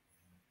that,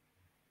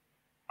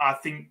 I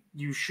think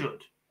you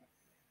should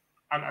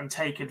and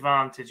take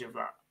advantage of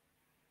that.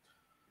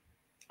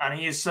 And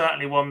he is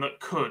certainly one that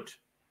could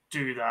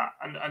do that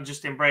and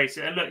just embrace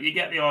it. And look, you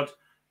get the odd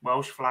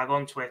Welsh flag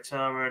on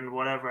Twitter and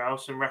whatever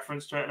else in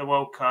reference to it at the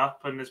World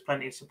Cup, and there's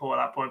plenty of support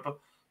at that point, but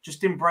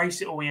just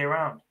embrace it all year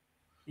round.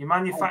 Your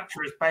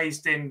manufacturer is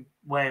based in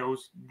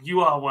Wales.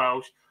 You are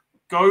Welsh.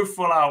 Go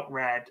full out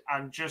red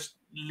and just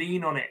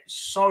lean on it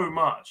so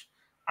much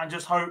and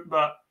just hope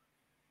that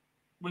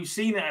we've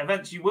seen it at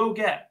events. You will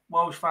get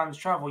Welsh fans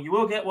travel. You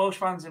will get Welsh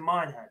fans in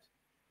Minehead.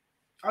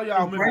 Oh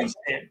yeah, embrace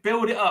it,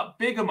 build it up,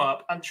 big them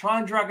up, and try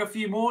and drag a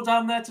few more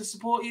down there to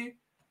support you,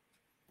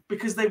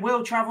 because they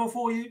will travel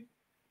for you.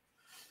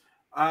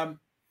 We're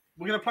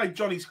going to play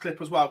Johnny's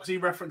clip as well, because he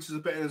references a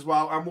bit as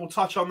well, and we'll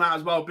touch on that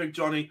as well, Big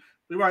Johnny.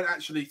 We won't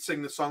actually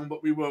sing the song,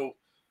 but we will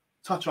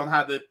touch on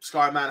how the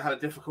Sky Man had a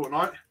difficult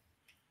night.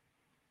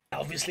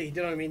 Obviously,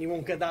 do you know what I mean? You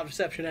won't get that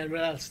reception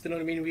anywhere else. Do you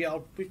know what I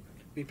mean?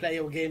 We play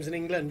our games in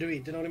England, do we?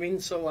 Do you know what I mean?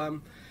 So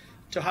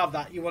to have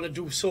that, you want to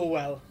do so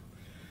well.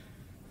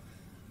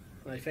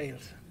 I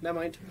failed. Never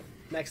mind.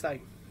 Next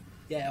time.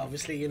 Yeah,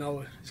 obviously, you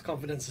know, his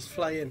confidence is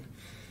flying.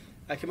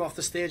 I came off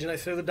the stage and I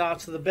threw the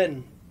darts to the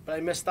bin, but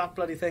I missed that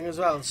bloody thing as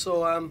well.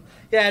 So,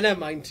 yeah, never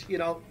mind. You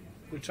know,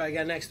 we'll try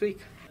again next week.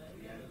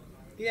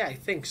 Yeah, I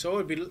think so.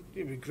 It'd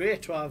be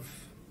great to have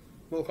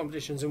more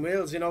competitions in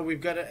Wales. You know,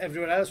 we've got it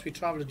everywhere else. We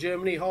travel to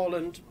Germany,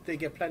 Holland. They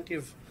get plenty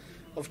of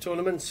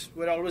tournaments.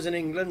 We're always in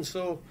England,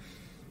 so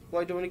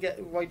why don't we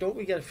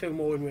get a few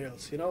more in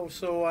Wales? You know,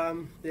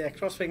 so yeah,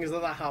 cross fingers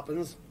that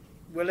happens.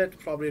 Will it?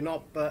 Probably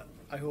not, but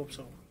I hope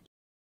so.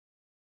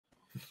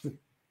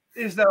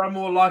 Is there a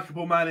more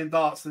likeable man in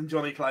darts than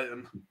Johnny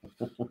Clayton?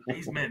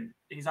 He's mint.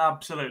 He's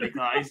absolutely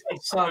class.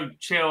 He's so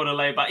chilled and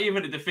laid back.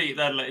 Even at defeat,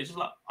 then he's just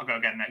like, I'll go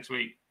again next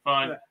week.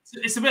 Fine. Yeah.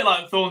 It's a bit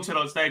like Thornton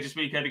on stage this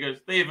weekend. He goes,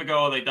 they either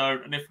go or they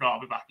don't, and if not,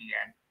 I'll be back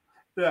again.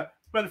 Yeah,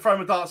 went to throw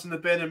my darts in the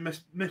bin and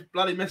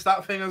missed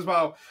that thing as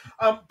well.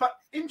 But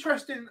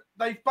interesting,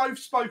 they've both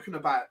spoken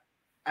about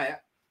it.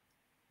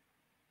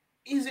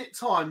 Is it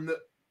time that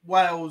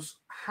Wales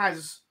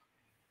has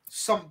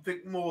something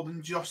more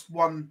than just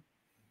one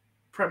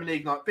Premier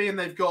League night, being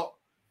they've got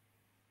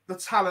the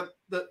talent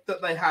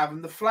that they have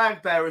and the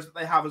flag bearers that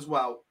they have as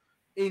well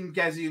in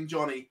Gezi and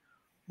Johnny,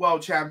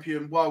 world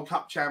champion, World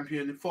Cup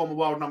champion, former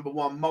world number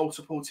one,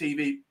 multiple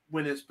TV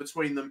winners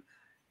between them.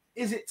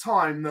 Is it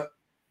time that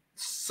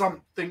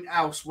something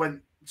else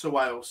went to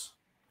Wales?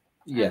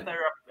 Yeah.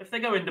 If they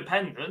go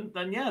independent,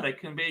 then yeah, they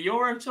can be a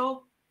Euro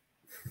tour.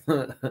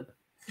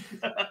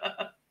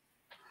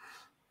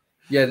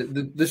 Yeah,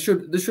 there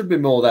should be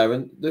more there,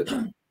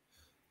 and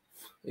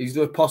is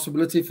there a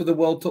possibility for the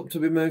World Cup to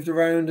be moved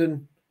around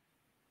and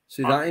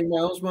see that in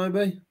Wales,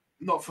 maybe?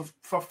 Not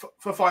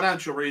for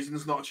financial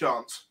reasons, not a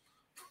chance.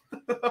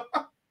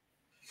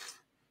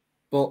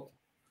 But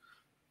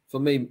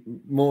for me,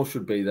 more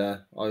should be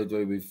there. I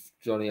agree with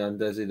Johnny and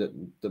Desi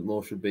that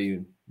more should be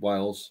in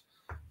Wales.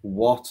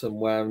 What and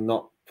where, I'm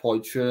not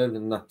quite sure,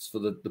 and that's for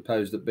the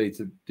powers that be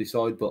to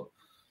decide. But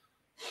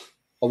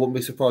I wouldn't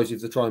be surprised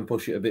if they try and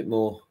push it a bit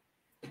more.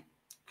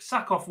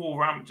 Sack off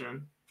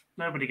Wolverhampton.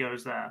 Nobody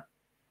goes there.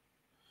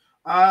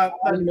 You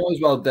might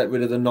as well get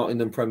rid of the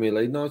Nottingham Premier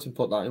League night and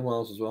put that in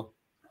Wales as well.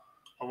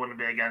 I wouldn't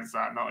be against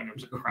that.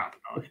 Nottingham's a crap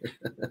night.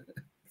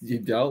 You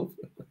don't?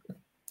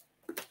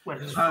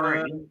 Well, it's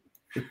free.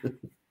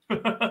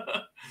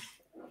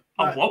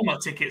 I won my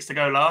tickets to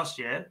go last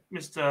year.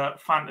 Mr.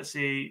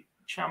 Fantasy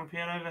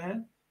Champion over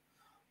here.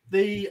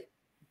 The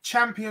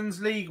Champions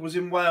League was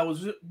in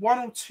Wales 1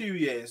 or 2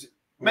 years.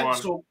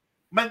 Mensah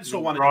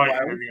won it in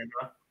Wales.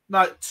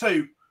 No,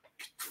 2.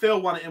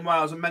 Phil won it in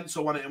Wales and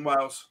Mensah won it in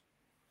Wales.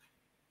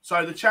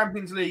 So the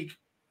Champions League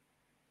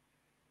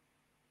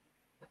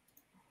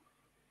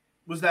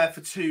was there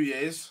for 2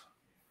 years.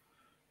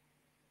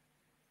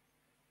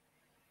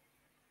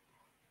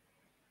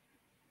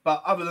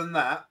 But other than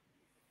that,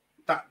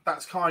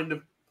 that's kind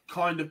of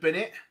been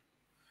it.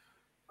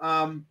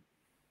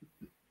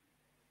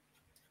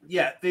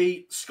 Yeah,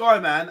 the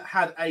Skyman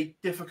had a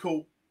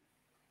difficult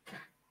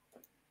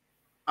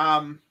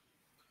night,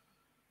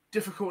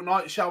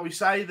 shall we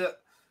say, that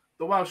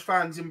the Welsh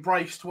fans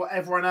embraced what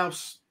everyone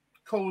else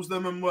calls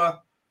them and were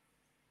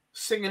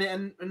singing it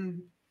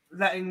and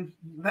letting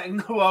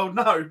the world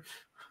know.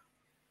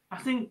 I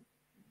think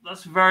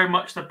that's very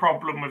much the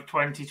problem with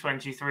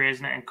 2023,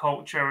 isn't it? And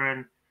culture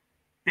and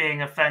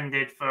being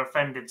offended for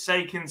offended's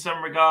sake in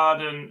some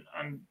regard and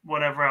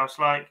whatever else.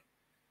 Like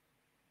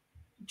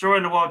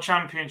during the World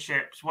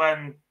Championships,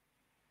 when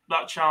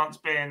that chant's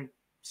being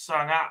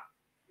sung at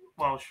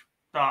Welsh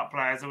dart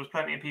players, there was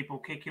plenty of people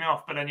kicking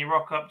off. But then you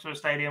rock up to a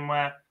stadium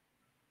where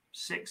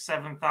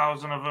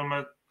 6,000-7,000 of them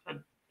are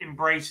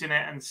embracing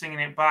it and singing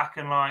it back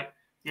and like,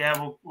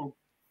 yeah, we'll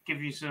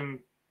give you some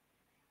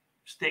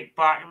stick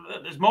back.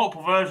 There's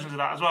multiple versions of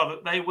that as well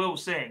that they will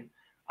sing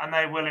and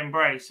they will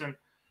embrace, and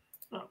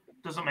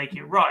doesn't make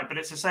it right. But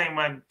it's the same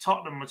when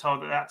Tottenham were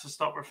told that they had to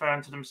stop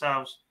referring to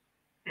themselves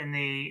in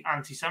the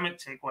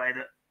anti-Semitic way.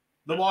 That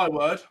the Y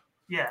word.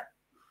 Yeah.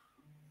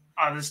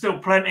 There's still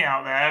plenty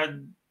out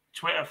there,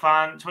 Twitter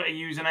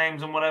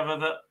usernames and whatever,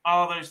 that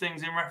are those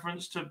things in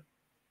reference to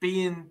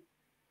being...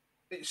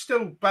 It's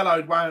still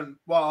bellowed round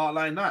White Hart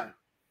Lane now.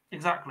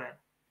 Exactly.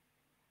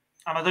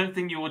 And I don't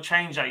think you will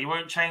change that. You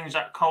won't change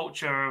that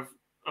culture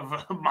of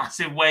a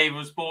massive wave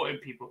of sporting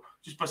people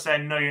just by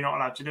saying, no, you're not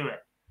allowed to do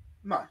it.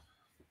 No.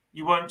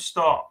 You won't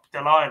stop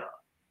Delilah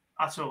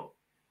at all.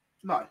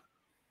 No.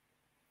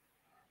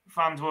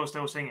 Fans will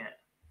still sing it.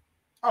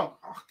 Oh,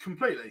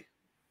 completely.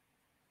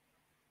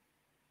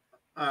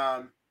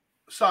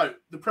 So,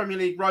 the Premier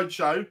League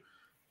Roadshow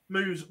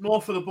moves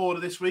north of the border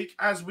this week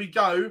as we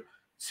go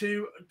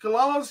to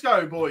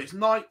Glasgow, boys.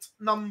 Night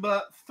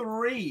number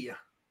 3.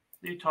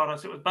 You told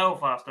us it was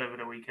Belfast over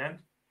the weekend.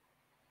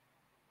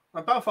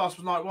 Now, Belfast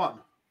was night 1.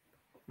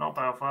 Not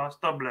Belfast,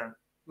 Dublin.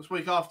 This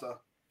week after.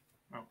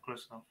 Oh,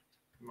 close enough.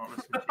 I'm not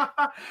listening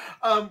to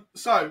you.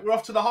 So, we're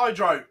off to the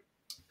Hydro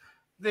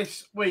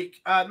this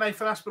week.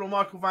 Nathan Aspinall,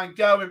 Michael Van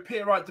Gerwen,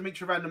 Peter Wright,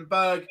 Dimitri Van den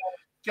Berg,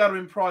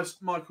 Gavin Price,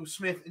 Michael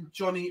Smith, and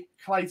Johnny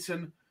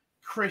Clayton,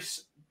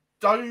 Chris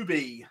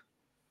Doby.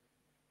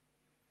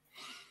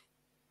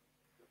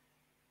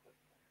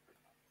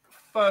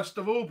 First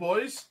of all,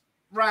 boys,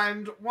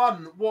 round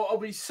 1. What are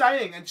we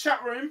saying? And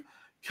chat room,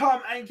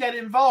 come and get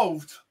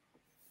involved.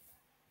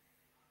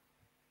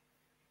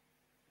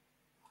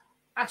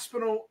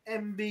 Aspinall,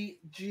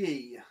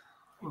 MBG.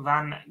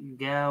 Van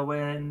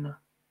Gerwen.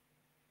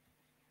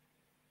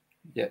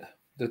 Yeah.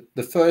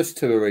 The first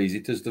 2 are easy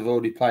because they've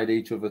already played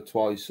each other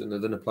twice and they're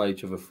going to play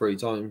each other 3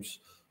 times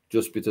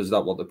just because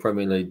that's what the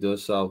Premier League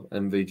does. So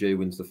MVG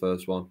wins the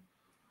first one.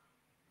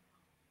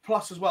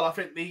 Plus, as well, I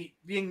think the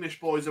English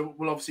boys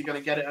will obviously going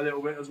to get it a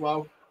little bit as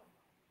well.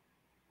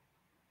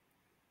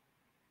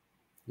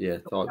 Yeah.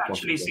 I've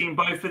actually seen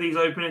both of these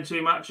opening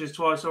 2 matches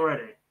twice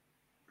already.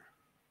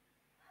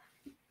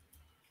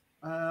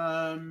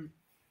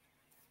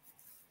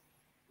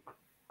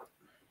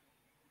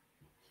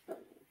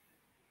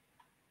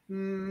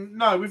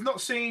 No, we've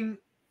not seen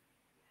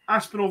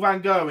Aspinall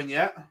Van Gerwen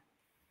yet.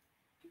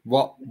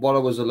 What I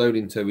was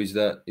alluding to is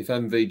that if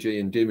MVG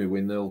and Dimmy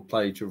win, they'll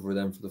play each other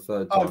then for the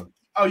third time.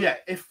 Oh yeah,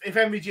 if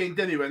MVG and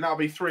Dimmy win, that'll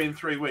be 3 in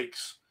 3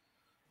 weeks.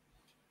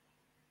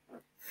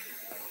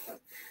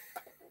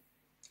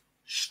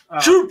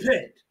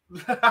 Stupid.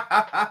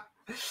 But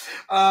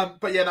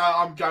yeah, no,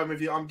 I'm going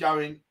with you. I'm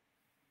going.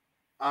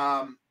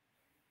 Van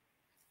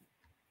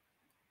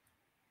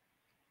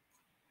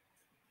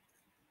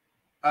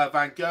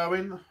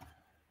Gerwen.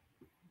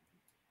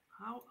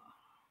 How?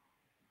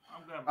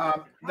 I'm going.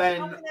 Then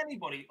how can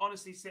anybody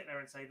honestly sit there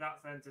and say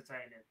that's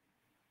entertaining?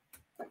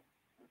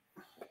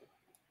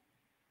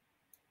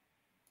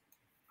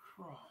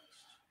 Christ.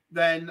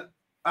 Then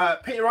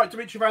Peter Wright,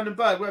 Dimitri Van den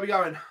Berg. Where are we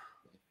going?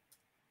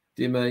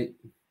 Do you, mate?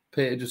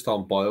 Peter just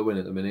on bio win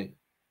at the minute.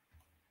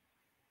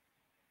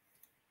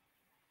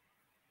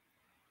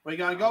 Where are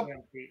you going, Gob?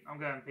 I'm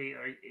going Peter.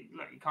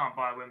 Look, you can't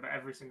buy a win, but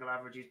every single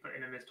average he's put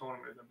in this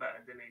tournament has been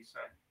better than he? So.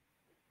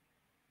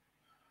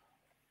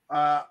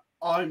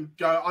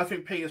 I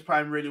think Peter's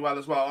playing really well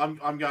as well.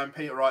 I'm going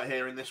Peter right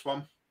here in this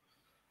one.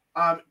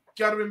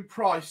 Gadwin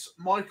Price,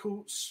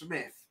 Michael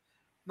Smith.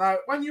 Now,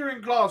 when you're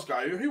in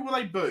Glasgow, who will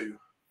they boo?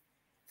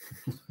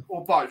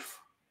 Or both?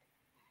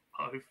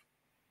 Both.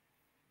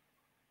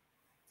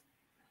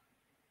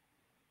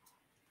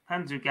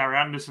 Depends who Gary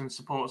Anderson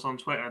supports on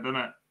Twitter, doesn't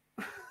it?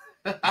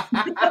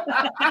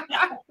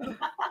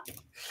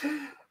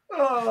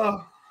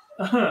 Oh.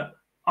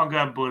 I'm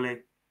going Bully.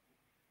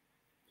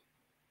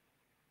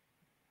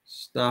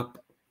 Snap.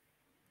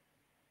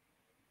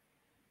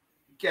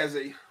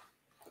 Gezzy.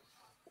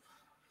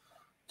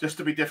 Just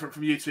to be different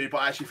from you two, but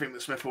I actually think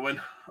that Smith will win.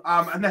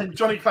 And then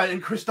Johnny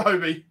Clayton, Chris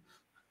Dobie.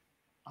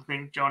 I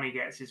think Johnny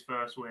gets his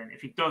first win.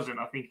 If he doesn't,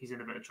 I think he's in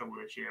a bit of trouble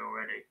this year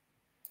already.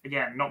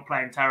 Again, not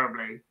playing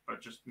terribly, but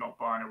just not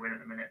buying a win at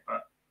the minute.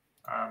 But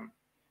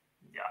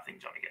yeah, I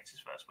think Johnny gets his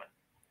first win.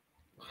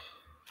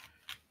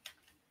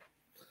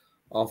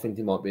 I think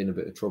he might be in a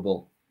bit of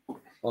trouble.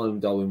 I'm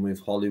going with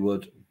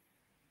Hollywood.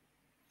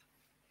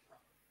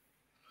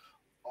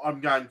 I'm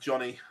going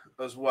Johnny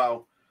as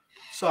well.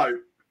 So,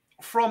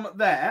 from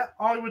there,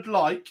 I would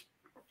like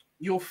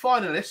your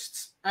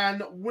finalists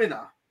and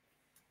winner.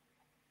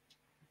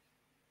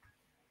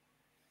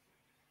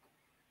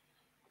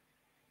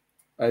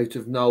 Out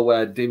of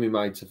nowhere, Dimmy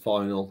makes a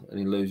final and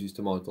he loses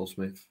to Michael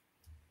Smith.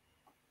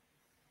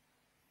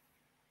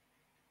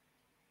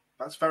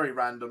 That's very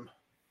random.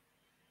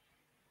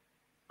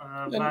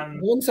 I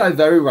wouldn't say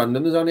very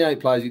random. There's only 8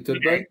 players it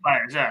could be. 8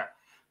 players, yeah.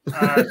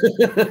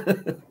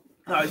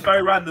 No, it's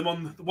very random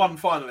on the one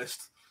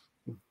finalist.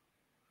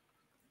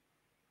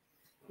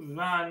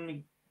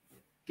 Van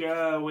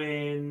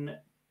Gerwen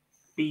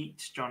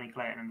beats Johnny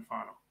Clayton in the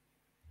final.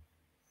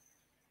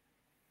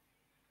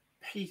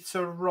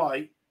 Peter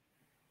Wright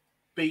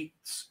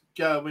beats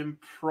Gerwin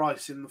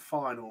Price in the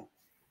final.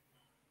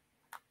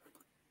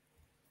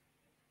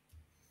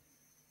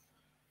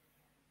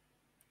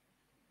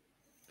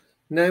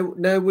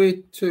 Now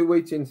we're 2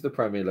 weeks into the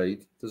Premier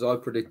League, as I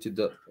predicted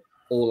that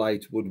all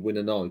 8 would win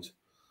a night.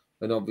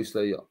 And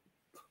obviously, the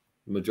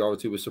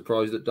majority were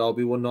surprised that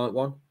Derby won night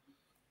 1.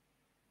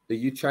 Are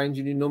you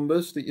changing your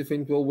numbers that you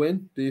think will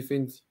win? Do you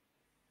think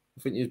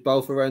you're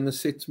both around the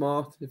 6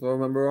 mark, if I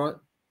remember right?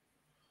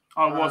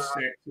 I was 6,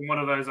 and one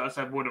of those that I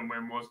said wouldn't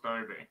win was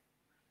Derby.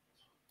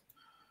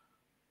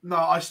 No,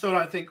 I still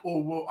don't think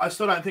all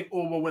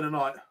will win a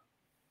night.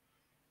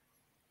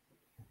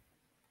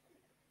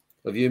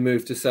 Have you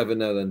moved to 7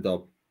 now then,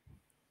 Dob?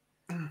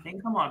 I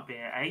think I might be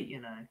at 8,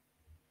 you know.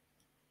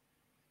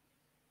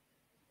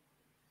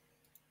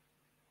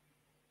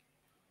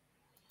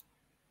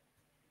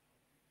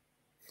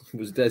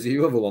 Was Desi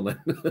your other one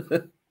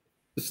then?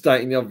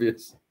 Stating the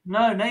obvious.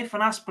 No,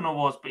 Nathan Aspinall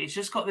was, but he's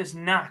just got this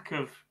knack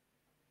of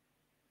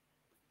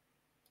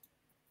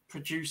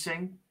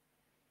producing.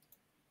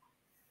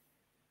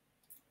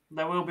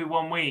 There will be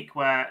 1 week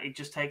where he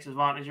just takes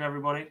advantage of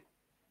everybody.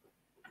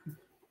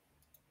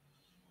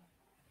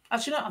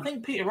 Actually, no, I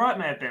think Peter Wright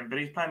may have been, but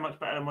he's playing much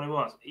better than what he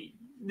was.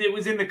 It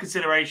was in the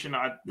consideration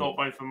that I thought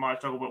both of them might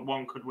struggle, but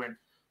one could win.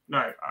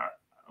 No,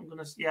 I'm going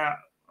to... Yeah,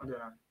 I don't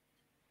know.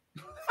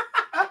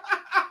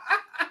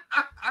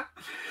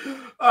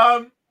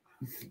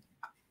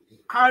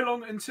 How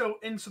long until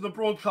into the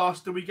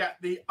broadcast do we get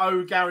the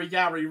 "Oh Gary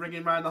Gary"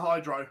 ringing around the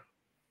hydro? I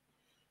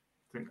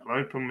think I'll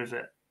open with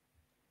it.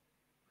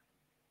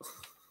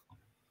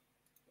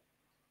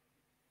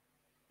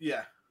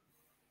 Yeah.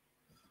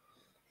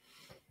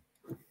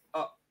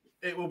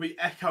 It will be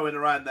echoing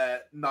around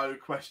there, no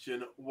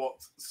question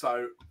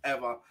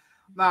whatsoever.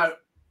 Now,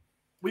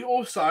 we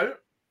also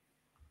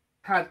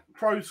had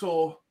Pro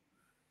Tour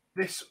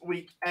this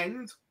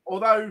weekend,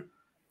 although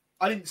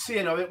I didn't see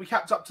any of it. We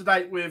kept up to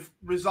date with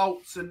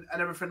results and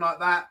everything like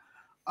that.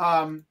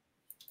 Liam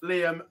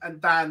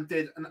and Dan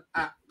did an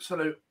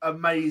absolute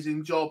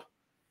amazing job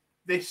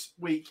this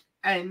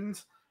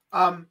weekend.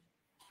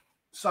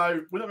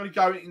 So we're not going to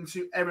go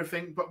into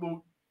everything, but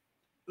we'll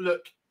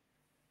look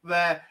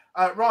there.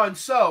 Ryan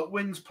Searle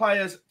wins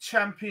Players'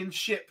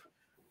 Championship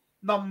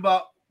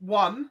number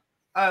 1.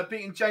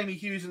 beating Jamie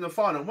Hughes in the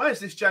final. Where's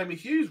this Jamie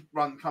Hughes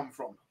run come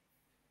from?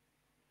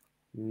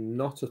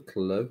 Not a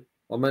clue.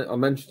 I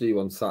mentioned to you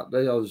on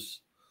Saturday. I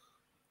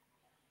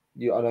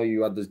know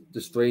you had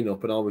the screen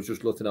up, and I was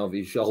just looking over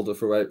his shoulder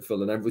for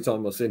outfill, and every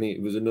time I seen it,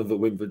 it was another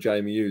win for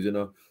Jamie Hughes. And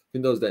I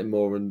think I was getting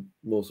more and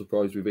more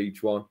surprised with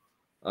each one.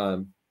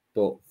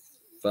 But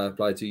fair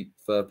play to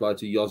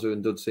Yozu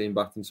and Dudson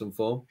back in some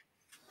form.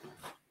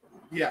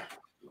 Yeah.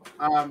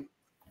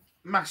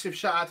 Massive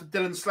shout out to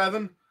Dylan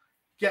Slevin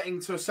getting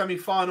to a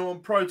semi-final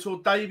on Pro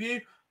Tour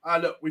debut.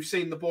 Look, we've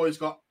seen the boy's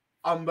got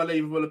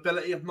unbelievable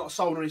ability. I'm not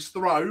sold on his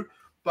throw,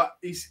 but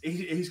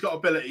he's got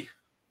ability.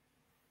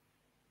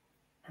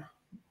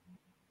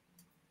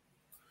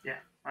 Yeah,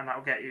 and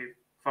that'll get you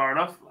far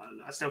enough.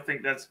 I still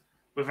think that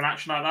with an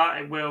action like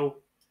that, it will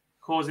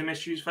cause him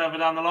issues further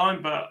down the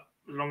line, but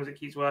as long as it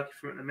keeps working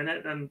for him at the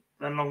minute, then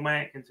long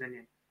may it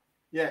continue.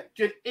 Yeah,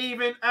 good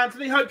evening,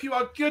 Anthony. Hope you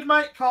are good,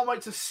 mate. Can't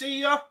wait to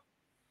see you.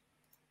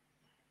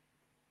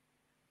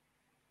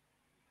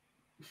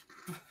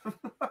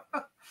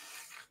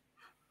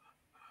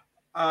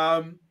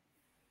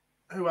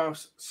 Who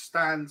else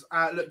stands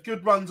out? Look,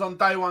 good runs on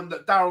day one.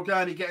 That Daryl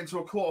Gurney getting to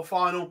a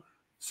quarter-final.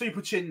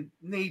 Super Chin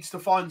needs to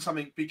find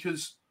something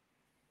because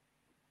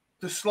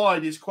the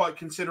slide is quite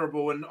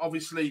considerable, and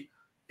obviously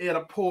he had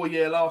a poor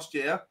year last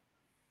year,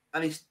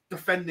 and he's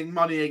defending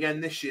money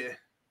again this year.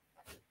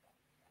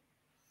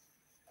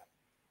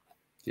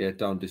 Yeah,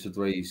 don't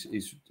disagree.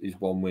 He's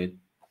one we're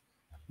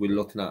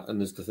looking at, and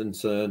there's the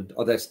concern.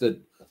 I guess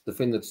the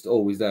thing that's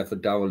always there for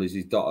Daryl is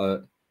he's got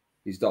a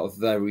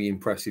very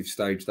impressive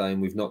stage day,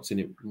 and we've not seen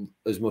it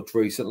as much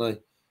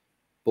recently.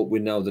 But we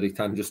know that he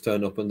can just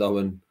turn up and go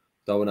and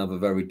have a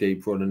very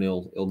deep run, and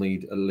he'll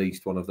need at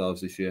least one of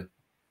those this year.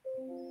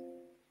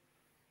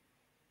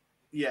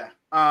 Yeah.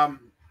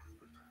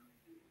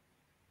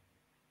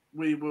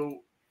 We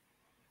will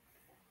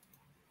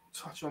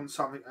touch on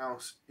something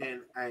else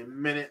in a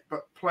minute,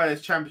 but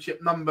Players'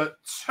 Championship number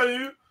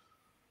 2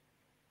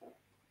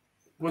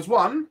 was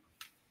won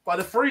by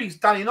the Freeze,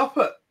 Danny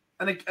Noppert.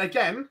 And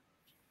again,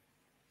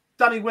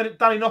 Danny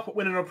Noppert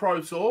winning a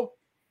Pro Tour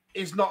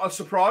is not a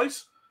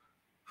surprise.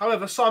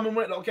 However, Simon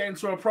Whitlock getting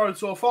to a Pro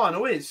Tour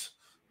final is.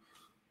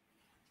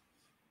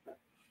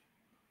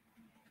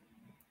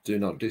 Do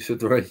not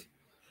disagree.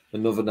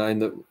 Another name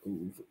that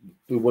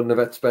we wouldn't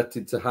have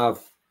expected to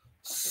have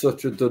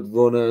such a good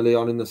run early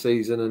on in the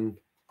season, and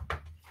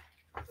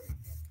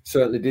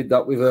certainly did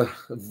that with a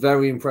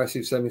very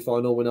impressive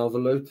semi-final win over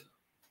Luth.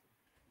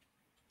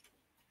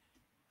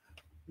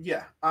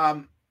 Yeah.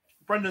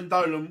 Brendan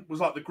Dolan was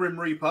like the Grim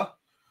Reaper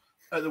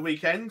at the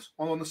weekend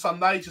on the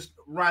Sunday, just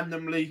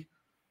randomly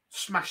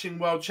smashing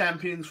world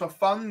champions for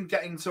fun,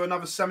 getting to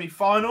another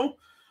semi-final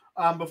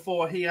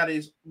before he had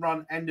his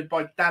run ended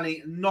by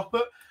Danny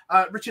Noppert.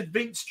 Richard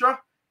Veenstra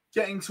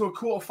getting to a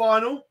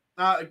quarter-final.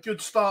 A good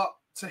start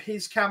to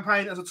his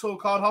campaign as a tour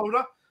card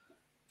holder.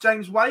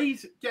 James Wade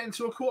getting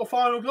to a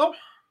quarter-final, Glob.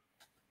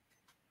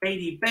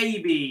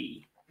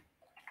 Baby.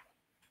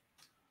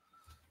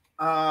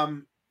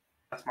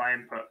 That's my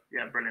input.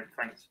 Yeah, brilliant.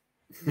 Thanks.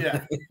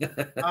 Yeah.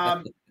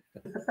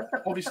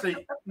 Obviously,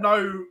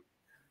 no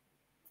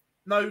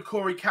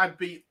Corey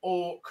Cadby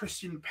or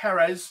Christian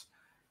Perez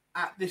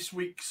at this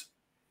week's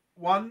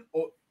one.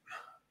 Or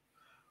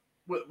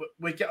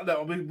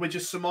we're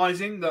just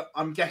surmising that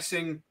I'm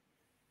guessing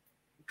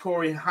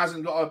Corey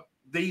hasn't got a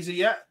visa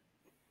yet,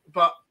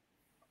 but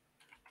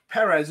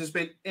Perez has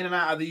been in and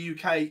out of the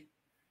UK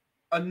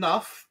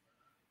enough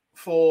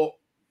for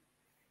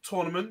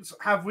tournaments.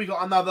 Have we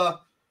got another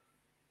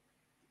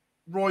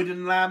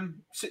Royden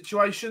Lamb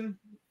situation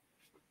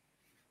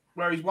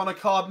where he's won a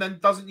card and then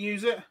doesn't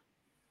use it?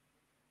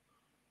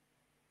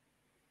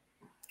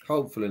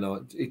 Hopefully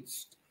not.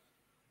 It's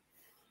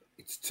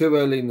too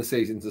early in the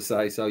season to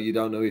say, so you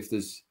don't know if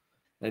there's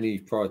any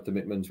prior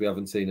commitments. We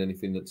haven't seen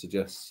anything that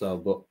suggests so,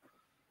 but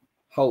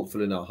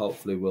hopefully not.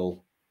 Hopefully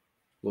we'll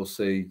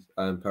see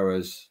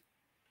Perez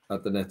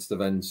at the next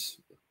events.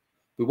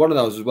 But one of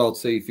those as well to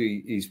see if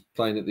he's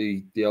playing at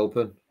the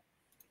Open.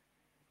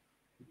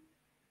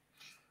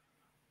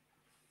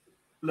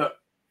 Look,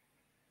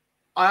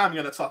 I am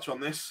going to touch on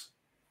this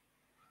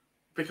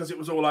because it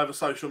was all over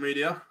social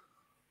media.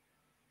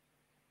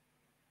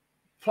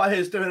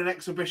 Players doing an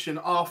exhibition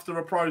after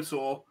a Pro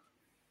Tour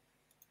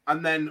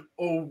and then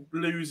all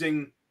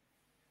losing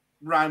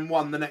round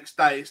one the next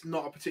day. It's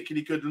not a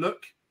particularly good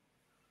look.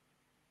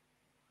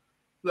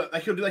 Look, they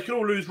could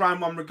all lose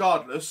round one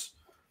regardless,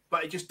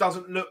 but it just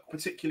doesn't look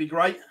particularly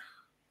great.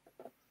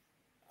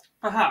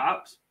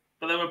 Perhaps,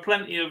 but there were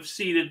plenty of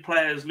seeded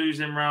players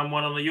losing round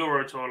one on the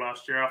Euro Tour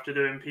last year after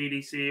doing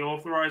PDC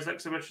authorised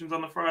exhibitions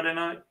on the Friday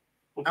night.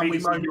 Or and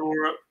PDC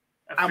Europe.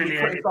 And we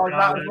criticised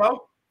that as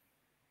well.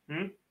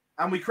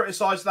 And we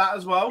criticised that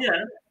as well.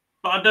 Yeah,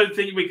 but I don't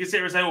think we can sit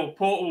here and say, "Oh,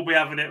 Porter will be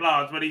having it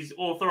large," when he's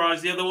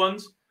authorised the other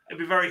ones. It'd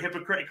be very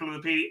hypocritical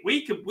of the PD.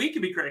 We could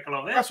be critical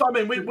of it. That's what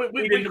I mean. We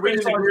didn't agree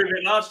with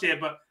it last year,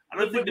 but I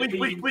don't think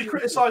we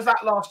criticised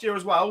that last year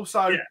as well.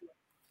 So yeah,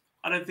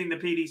 I don't think the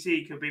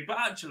PDC could be. But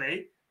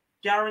actually,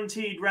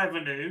 guaranteed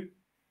revenue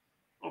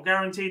or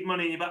guaranteed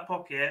money in your back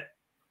pocket,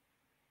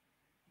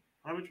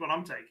 I know which one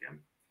I'm taking.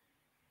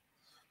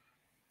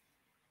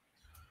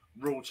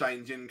 Rule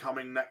change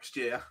incoming next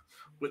year,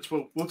 which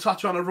we'll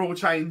touch on a rule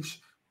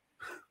change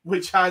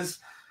which has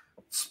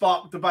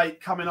sparked debate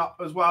coming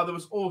up as well. There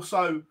was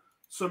also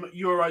some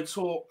Euro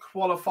Tour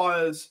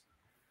qualifiers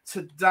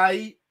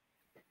today.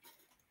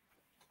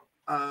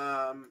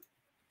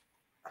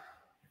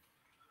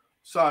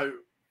 So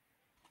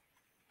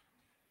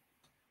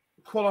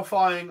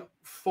qualifying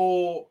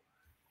for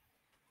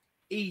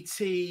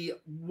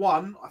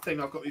ET1, I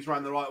think I've got these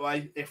around the right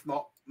way. If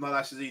not, no,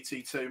 that's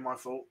ET2, my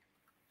fault.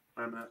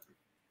 Wait a minute.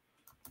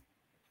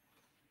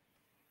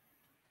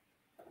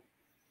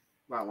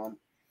 That one.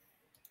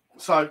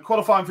 So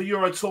qualifying for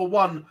Euro Tour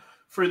 1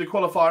 through the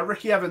qualifier.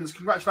 Ricky Evans,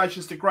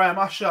 congratulations to Graham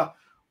Usher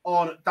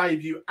on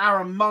debut.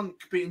 Aaron Monk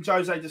beating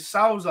Jose de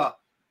Souza.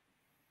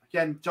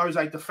 Again,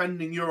 Jose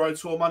defending Euro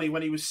Tour money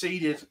when he was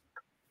seeded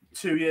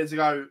 2 years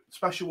ago.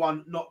 Special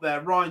one, not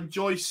there. Ryan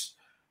Joyce,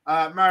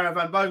 Mario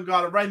van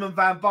Bogengaarden, Raymond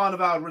van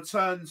Barneveld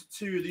returns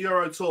to the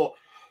Euro Tour.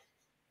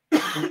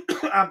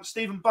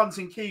 Stephen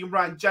Bunting, Keegan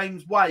Brand,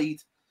 James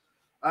Wade,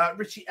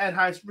 Richie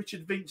Edhouse,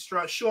 Richard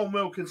Vinstra, Sean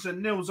Wilkinson,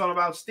 Neil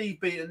Zonabal, Steve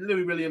Beaton,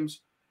 Louis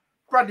Williams,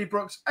 Bradley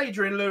Brooks,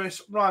 Adrian Lewis,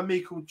 Ryan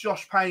Meikle,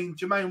 Josh Payne,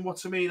 Jermaine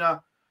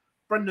Watamina,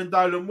 Brendan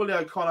Dolan, Willie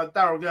O'Connor,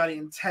 Daryl Gurney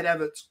and Ted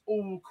Everts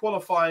all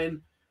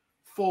qualifying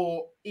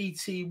for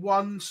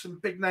ET1. Some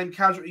big name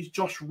casualties.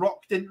 Josh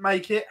Rock didn't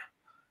make it.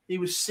 He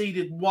was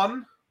seeded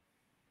 1.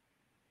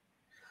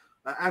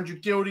 Andrew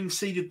Gilding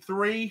seeded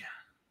 3.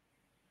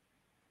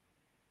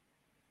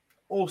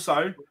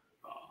 Also,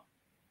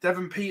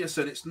 Devon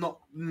Peterson, it's not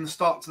in the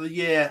start to the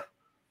year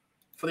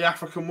for the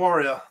African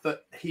Warrior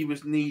that he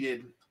was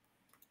needed.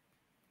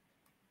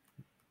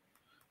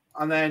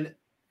 And then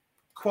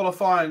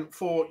qualifying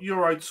for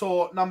Euro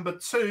Tour number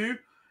 2,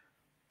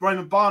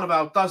 Raymond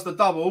Barneveld does the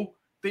double,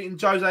 beating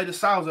Jose de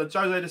Souza.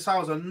 Jose de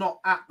Souza not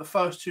at the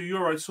first 2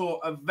 Euro Tour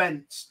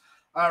events.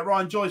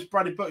 Ryan Joyce,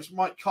 Bradley Brooks,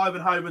 Mike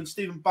Kyvenhoven,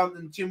 Stephen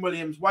Bunton, Jim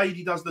Williams.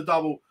 Wadey does the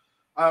double.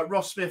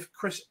 Ross Smith,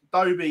 Chris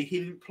Dobie,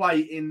 he didn't play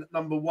in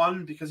number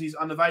 1 because he's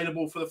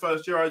unavailable for the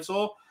first Euro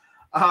Tour.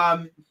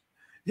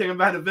 Jürgen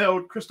van der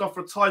Velde, Christoph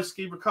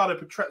Ratajski, Ricardo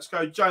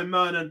Petretsko, Joe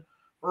Mernon,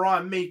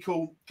 Ryan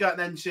Meikle, Gert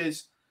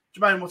Nenches,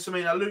 Jermaine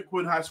Watamina, Luke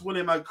Woodhouse,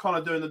 William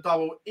O'Connor doing the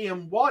double,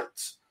 Ian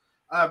White,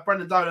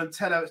 Brendan Dolan,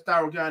 Ted Everts,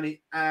 Daryl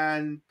Gurney,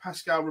 and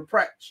Pascal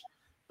Reprech.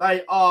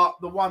 They are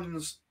the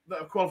ones that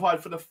have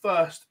qualified for the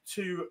first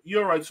 2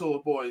 Euro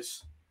Tour,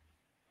 boys.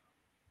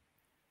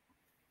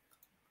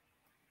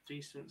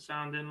 Decent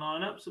sounding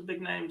lineup. Some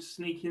big names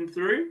sneaking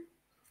through.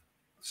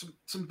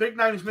 Some big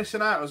names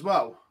missing out as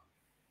well.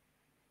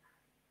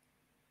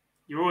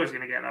 You're always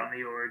going to get that on the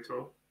Euro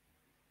Tour.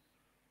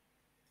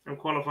 Some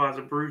qualifiers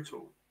are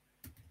brutal.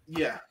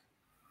 Yeah.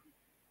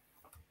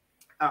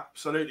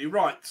 Absolutely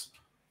right.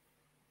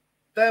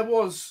 There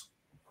was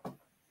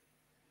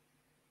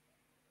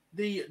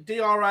the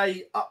DRA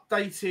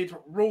updated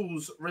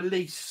rules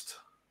released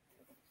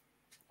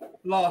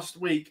last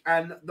week,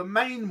 and the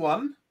main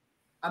one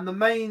and the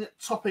main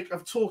topic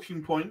of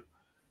talking point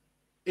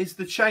is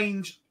the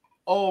change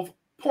of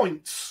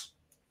points.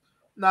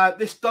 Now,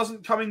 this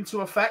doesn't come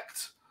into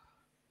effect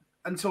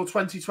until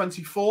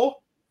 2024,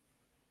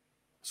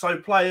 so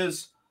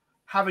players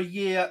have a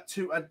year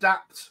to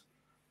adapt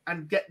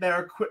and get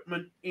their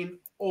equipment in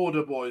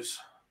order, boys.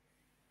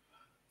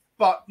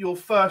 But your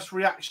first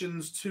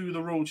reactions to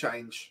the rule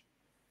change?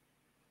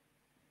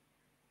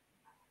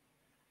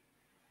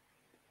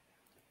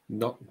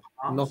 Not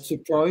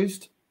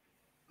surprised.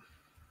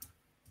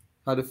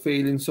 Had a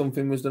feeling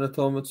something was going to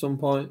come at some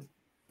point.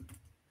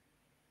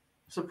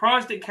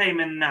 Surprised it came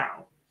in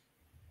now.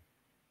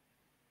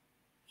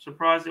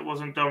 Surprised it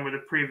wasn't done with a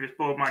previous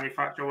board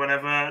manufacturer or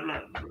whatever.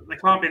 Look, they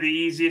can't be the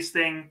easiest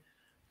thing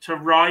to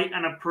write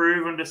and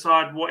approve and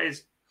decide what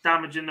is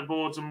damaging the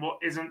boards and what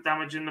isn't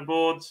damaging the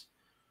boards.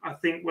 I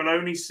think we'll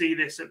only see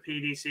this at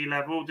PDC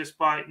level,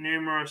 despite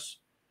numerous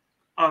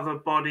other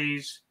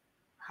bodies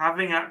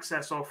having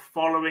access or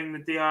following the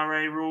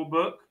DRA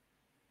rulebook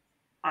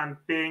and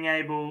being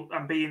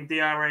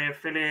DRA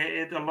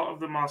affiliated. A lot of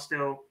them are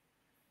still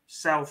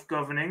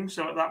self-governing,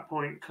 so at that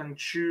point can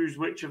choose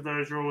which of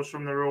those rules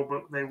from the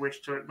rulebook they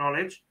wish to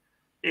acknowledge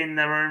in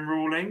their own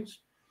rulings.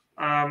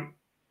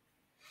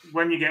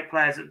 When you get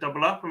players that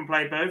double up and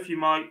play both, you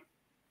might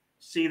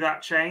see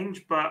that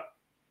change,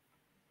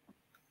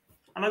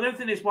 and I don't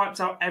think this wipes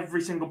out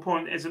every single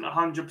point that isn't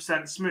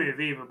 100% smooth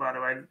either, by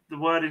the way. The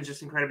wording is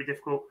just incredibly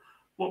difficult.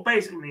 What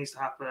basically needs to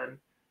happen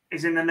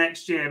is in the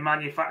next year,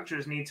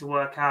 manufacturers need to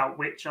work out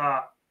which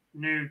are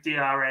new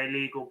DRA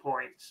legal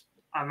points,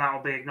 and that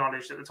will be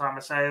acknowledged at the time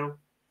of sale.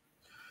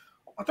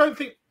 I don't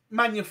think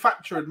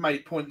manufacturer had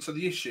made points are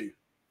the issue.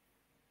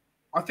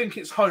 I think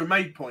it's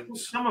homemade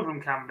points. Some of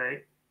them can be.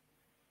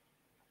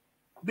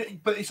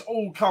 But it's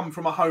all come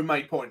from a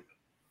homemade point.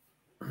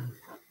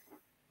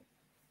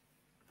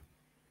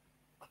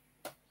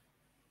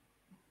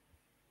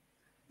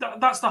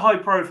 That's the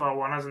high-profile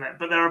one, isn't it?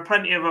 But there are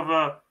plenty of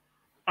other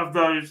of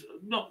those.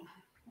 I don't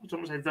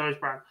want to say those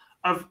brands.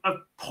 of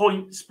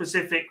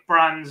point-specific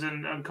brands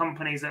and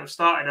companies that have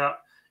started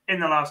up in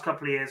the last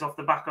couple of years off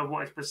the back of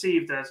what is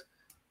perceived as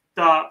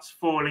darts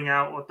falling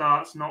out or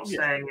darts not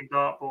staying in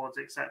dartboards,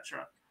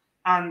 etc.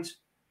 And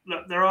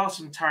look, there are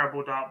some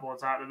terrible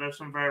dartboards out there. There's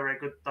some very, very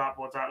good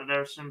dartboards out there.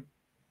 There are some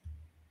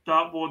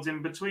dartboards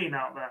in between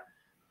out there.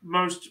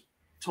 Most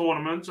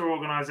tournaments or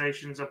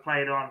organisations are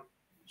played on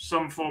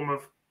some form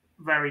of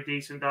very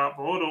decent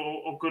dartboard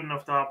or good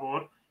enough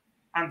dartboard.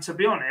 And to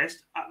be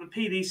honest, at the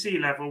PDC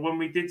level, when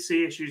we did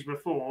see issues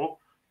before,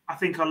 I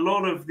think a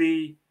lot of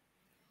the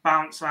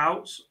bounce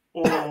outs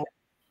or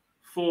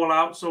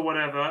fallouts or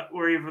whatever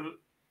were either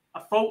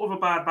a fault of a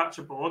bad batch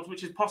of boards,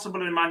 which is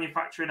possible in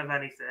manufacturing of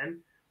anything,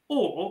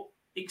 or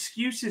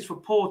excuses for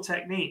poor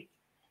technique.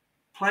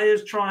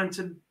 Players trying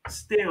to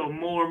steal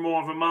more and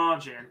more of a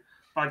margin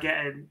by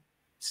getting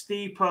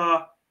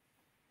steeper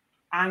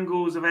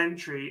angles of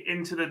entry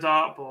into the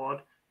dartboard,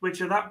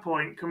 which at that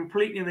point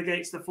completely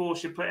negates the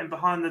force you're putting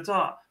behind the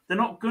dart. They're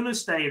not going to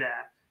stay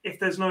there if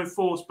there's no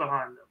force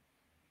behind them.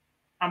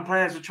 And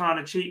players are trying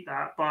to cheat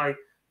that by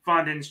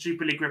finding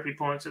stupidly grippy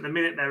points at the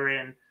minute they're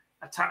in,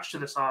 attached to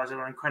the sides, that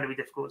are incredibly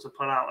difficult to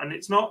pull out. And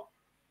it's not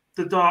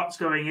the darts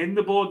going in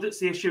the board that's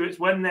the issue, it's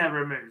when they're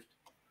removed,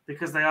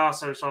 because they are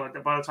so solid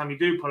that by the time you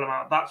do pull them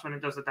out, that's when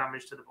it does the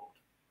damage to the board.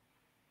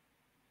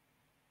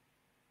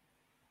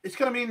 It's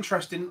going to be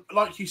interesting,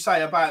 like you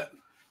say, about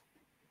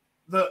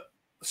that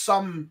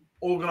some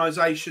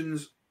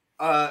organisations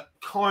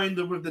kind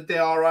of with the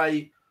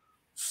DRA,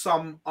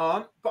 some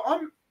aren't. But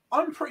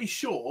I'm pretty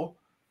sure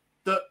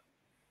that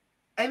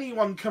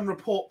anyone can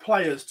report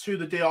players to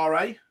the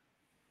DRA.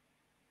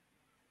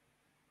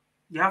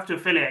 You have to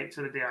affiliate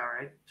to the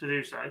DRA to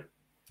do so.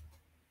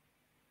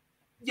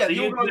 Yeah,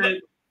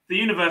 the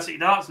University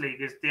Darts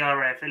League is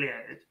DRA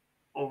affiliated,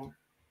 or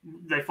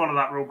they follow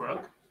that rule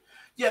book.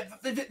 Yeah,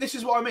 this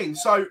is what I mean.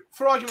 So,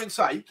 for argument's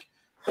sake,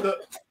 that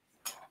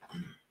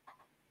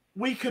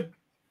we could,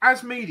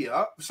 as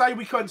media, say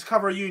we went to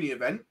cover a uni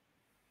event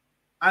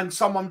and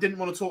someone didn't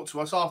want to talk to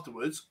us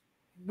afterwards,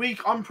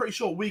 I'm pretty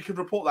sure we could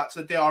report that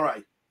to the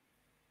DRA.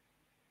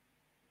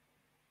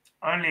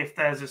 Only if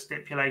there's a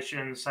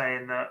stipulation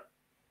saying that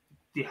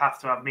you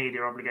have to have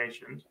media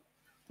obligations.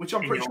 Which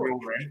I'm pretty sure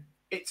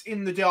it's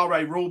in the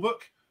DRA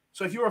rulebook.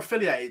 So if you're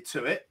affiliated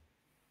to it,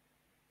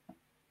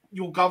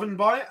 you're governed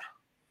by it.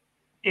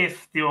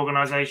 If the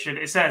organisation,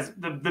 it says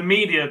the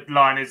media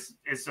line is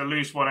a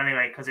loose one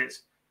anyway, because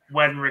it's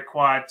when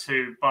required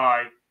to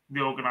by the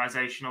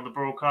organisation or the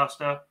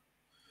broadcaster.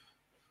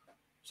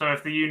 So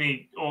if the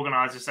uni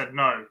organiser said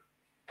no,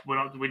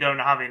 we don't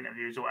have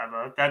interviews or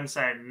whatever, then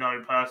saying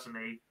no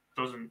personally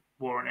doesn't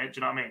warrant it. Do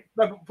you know what I mean?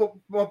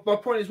 No, but my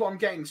point is what I'm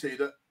getting to,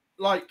 that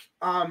like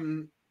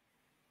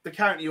the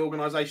county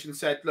organisation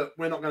said, look,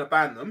 we're not going to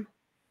ban them.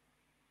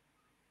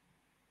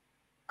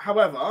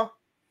 However,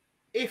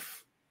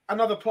 if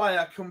another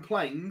player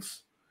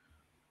complains,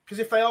 because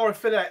if they are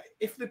affiliated,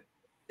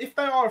 if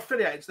they are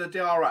affiliated to the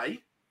DRA,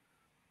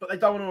 but they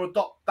don't want to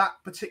adopt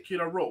that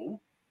particular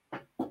rule,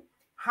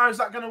 how is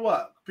that going to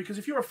work? Because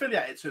if you're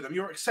affiliated to them,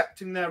 you're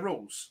accepting their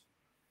rules.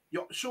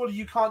 Surely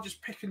you can't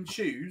just pick and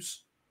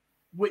choose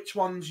which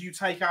ones you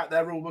take out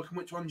their rule book and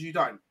which ones you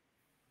don't.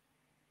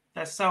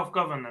 They're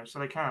self-governed though, so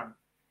they can.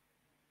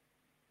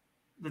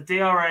 The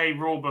DRA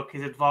rulebook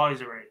is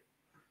advisory.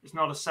 It's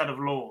not a set of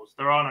laws.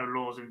 There are no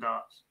laws in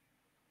darts.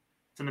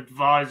 It's an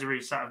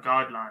advisory set of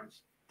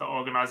guidelines that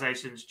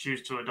organisations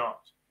choose to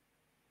adopt.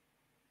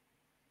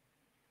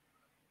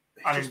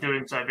 And in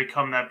doing so,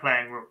 become their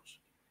playing rules.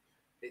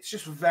 It's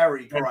just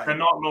very grey. They're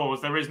not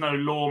laws. There is no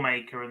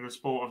lawmaker in the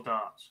sport of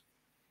darts.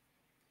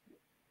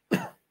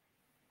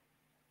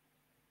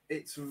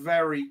 It's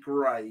very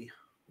grey.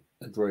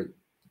 Agreed.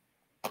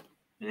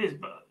 It is,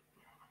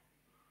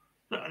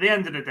 but at the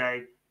end of the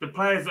day, the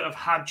players that have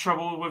had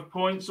trouble with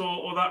points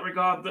or that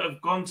regard, that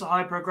have gone to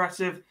high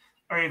progressive,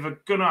 are either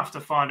going to have to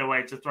find a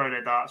way to throw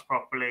their darts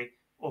properly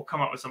or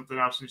come up with something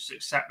else and just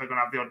accept they're going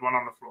to have the odd one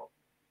on the floor.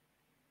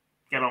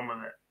 Get on with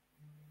it.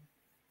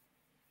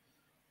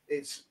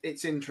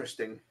 It's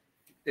interesting.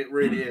 It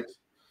really is.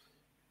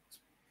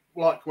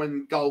 Like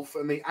when golf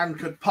and the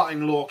anchored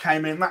putting law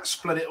came in, that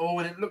split it all,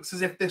 and it looks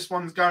as if this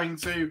one's going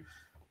to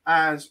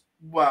as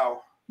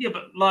well. Yeah,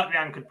 but like the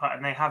anchored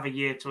putting, they have a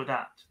year to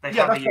adapt. They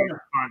have a year to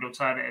find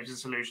alternatives and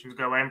solutions,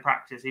 go away and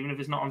practice, even if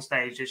it's not on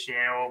stage this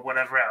year or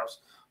whatever else,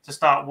 to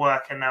start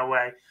working their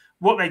way.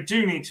 What they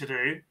do need to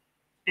do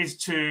is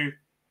to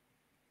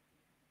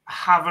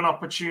have an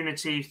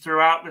opportunity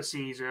throughout the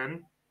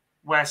season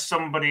where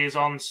somebody is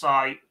on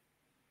site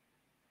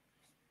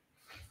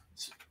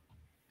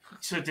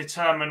to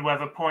determine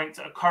whether points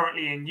that are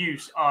currently in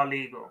use are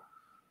legal.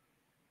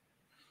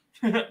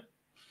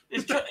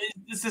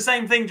 It's the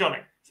same thing, Johnny.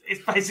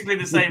 It's basically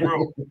the same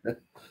rule.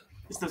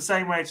 It's the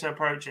same way to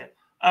approach it.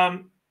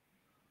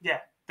 Yeah,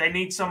 they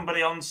need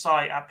somebody on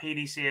site at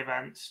PDC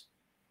events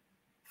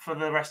for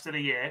the rest of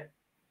the year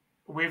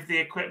with the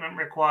equipment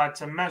required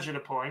to measure the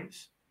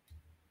points,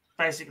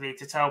 basically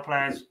to tell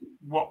players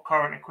what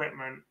current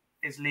equipment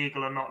is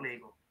legal or not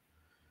legal.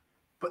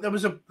 But there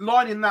was a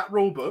line in that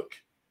rule book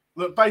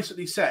that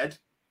basically said,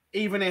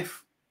 even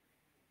if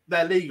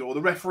they're legal,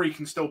 the referee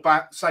can still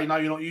say, no,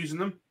 you're not using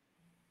them.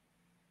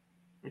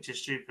 Which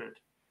is stupid.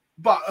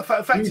 But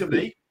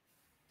effectively,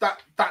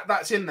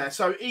 that's in there.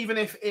 So even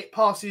if it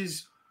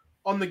passes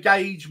on the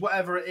gauge,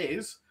 whatever it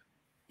is,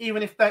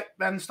 even if that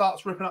then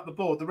starts ripping up the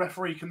board, the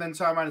referee can then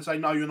turn around and say,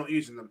 no, you're not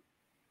using them.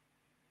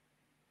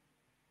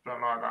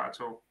 Don't like that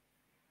at all.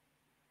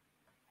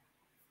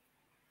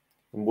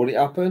 And would it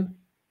happen?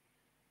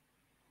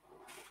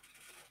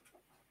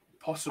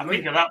 Possibly. I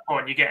think at that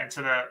point you get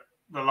into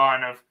the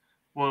line of,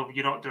 well,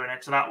 you're not doing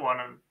it to that one,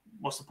 and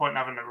what's the point in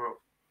having the rule?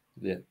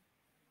 Yeah.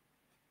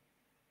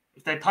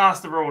 If they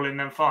pass the rule in,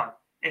 then fine.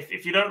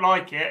 If you don't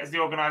like it as the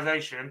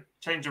organisation,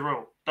 change the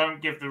rule.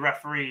 Don't give the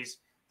referees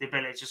the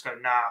ability to just go,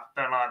 nah,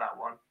 don't like that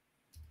one.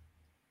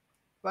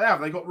 They have.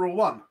 They got rule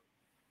 1.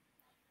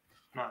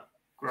 No,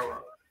 grow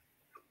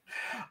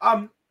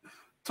up.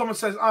 Thomas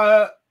says,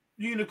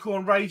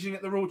 Unicorn raging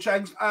at the rule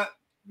change.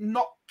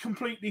 Not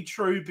completely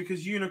true,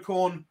 because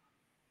Unicorn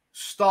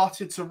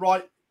started to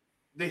write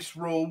this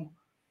rule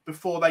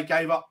before they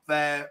gave up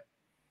their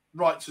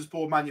rights as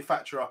board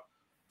manufacturer.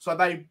 So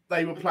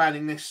they were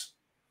planning this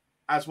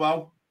as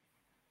well.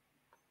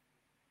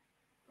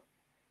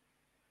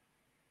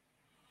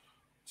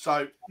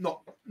 So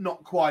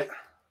not quite.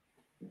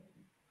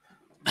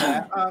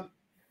 A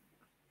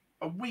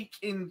week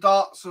in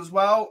darts as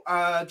well.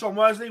 John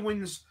Worsley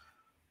wins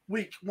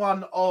week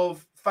 1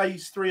 of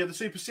phase 3 of the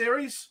Super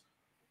Series.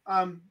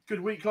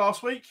 Good week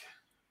last week.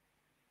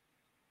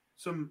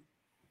 Some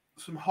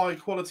high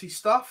quality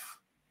stuff.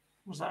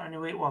 Was that only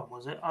week 1?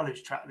 Was it? I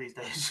lose track these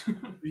days.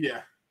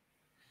 Yeah.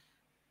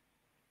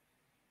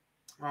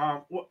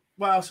 What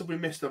else have we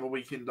missed of a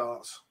week in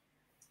darts?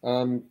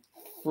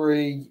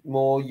 3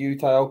 more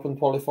UK Open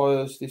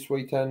qualifiers this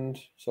weekend.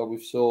 So we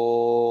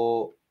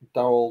saw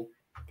Darrell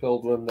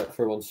Pilgrim get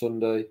through on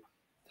Sunday.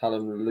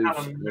 Callum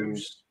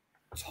Loose.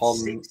 Tom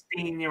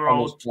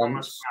 16-year-old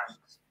Thomas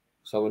Franks.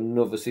 So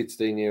another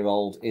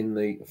 16-year-old in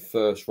the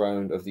first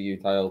round of the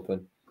UK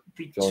Open.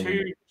 The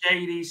 2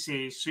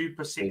 JDC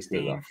Super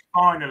 16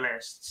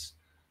 finalists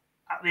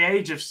at the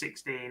age of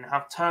 16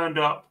 have turned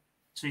up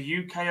to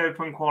UK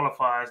Open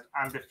qualifiers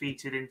and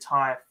defeated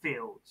entire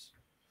fields.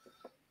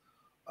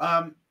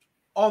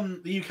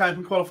 On the UK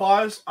Open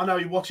qualifiers, I know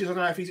he watches, I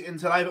don't know if he's in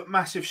today, but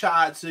massive shout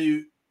out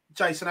to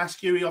Jason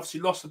Askew. He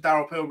obviously lost to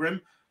Darrell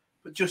Pilgrim,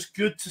 but just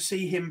good to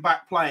see him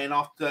back playing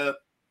after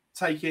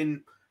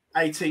taking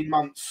 18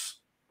 months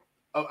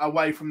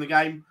away from the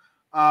game.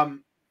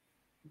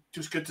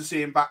 Just good to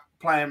see him back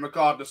playing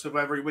regardless of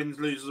whether he wins,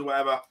 loses, or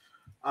whatever.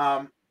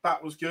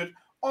 That was good.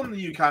 On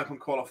the UK Open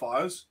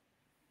qualifiers,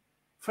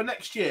 for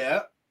next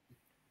year,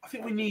 I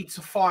think we need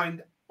to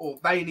find, or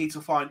they need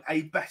to find,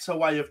 a better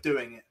way of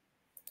doing it.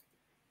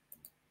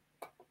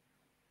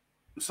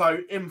 So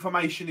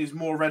information is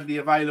more readily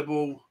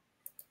available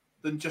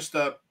than just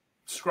a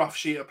scruff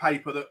sheet of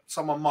paper that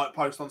someone might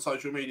post on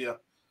social media.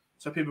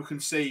 So people can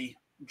see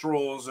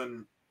draws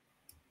and...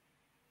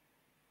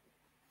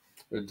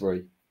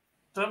 Agree.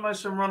 Don't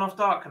most of them run off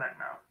Dart Connect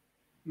now?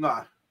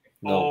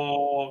 No.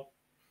 Or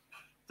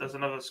there's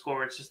another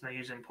scoring system they're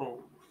using,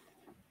 Paul?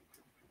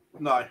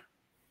 No. I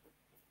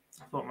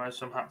thought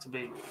most of them had to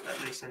be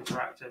at least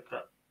interactive,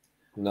 but...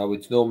 No,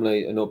 it's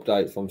normally an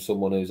update from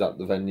someone who's at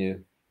the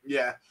venue.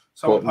 Yeah.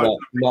 Someone posted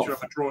a picture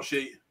of a draw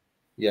sheet.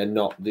 Yeah,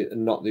 not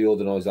the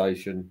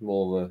organisation,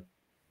 more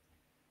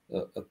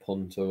a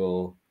punter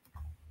or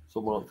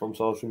someone from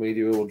social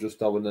media who will just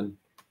go and then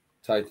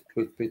take a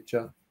quick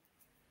picture.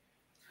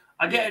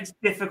 I get it's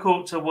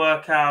difficult to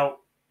work out.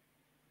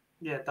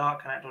 Yeah,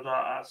 Dart Connect or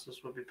Dart Access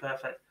would be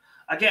perfect.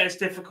 I get it's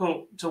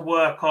difficult to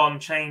work on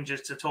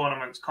changes to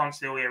tournaments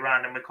constantly all year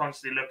round, and we're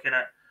constantly looking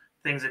at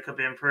things that could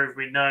be improved.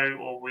 We know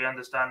or we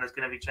understand there's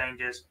going to be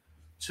changes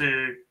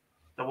to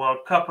the World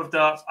Cup of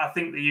Darts. I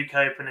think the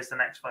UK Open is the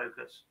next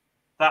focus.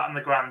 That and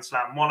the Grand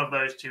Slam, one of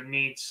those two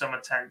needs some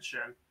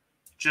attention,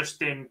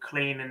 just in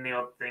cleaning the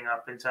odd thing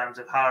up in terms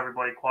of how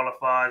everybody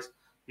qualifies.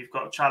 You've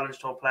got Challenge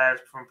Tour players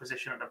from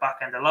position at the back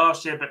end of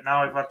last year, but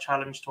now we've had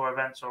Challenge Tour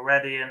events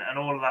already and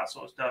all of that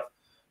sort of stuff.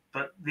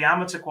 But the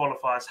amateur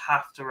qualifiers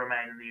have to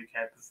remain in the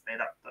UK Open for me.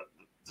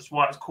 That's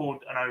why it's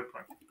called an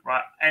Open,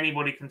 right?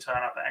 Anybody can turn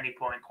up at any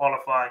point,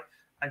 qualify,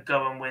 and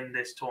go and win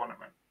this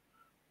tournament.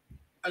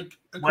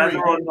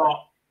 Whether or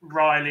not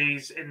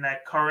Riley's in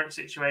their current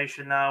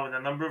situation now with the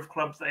number of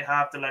clubs they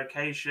have, the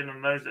location,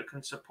 and those that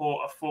can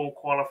support a full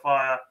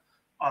qualifier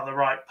are the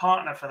right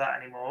partner for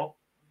that anymore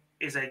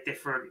is a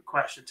different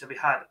question to be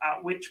had.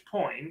 At which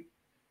point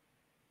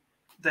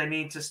they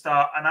need to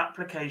start an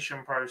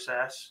application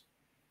process,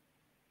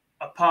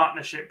 a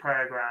partnership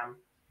program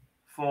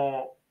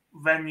for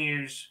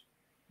venues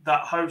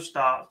that host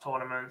darts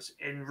tournaments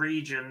in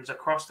regions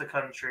across the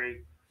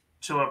country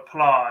to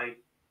apply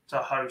to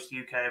host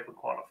UK Open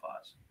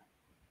qualifiers.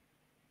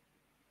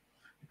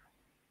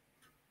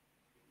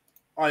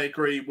 I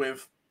agree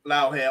with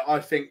Lau here.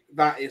 I think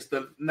that is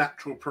the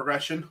natural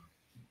progression.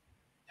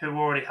 who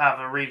already have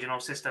a regional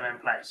system in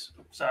place.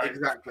 So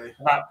exactly.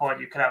 At that point,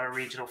 you could have a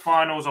regional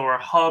finals or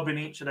a hub in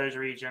each of those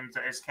regions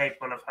that is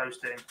capable of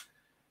hosting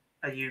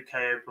a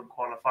UK Open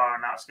qualifier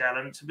on that scale.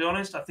 And to be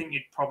honest, I think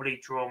you'd probably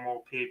draw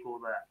more people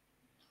there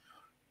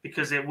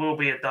because it will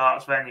be a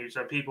darts venue,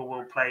 so people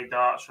will play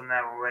darts from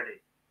there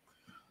already.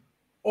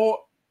 Or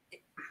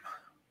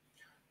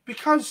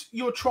because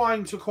you're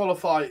trying to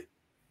qualify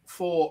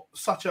for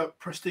such a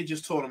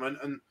prestigious tournament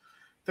and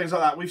things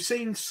like that, we've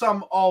seen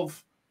some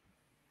of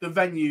the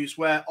venues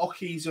where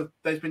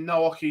there's been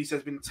no ockeys,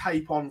 there's been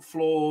tape on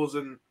floors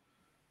and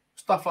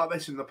stuff like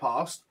this in the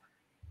past.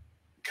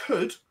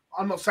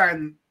 I'm not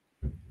saying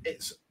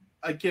it's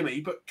a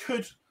gimme, but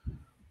could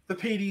the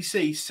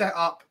PDC set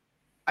up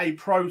a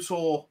Pro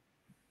Tour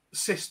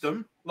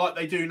system like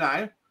they do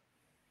now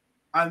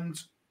and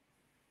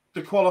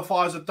the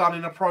qualifiers are done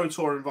in a Pro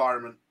Tour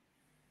environment?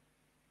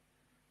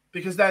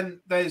 Because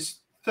then there's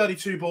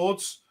 32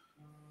 boards.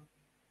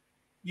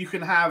 You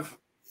can have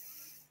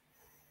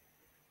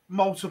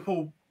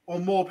multiple or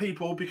more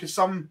people because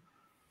some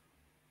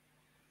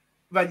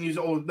venues,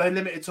 or they're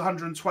limited to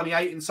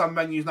 128 in some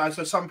venues now.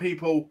 So some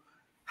people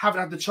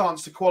haven't had the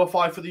chance to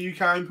qualify for the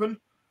UK Open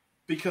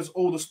because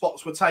all the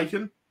spots were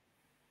taken.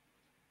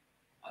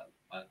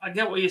 I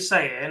get what you're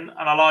saying,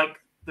 and I like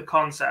the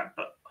concept,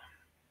 but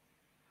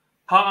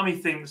part of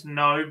me thinks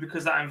no,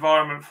 because that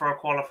environment for a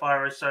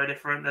qualifier is so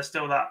different. There's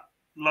still that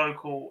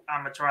local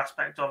amateur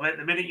aspect of it.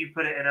 The minute you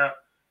put it in a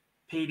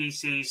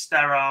PDC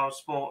sterile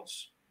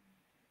sports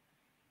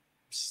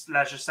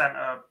leisure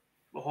centre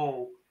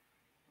hall,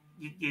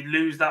 you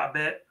lose that a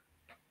bit.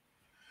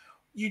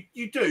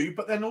 You do,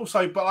 but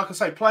like I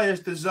say,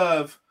 players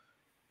deserve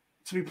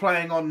to be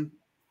playing on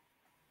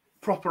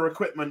proper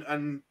equipment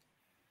and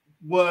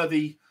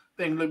worthy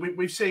thing.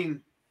 We've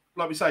seen,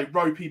 like we say,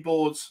 ropey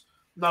boards,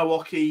 no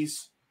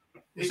ockeys.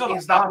 Is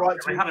that right?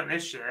 We haven't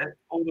this year.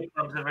 All the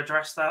clubs have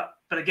addressed that.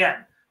 But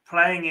again,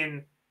 playing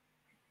in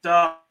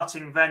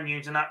darting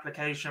venues and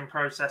application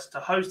process to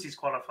host these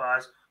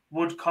qualifiers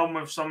would come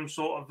with some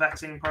sort of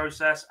vetting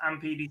process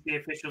and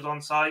PDC officials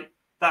on site.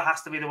 That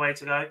has to be the way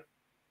to go.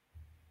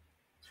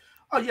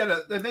 Oh, yeah,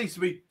 there needs to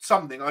be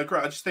something. I agree.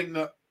 I just think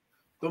that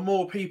the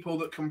more people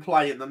that can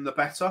play in them, the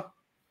better.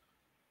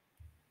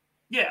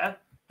 Yeah,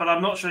 but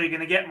I'm not sure you're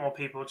going to get more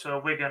people to a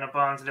Wigan, a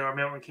Barnsley, or a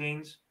Milton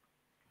Keynes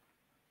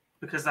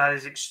because that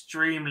is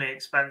extremely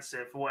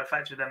expensive for what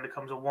effectively then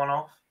becomes a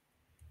one-off.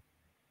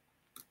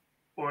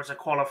 Or it's a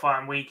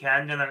qualifying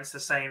weekend and then it's the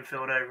same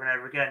field over and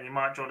over again. You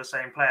might draw the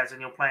same players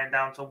and you're playing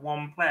down to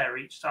one player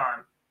each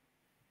time.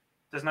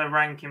 There's no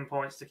ranking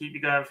points to keep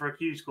you going for a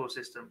Q-score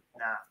system.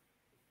 Nah,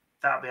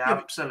 that'd be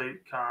absolute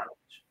carnage.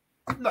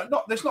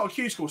 No, there's not a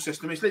Q-score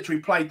system. It's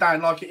literally played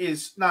down like it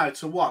is now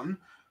to one.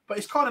 But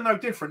it's kind of no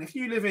different. If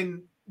you live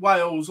in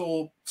Wales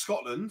or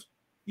Scotland,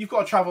 you've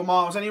got to travel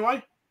miles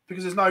anyway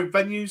because there's no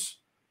venues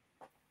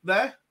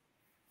there.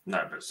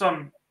 No, but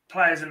some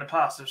players in the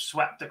past have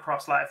swept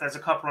across, like if there's a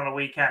couple on a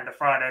weekend, a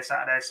Friday,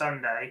 Saturday,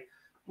 Sunday,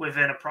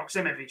 within a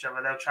proximity of each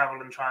other, they'll travel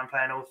and try and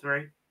play in all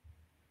three.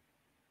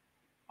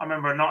 I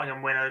remember a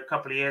Nottingham winner a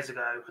couple of years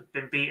ago had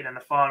been beaten in the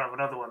final of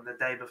another one the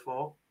day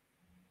before.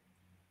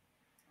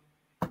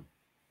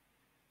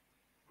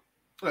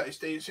 Look,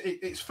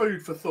 it's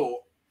food for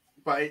thought,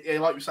 but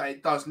like we say,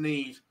 it does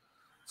need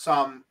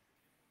some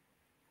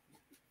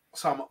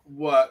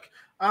work.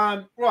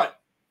 Right,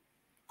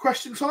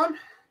 question time.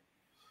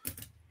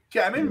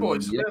 Get them in,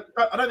 boys. Yeah.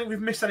 I don't think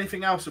we've missed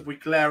anything else, have we,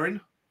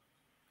 glaring?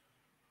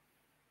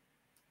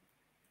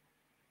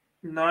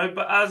 No,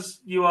 but as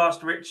you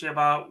asked Richie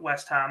about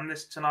West Ham,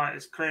 this tonight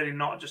is clearly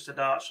not just a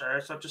dart show,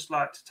 so I'd just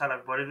like to tell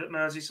everybody that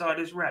Merseyside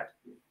is red.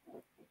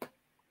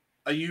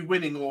 Are you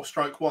winning or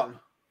stroke one?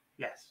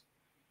 Yes.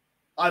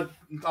 I'm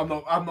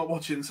not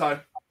watching, so.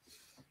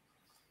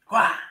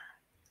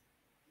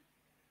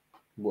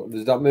 What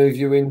does that move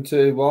you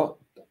into? What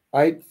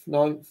 8th,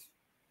 9th?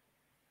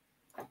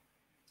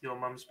 Your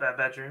mum's spare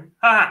bedroom.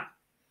 Ha!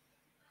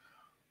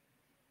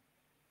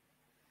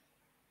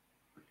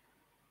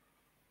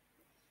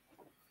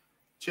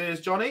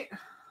 Cheers, Johnny.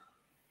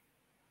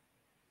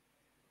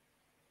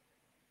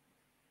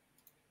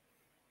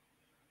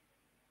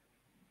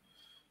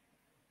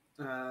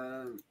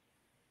 No,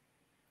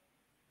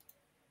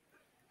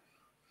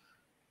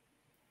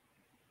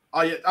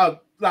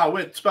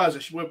 we're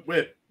Spurs.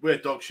 We're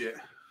dog shit.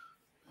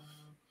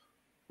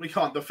 We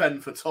can't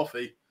defend for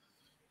toffee.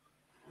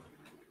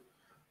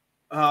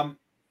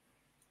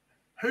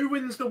 Who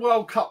wins the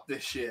World Cup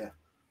this year?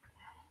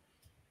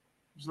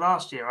 It was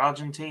last year,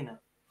 Argentina.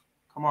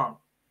 Come on.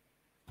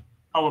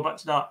 Oh, we're back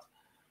to that.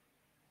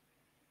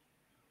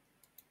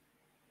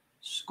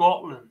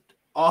 Scotland.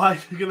 I'm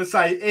going to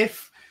say,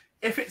 if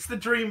it's the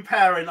dream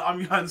pairing,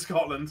 I'm going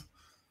Scotland.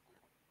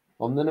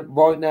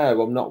 Right now,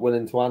 I'm not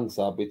willing to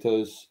answer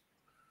because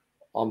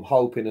I'm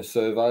hoping a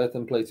survey I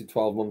completed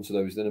 12 months ago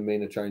is going to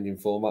mean a change in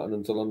format. And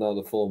until I know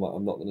the format,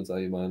 I'm not going to tell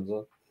you my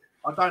answer.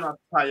 I don't have to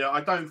tell you.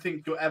 I don't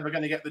think you're ever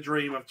going to get the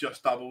dream of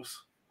just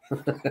doubles.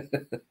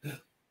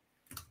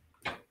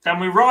 Then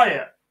we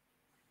riot.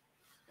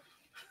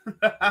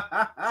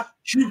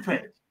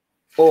 Stupid.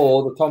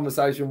 Or the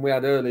conversation we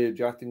had earlier,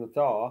 Jack, in the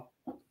car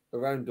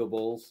around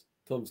doubles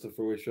comes to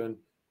fruition.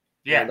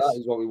 Yes. And that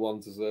is what we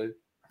want to see.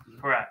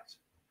 Correct.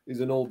 He's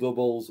an all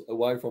doubles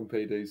away from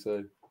PDC,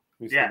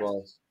 Mr. Yes.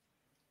 Boss.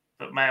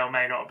 That may or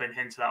may not have been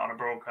hinted at on a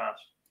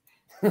broadcast.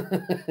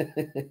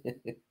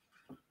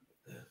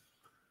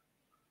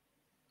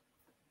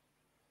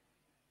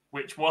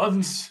 Which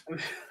ones?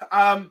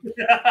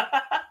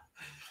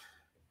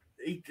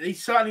 He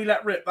certainly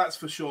let rip, that's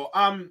for sure.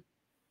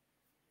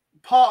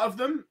 Part of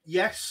them,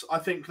 yes, I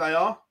think they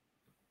are.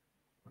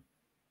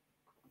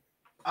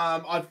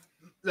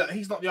 Look,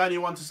 he's not the only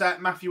one to say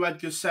it. Matthew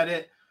Edgar's said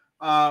it.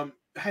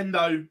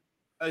 Hendo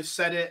has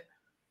said it.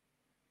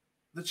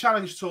 The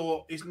Challenge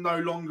Tour is no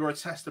longer a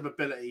test of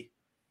ability;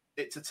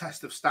 it's a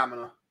test of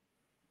stamina.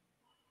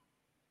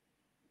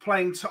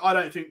 I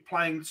don't think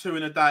playing 2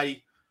 in a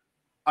day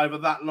over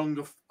that long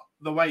of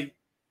the way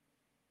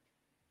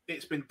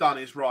it's been done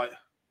is right.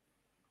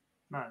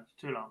 No, it's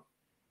too long.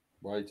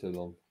 Way too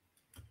long.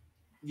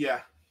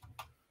 Yeah.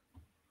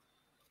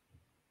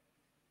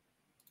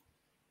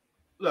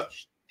 Look.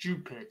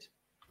 Stupid.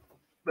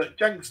 Look,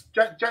 Jenks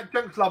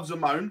loves a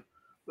moan.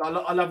 I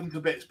love him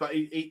to bits, but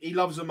he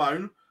loves a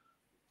moan.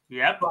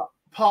 Yeah. But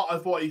parts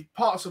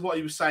of what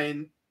he was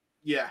saying,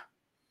 yeah.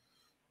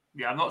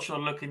 Yeah, I'm not sure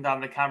looking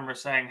down the camera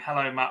saying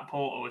hello Matt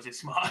Porter was his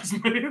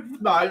smartest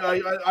move. No,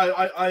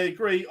 I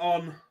agree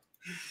on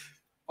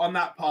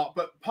that part,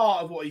 but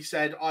part of what he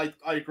said, I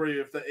agree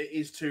with that it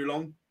is too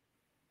long.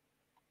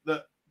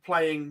 That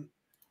playing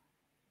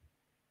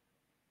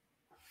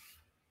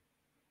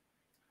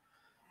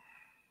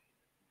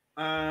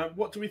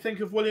what do we think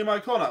of William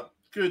O'Connor?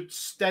 Good,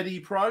 steady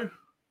pro.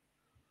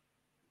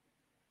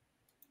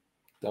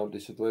 Don't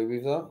disagree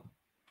with that.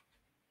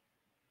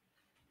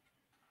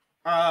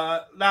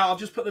 Now, I'll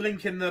just put the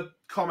link in the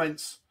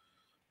comments.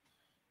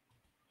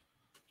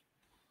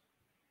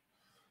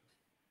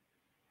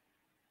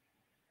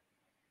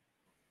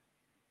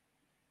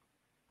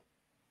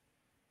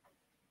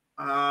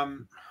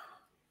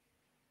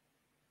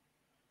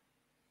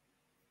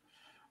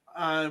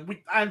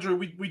 Andrew,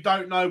 we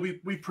don't know.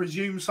 We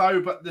presume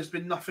so, but there's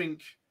been nothing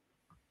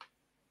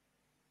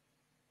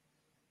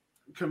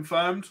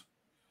confirmed.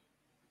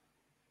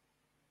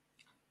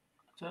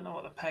 I don't know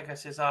what the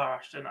Pegasus are,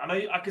 Ashton. I know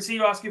I can see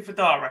you asking for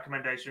dart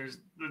recommendations.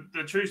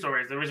 The true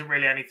story is there isn't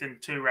really anything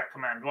to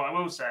recommend. What I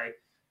will say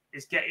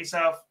is get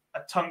yourself a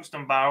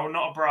tungsten barrel,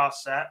 not a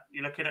brass set.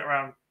 You're looking at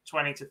around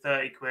 20 to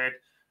 30 quid.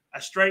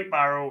 A straight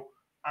barrel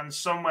and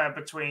somewhere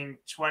between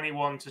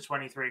 21 to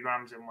 23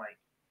 grams in weight.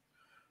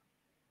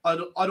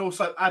 I'd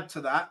also add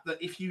to that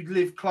if you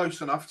live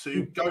close enough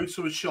to go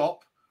to a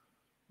shop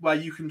where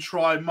you can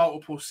try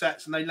multiple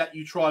sets and they let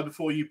you try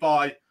before you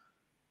buy,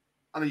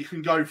 and you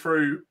can go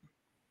through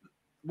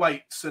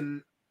weights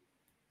and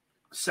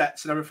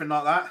sets and everything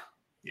like that.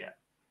 Yeah.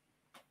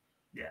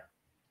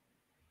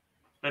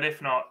 But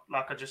if not,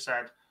 like I just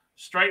said,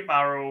 straight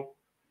barrel,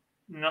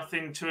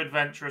 nothing too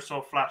adventurous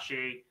or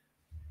flashy.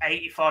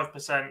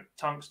 85%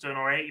 tungsten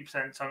or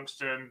 80%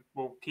 tungsten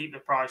will keep the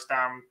price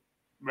down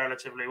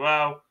relatively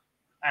well.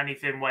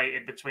 Anything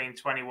weighted between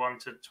 21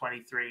 to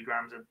 23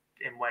 grams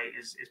in weight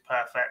is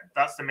perfect.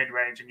 That's the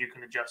mid-range, and you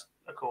can adjust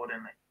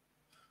accordingly.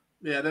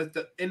 Yeah,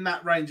 in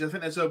that range, I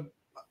think there's a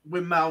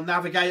windmill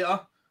navigator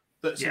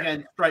that's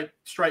again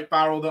straight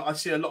barrel that I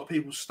see a lot of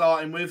people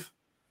starting with.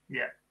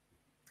 Yeah.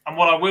 And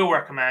what I will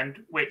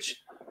recommend,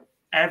 which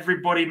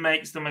everybody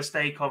makes the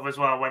mistake of as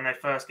well when they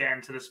first get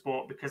into the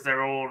sport, because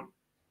they're all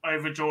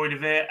overjoyed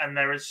of it, and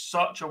there is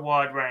such a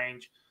wide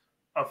range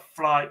of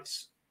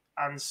flights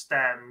and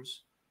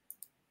stems.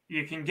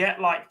 You can get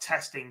like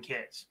testing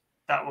kits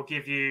that will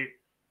give you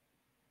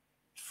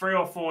 3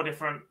 or 4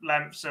 different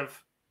lengths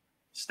of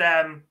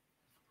stem,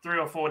 3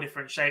 or 4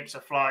 different shapes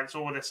of flights,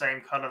 all the same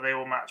color. They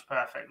all match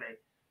perfectly.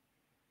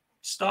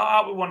 Start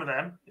out with one of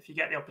them if you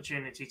get the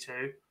opportunity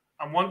to.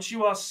 And once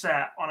you are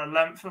set on a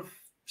length of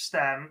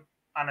stem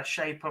and a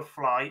shape of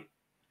flight,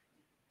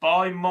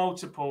 buy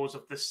multiples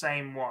of the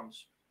same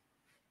ones.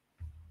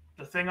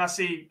 The thing I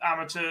see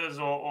amateurs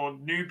or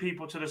new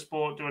people to the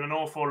sport doing an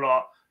awful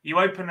lot, you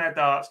open their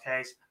darts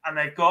case and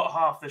they've got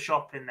half the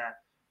shop in there.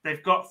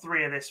 They've got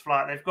 3 of this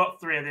flight. They've got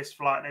 3 of this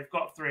flight. They've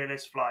got 3 of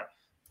this flight.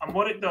 And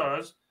what it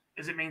does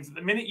is it means that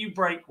the minute you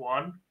break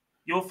one,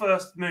 your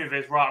first move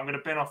is, right, I'm going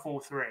to bin off all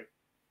 3.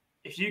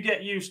 If you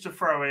get used to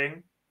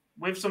throwing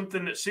with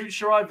something that suits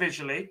your eye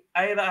visually,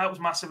 A, that helps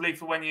massively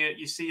for when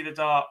you see the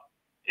dart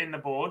in the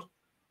board,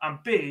 and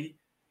B,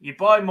 you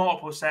buy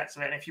multiple sets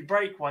of it, and if you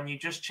break one, you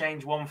just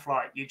change one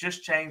flight. You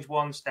just change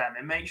one stem.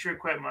 It makes your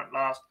equipment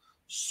last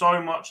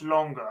so much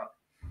longer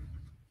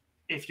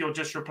if you're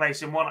just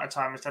replacing one at a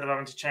time instead of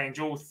having to change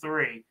all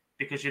 3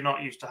 because you're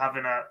not used to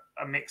having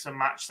a mix and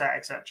match set,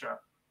 etc.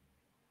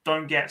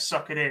 Don't get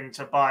suckered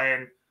into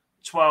buying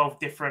 12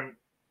 different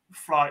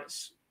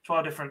flights,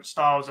 12 different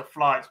styles of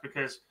flights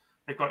because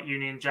they've got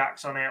Union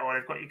Jacks on it, or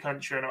they've got your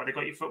country on it, or they've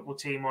got your football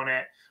team on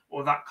it,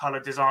 or that colour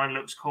design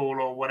looks cool,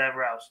 or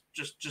whatever else.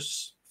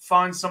 Just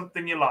find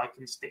something you like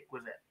and stick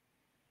with it.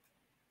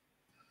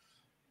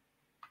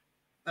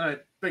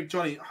 Big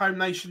Johnny, Home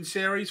Nation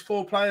Series,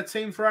 4-player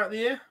team throughout the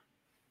year.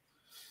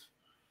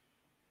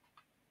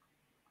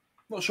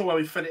 Not sure where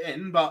we fit it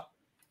in, but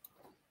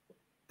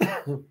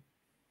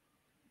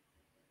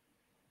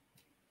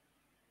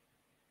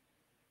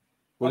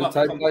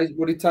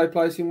would it take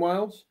place in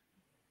Wales?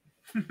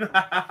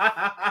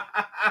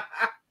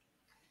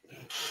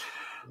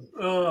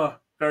 Oh,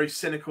 very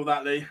cynical,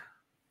 that, Lee.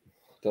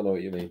 Don't know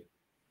what you mean.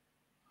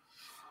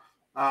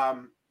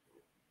 How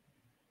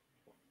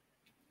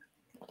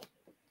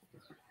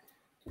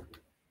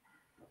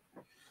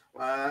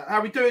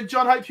are we doing,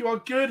 John? Hope you are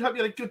good. Hope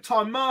you had a good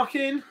time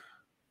marking.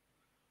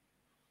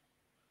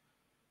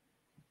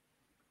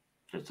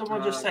 Did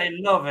someone just say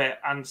love it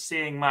and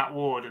seeing Matt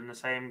Ward in the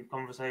same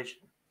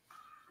conversation?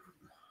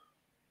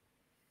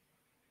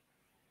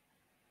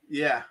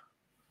 Yeah.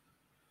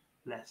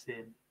 Bless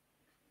him.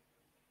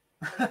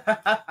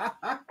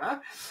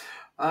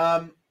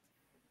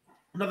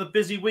 Another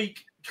busy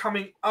week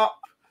coming up.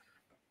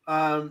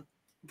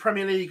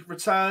 Premier League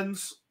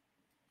returns,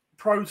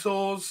 Pro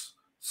Tours,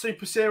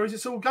 Super Series.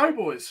 It's all go,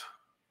 boys.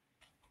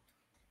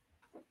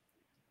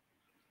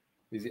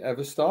 Does it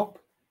ever stop?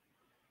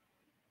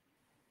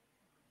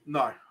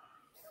 No.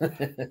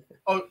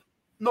 Oh,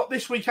 not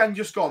this weekend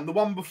just gone. The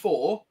one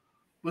before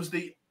was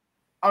the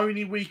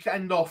only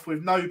weekend off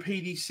with no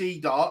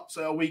PDC darts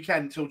at a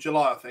weekend till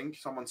July, I think,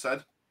 someone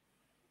said.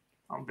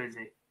 I'm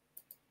busy.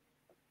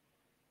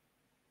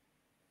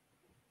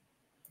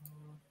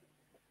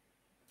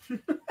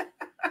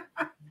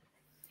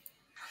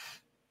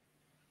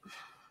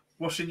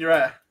 Washing your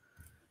hair.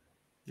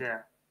 Yeah.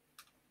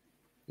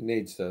 It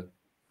needs to.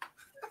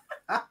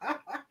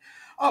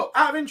 Oh,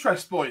 out of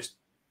interest, boys,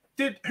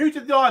 who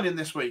did the ironing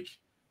this week?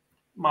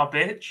 My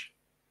bitch.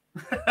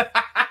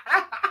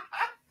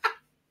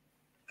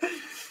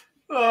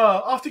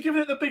 After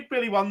giving it the big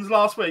Billy ones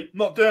last week,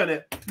 not doing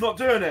it. Not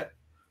doing it.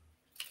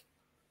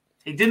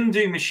 He didn't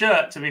do my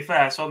shirt, to be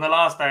fair. So on the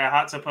last day, I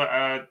had to put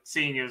a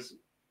senior's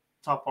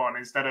top on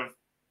instead of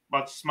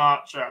my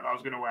smart shirt that I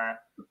was going to wear.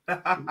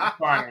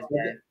 Fine,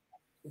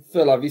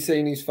 Phil, have you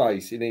seen his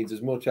face? He needs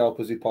as much help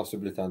as he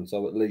possibly can,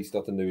 so at least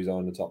I can do his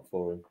own the top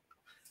for him.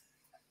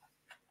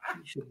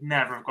 You should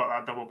never have got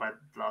that double bed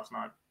last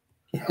night.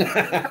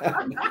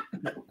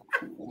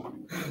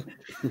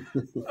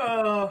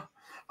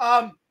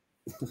 I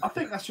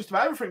think that's just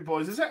about everything,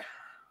 boys, is it?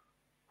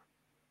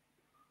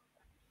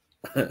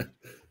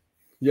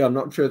 Yeah, I'm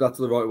not sure that's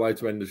the right way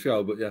to end the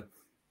show, but yeah.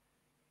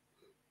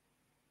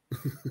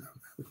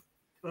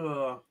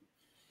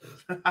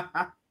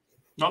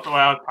 Not the way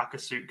I'd pack a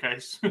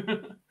suitcase.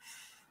 Could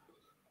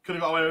have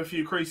got away with a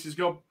few creases,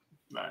 Gob.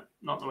 No,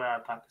 not the way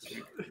I'd pack a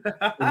suitcase.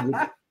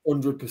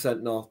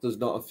 100% not. There's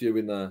not a few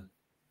in there.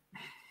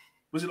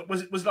 Was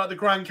it like the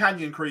Grand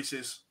Canyon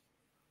creases?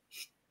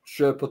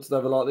 Shirt put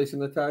together like this in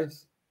the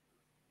case,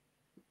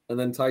 and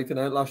then taken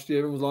out last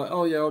year and was like,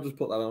 "Oh yeah, I'll just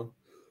put that on.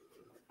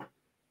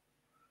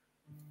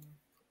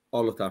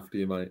 I'll look after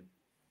you, mate."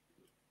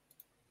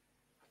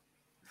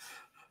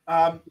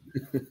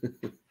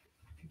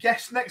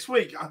 Guess next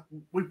week.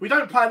 We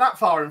don't play that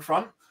far in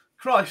front.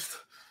 Christ.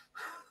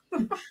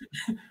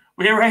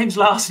 We arranged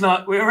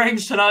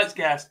tonight's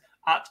guest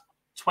at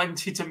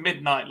 20 to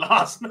midnight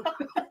last night.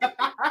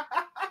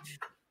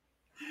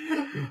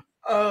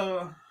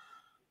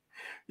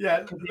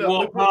 Yeah. He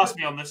walked past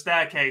me on the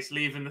staircase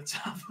leaving the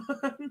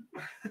tavern.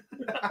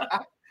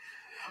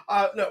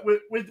 Look,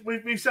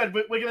 we've said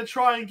we're going to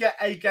try and get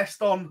a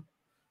guest on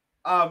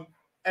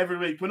every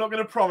week. We're not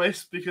going to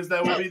promise because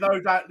there will be no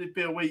doubt there'll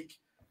be a week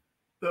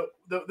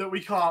that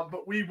we can't,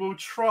 but we will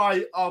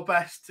try our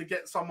best to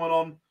get someone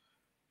on.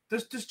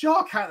 Does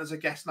Jar count as a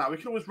guest now? We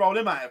can always roll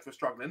him out if we're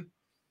struggling.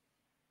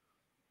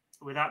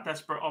 We're that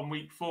desperate on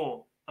week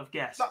 4 of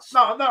guests.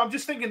 No, I'm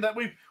just thinking that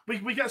we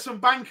get some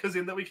bankers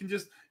in that we can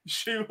just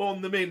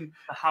shoehorn them in.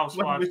 The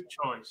housewife's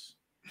choice.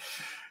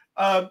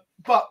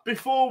 But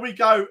before we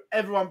go,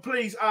 everyone,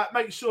 please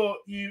make sure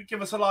you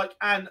give us a like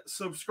and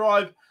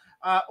subscribe.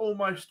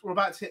 We're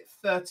about to hit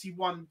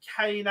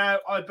 31k now,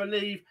 I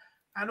believe.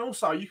 And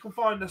also, you can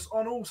find us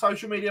on all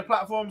social media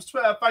platforms,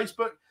 Twitter,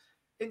 Facebook,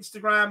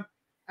 Instagram.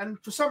 And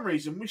for some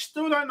reason, we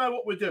still don't know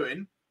what we're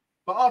doing,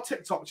 but our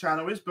TikTok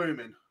channel is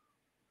booming.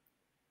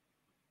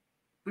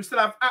 We still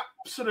have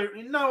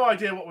absolutely no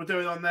idea what we're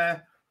doing on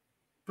there,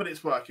 but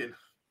it's working.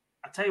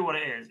 I tell you what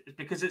it is. It's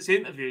because it's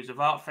interviews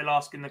without Phil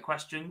asking the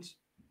questions.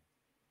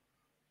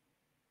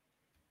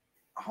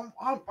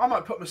 I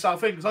might put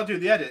myself in because I do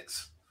the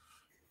edits.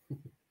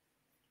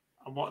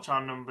 And watch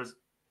our numbers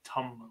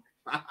tumble.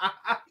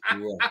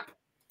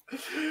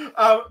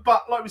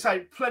 But like we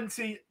say,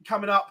 plenty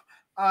coming up.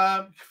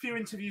 A few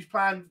interviews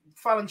planned.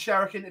 Fallon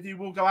Sherrick interview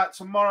will go out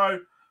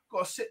tomorrow.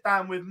 Got to sit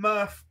down with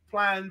Murph,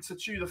 planned to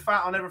chew the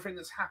fat on everything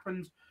that's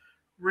happened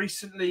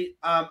recently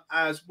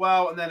as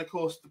well. And then, of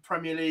course, the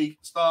Premier League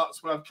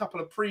starts. We'll have a couple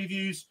of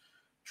previews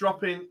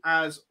dropping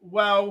as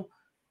well.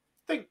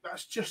 I think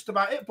that's just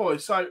about it,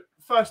 boys. So,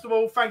 first of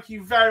all, thank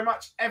you very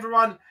much,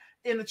 everyone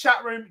in the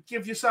chat room.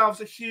 Give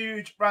yourselves a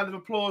huge round of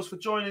applause for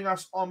joining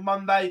us on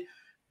Monday.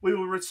 We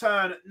will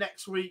return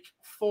next week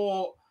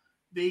for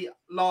the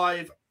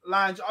live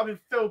lounge. I've been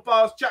Phil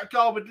Bars, Jack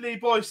Garwood, Lee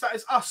Boyce. That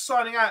is us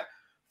signing out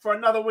for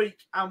another week,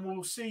 and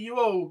we'll see you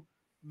all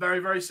very,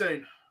 very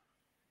soon.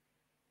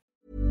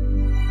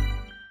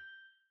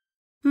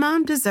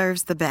 Mom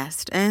deserves the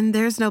best, and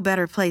there's no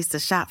better place to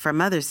shop for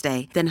Mother's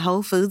Day than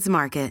Whole Foods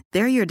Market.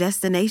 They're your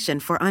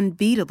destination for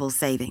unbeatable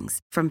savings,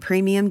 from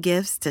premium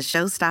gifts to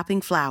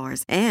show-stopping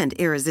flowers and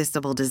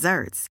irresistible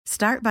desserts.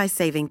 Start by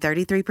saving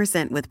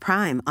 33% with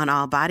Prime on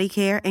all body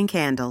care and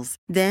candles.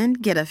 Then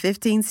get a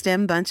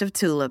 15-stem bunch of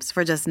tulips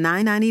for just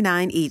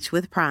 $9.99 each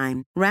with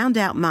Prime. Round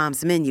out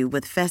Mom's menu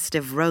with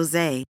festive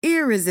rosé,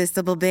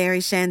 irresistible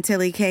berry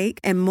chantilly cake,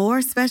 and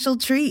more special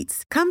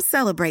treats. Come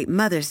celebrate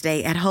Mother's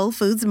Day at Whole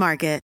Foods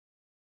Market.